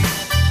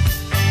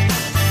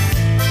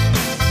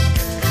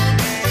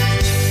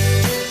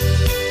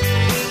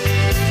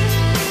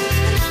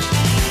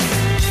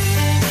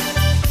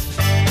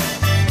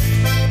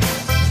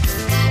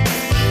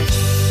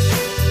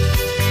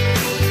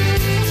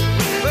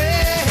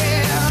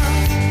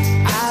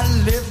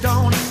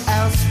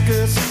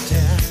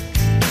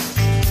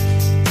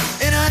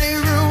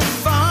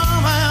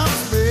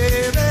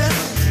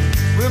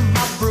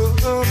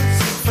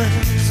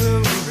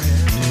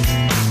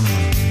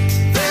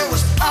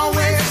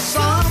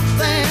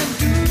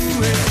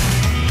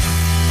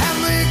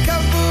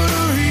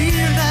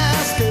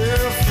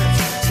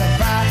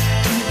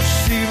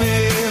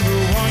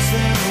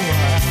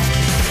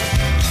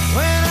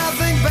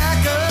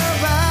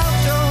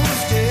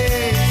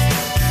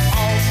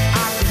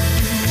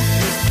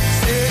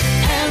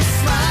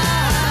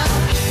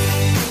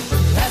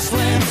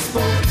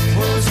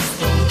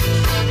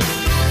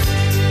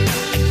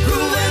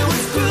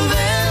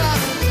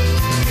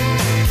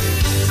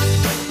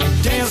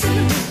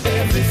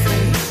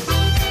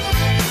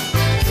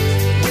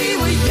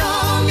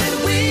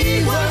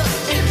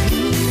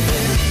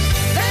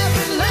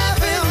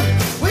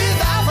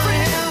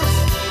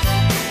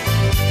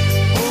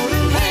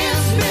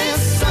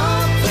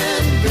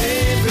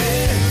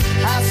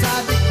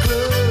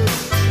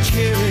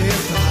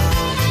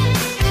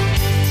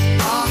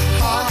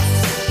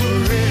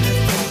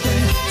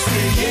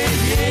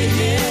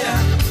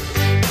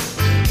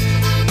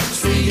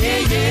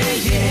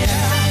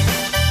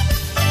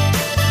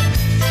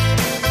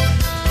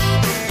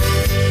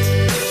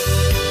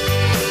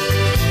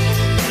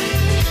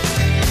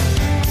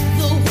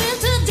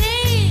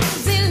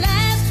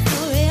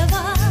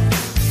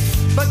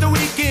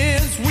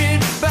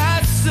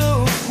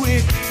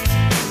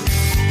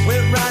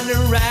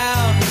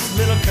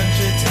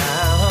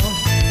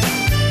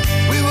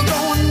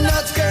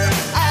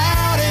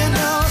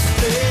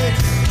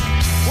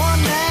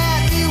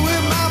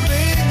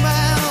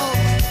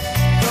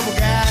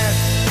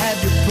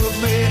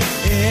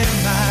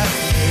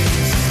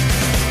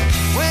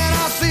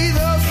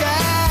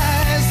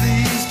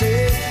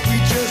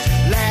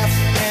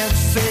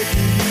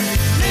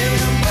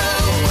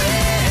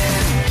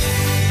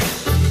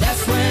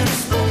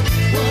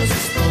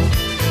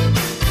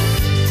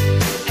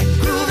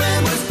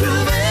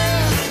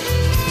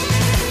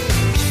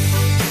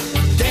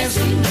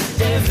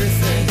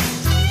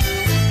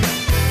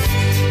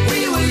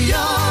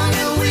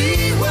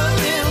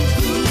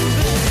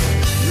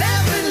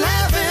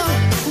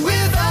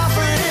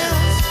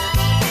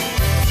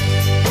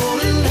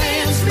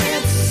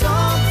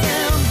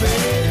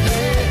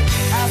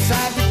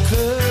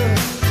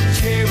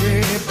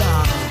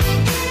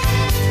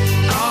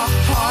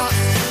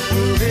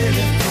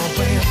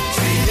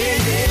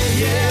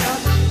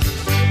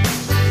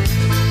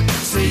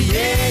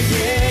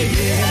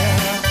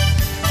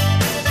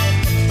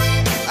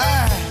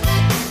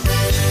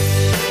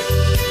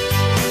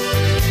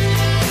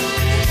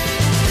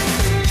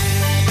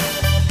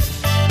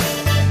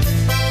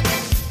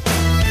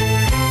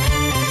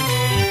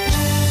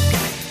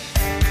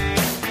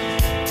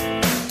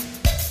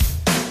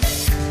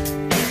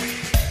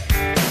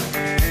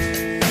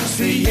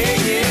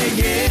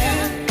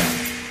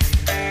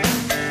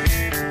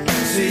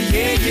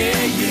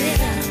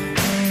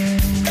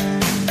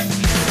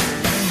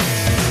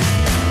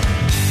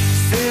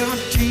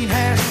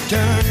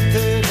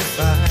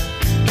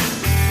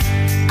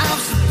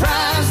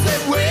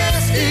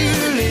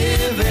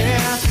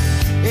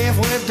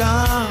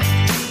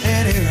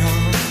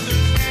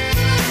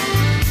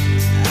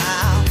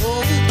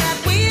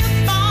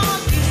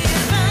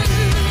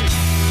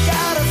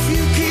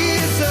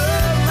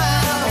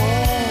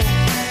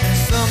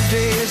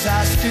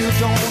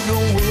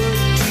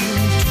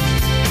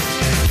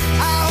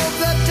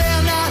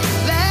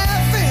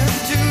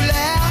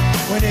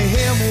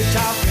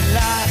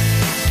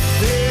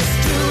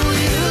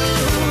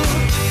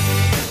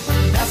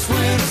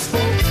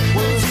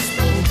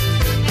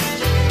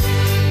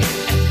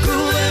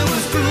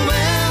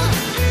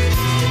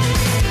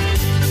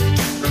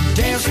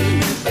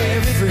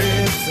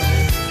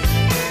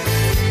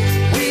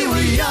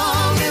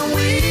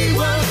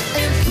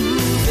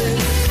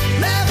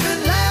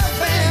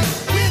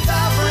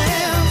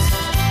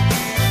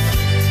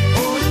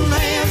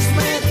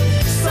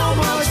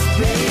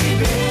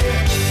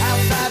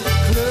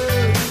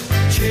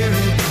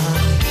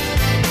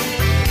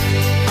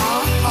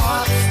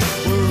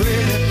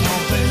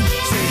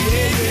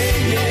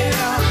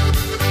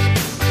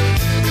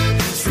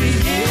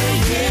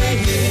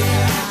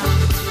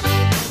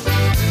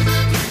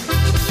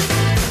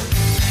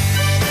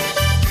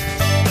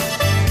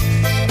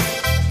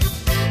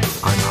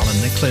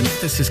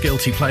 is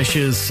Guilty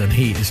Pleasures, and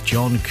he is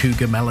John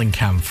Cougar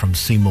Mellencamp from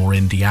Seymour,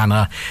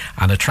 Indiana,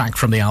 and a track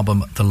from the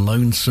album The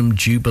Lonesome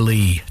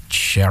Jubilee,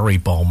 Cherry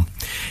Bomb.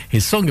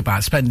 His song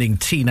about spending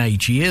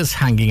teenage years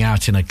hanging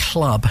out in a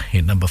club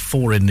hit number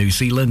 4 in New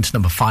Zealand,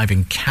 number 5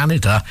 in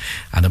Canada,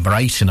 and number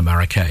 8 in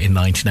America in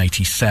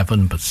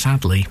 1987, but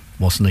sadly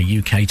wasn't a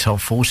UK Top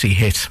 40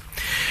 hit.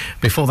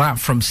 Before that,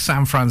 from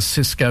San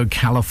Francisco,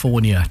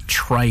 California,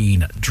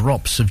 Train,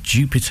 Drops of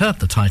Jupiter,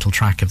 the title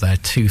track of their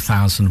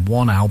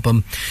 2001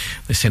 album.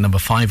 This is number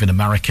 5 in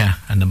America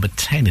and number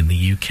 10 in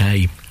the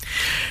UK.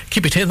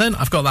 Keep it here then,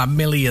 I've got that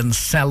million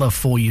seller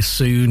for you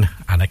soon,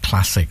 and a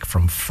classic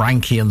from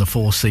Frankie and the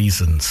Four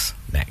Seasons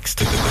next.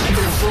 The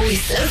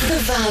voice of the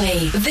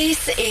valley.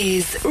 This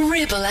is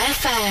Ribble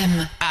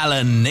FM.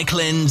 Alan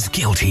Nicklin's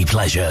Guilty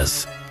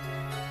Pleasures.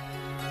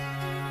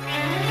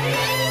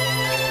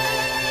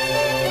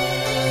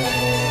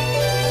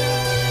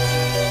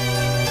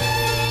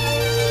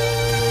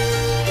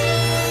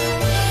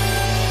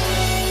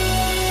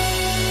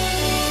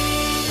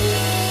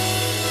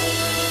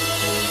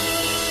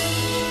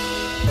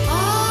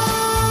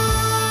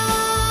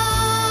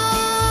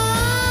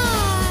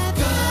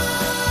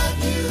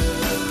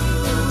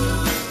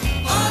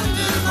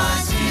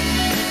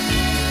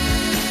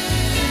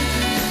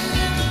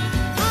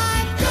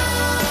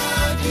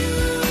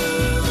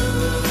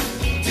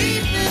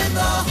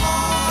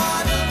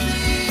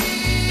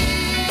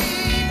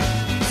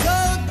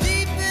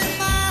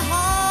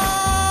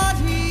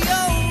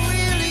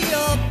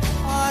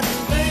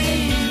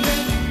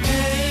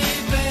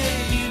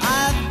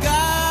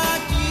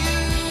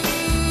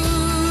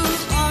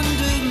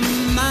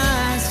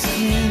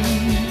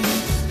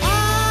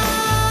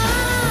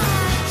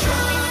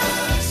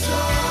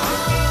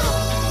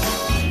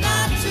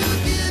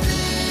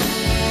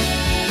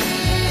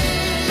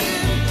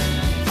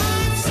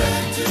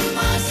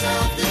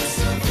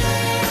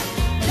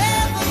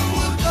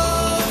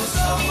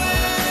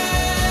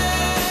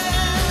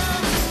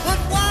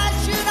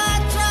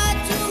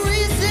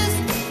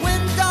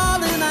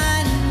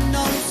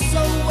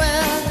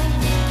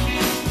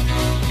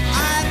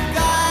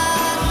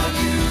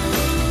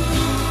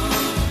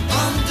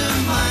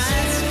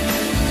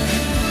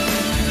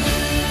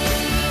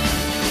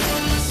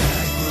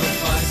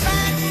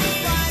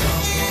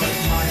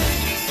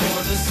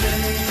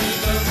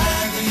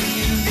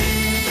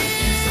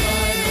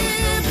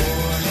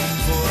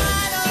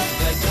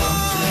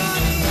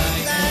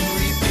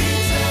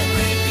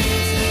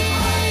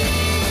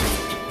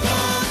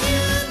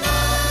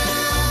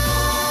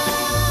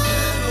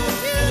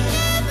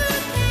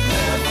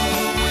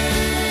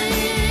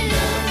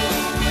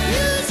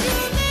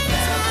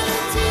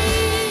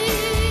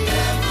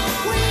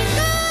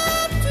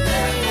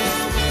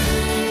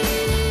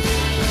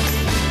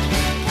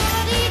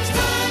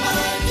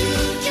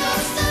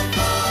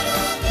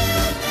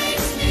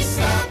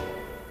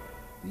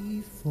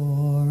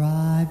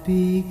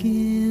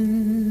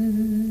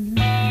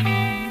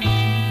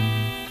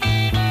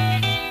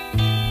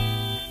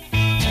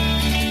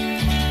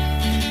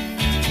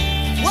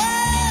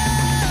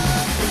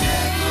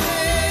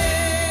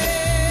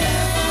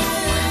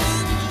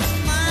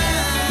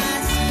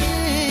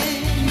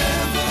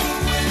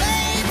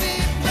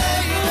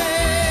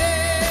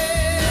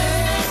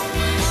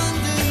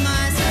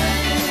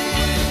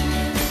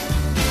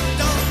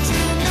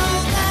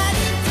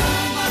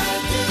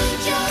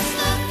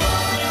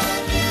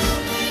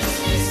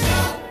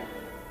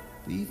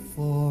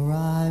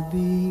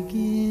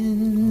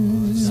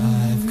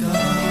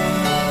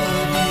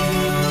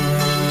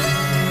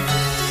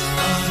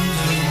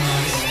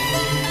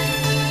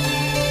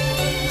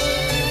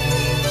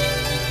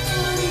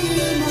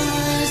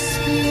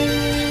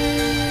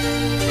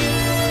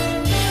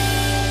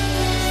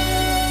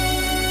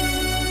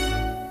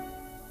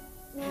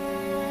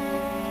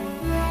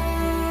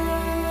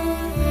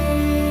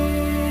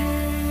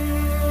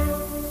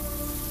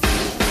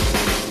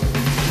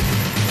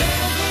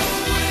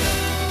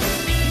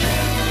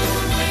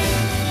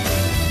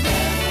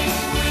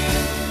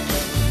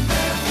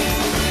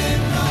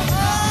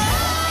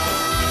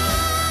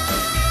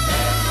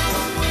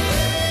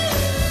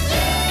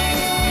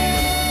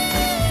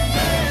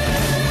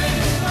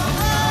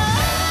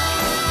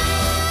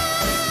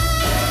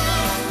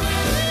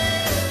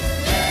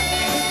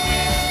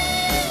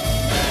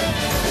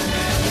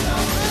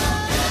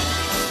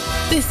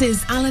 This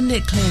is Alan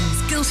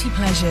Nicklin's Guilty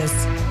Pleasures.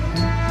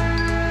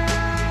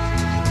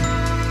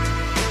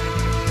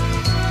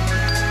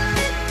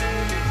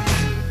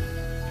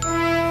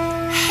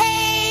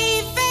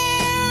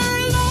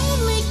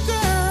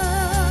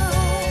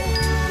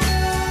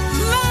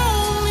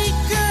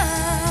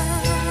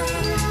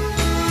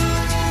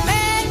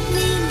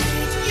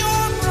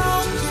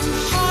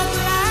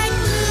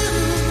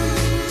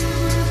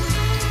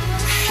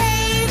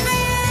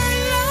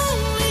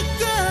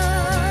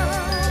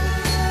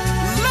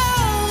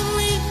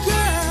 Lonely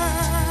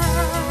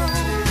girl,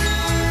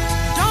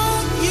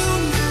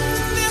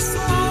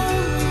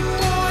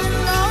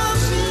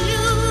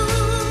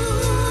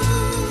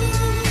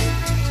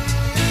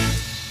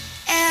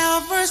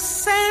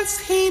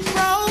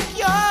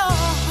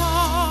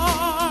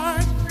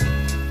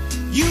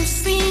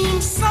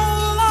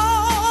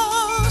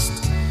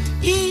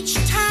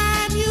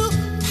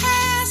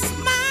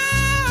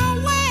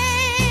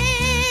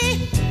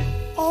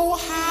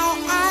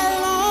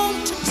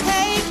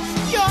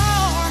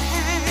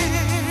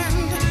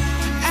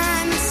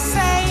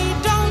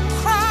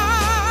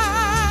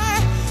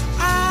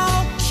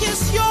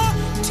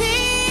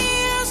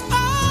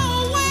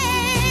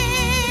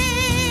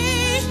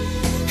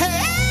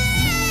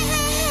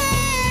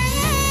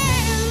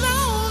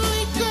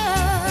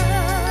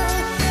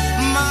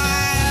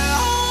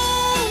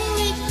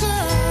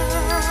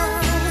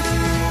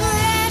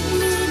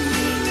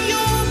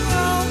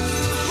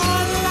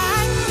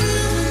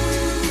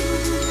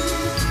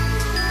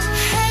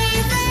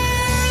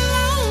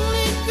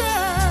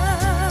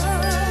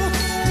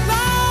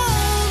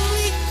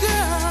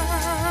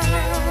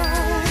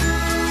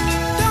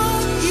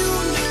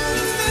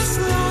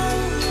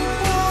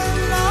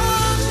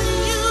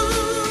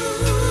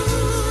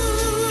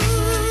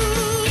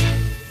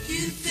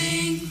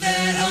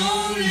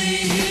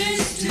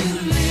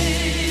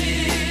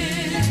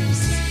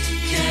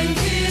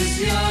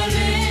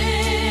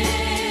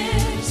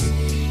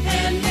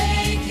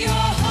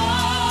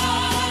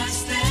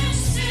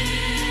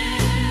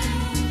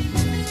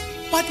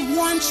 But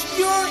once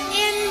you're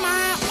in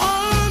my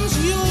arms,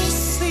 you'll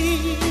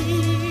see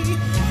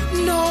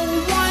no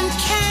one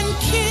can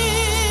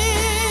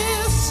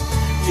kiss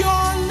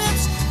your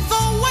lips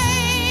the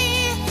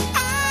way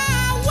I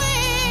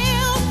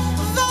will,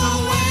 the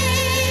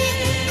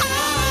way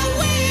I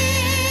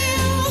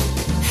will.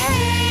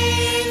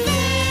 Hey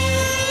there,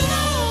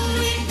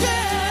 lonely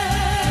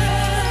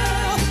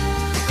girl,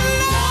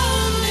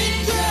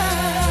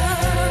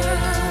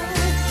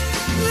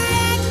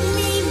 let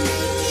me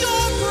make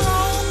your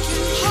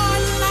broken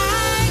heart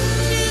like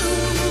new.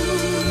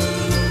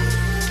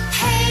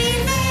 Hey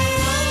there,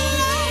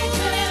 lonely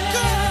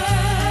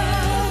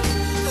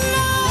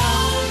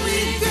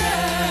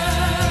girl,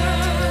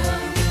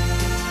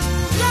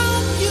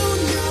 don't you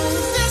know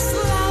this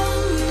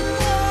lonely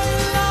boy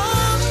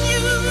loves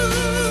you?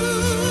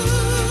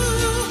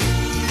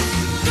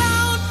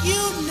 Don't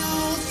you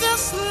know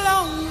this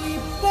lonely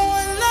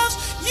boy loves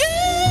you?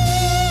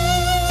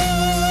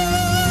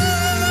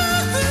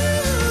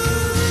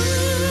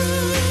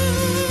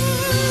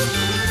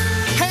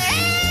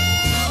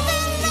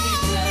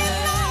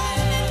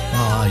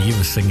 Ah, you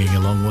were singing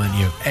along, weren't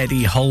you?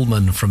 Eddie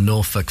Holman from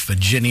Norfolk,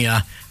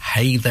 Virginia.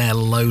 Hey There,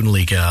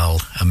 Lonely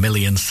Girl, a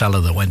million seller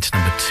that went to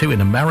number 2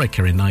 in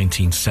America in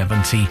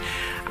 1970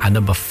 and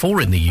number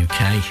 4 in the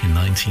UK in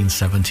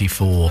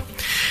 1974.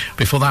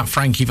 Before that,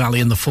 Frankie Valli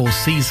and the Four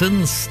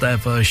Seasons, their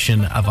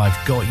version of I've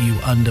Got You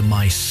Under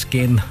My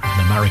Skin,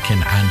 an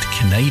American and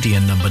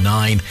Canadian number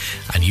 9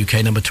 and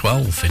UK number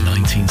 12 in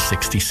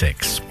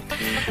 1966.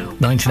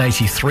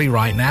 1983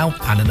 right now,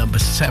 and a number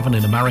 7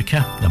 in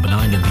America, number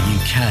 9 in the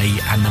UK,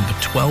 and number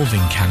 12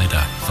 in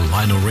Canada for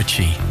Lionel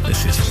Richie.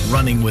 This is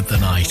Running with the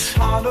Night.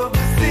 All of the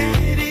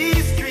city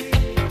street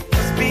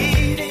was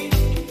beating.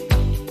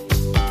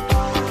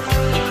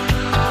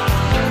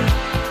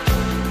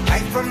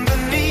 Light from the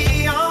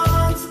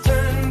neons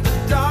turned the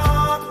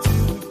dark to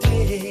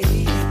day.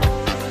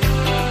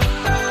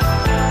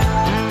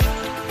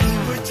 We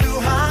were too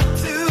hot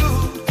to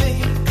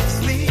think of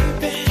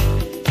sleeping.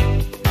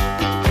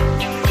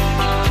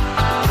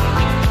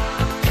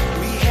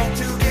 We had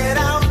to get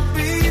out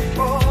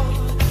before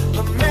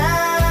the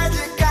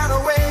magic got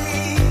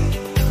away.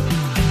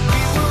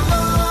 We were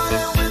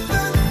running with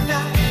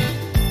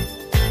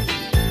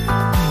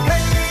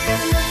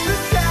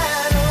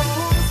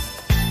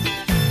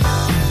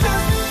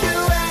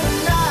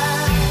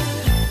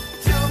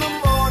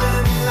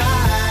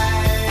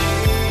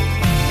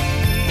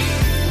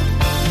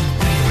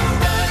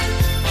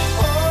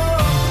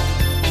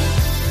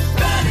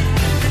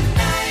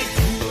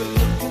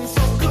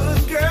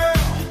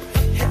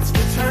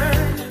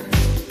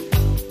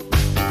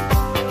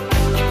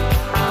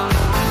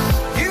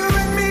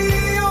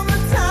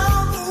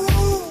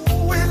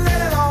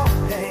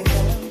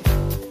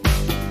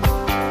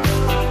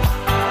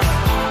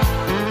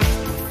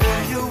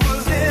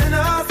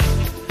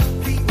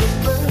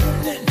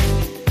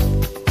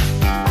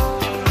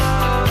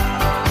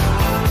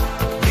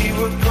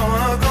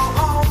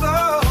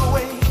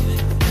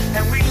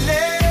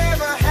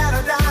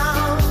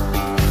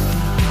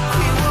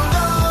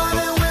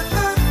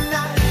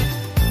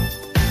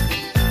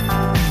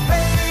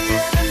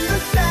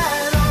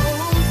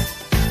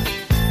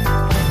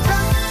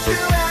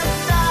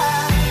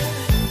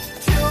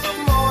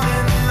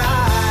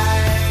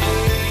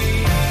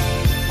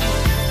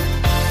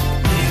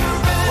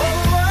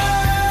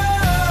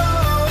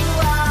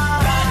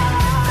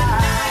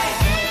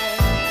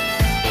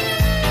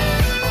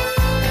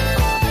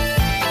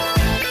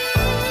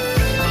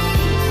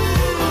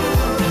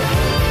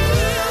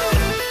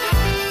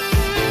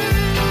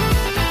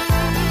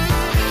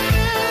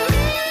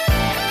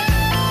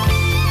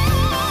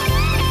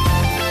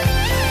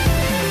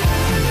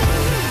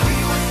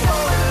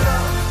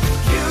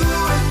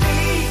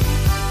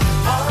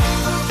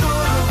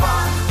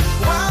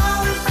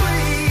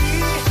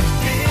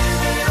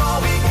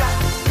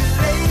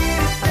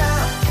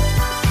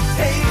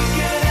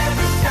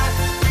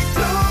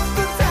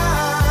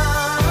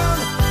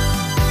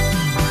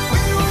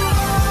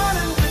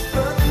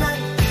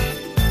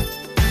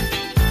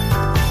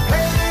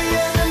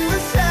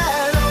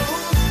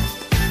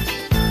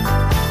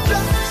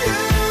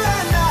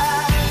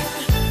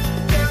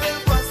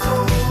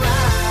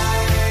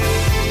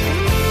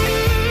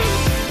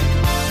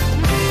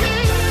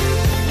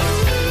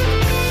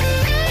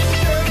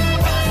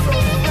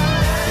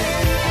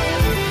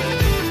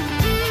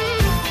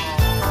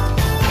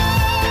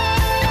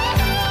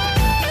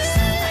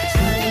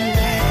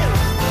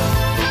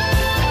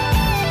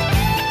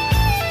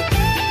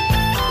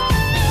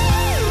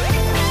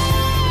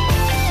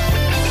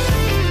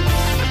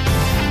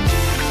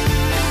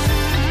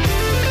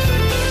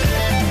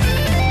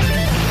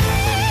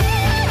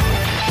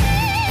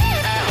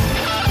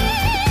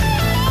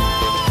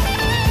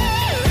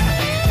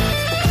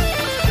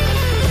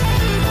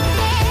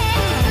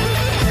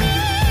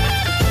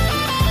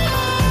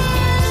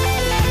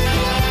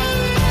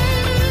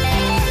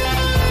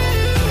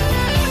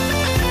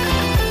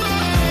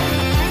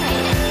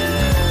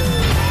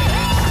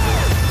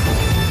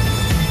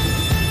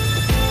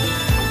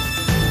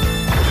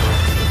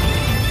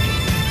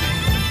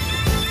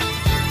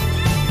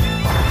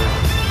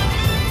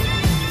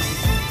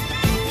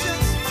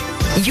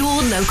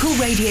local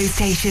radio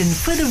station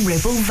for the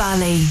Ribble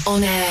Valley.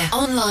 On air,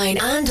 online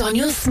and on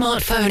your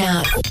smartphone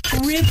app.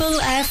 Ribble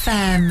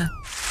FM.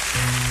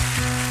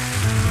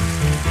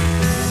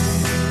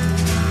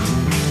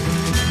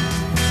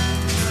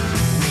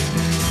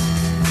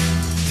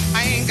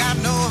 I ain't got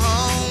no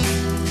home,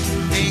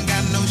 ain't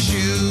got no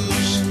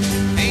shoes,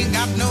 ain't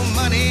got no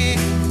money,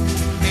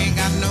 ain't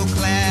got no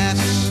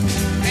class,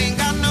 ain't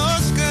got no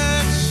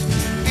skirts,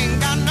 ain't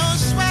got no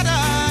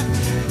sweater,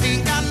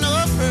 ain't got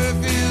no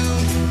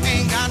perfume,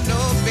 ain't got no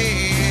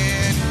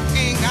bed,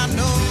 ain't got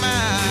no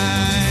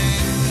mind,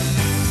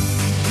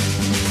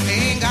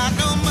 ain't got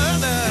no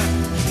mother,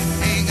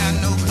 ain't got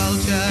no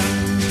culture,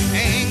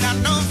 ain't got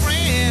no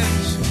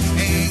friends,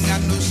 ain't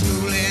got no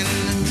schooling,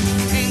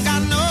 ain't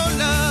got no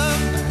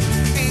love,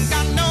 ain't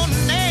got no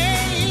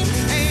name,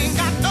 ain't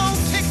got no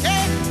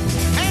ticket,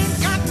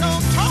 ain't got no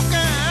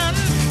token,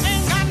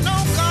 ain't got no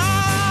God.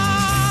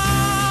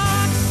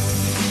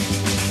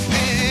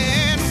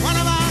 And what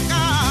have I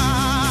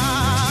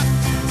got?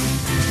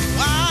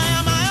 Why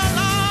am I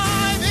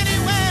alive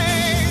anyway?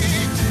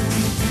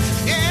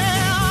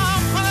 Yeah,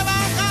 what have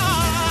I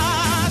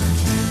got?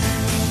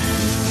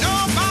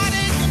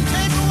 Nobody can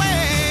take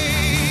away.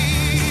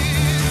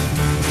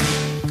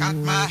 Got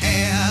my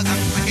hair,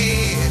 got my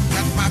head,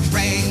 got my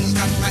brains,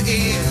 got my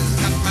ears,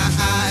 got my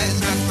eyes,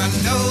 got my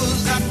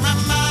nose, got my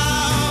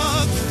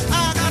mouth.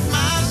 I got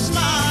my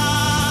smile.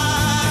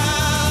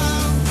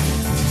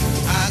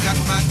 I got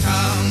my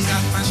tongue,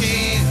 got my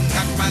chin,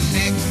 got my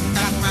neck,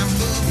 got my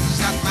boobs,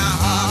 got my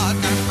heart,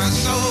 got my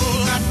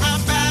soul, got my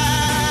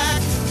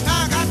back.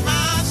 I got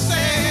my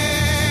say.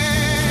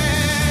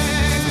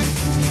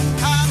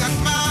 I got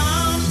my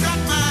arms, got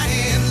my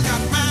hands,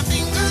 got my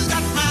fingers,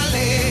 got my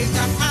legs,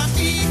 got my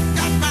feet,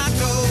 got my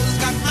toes,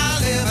 got my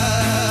liver,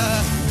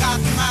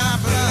 got my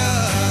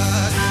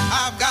blood.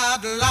 I've got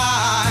life.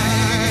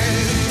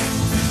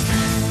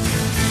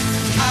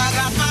 I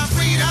got my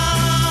freedom.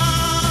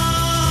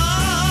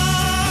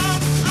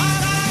 I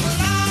got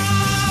life.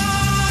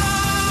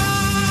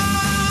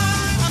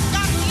 I've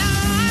got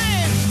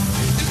life,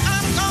 and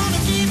I'm gonna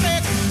keep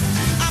it.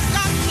 I've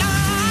got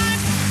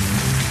life.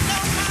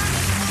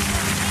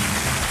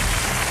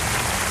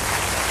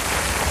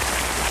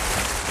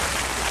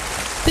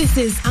 This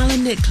is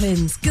Alan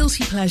Nicklin's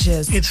Guilty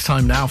Pleasures. It's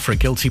time now for a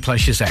Guilty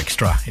Pleasures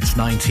Extra. It's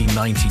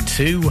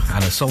 1992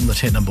 and a song that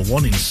hit number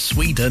 1 in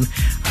Sweden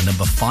and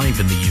number 5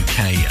 in the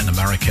UK and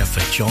America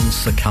for John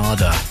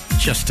Cicada.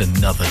 Just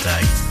Another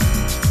Day.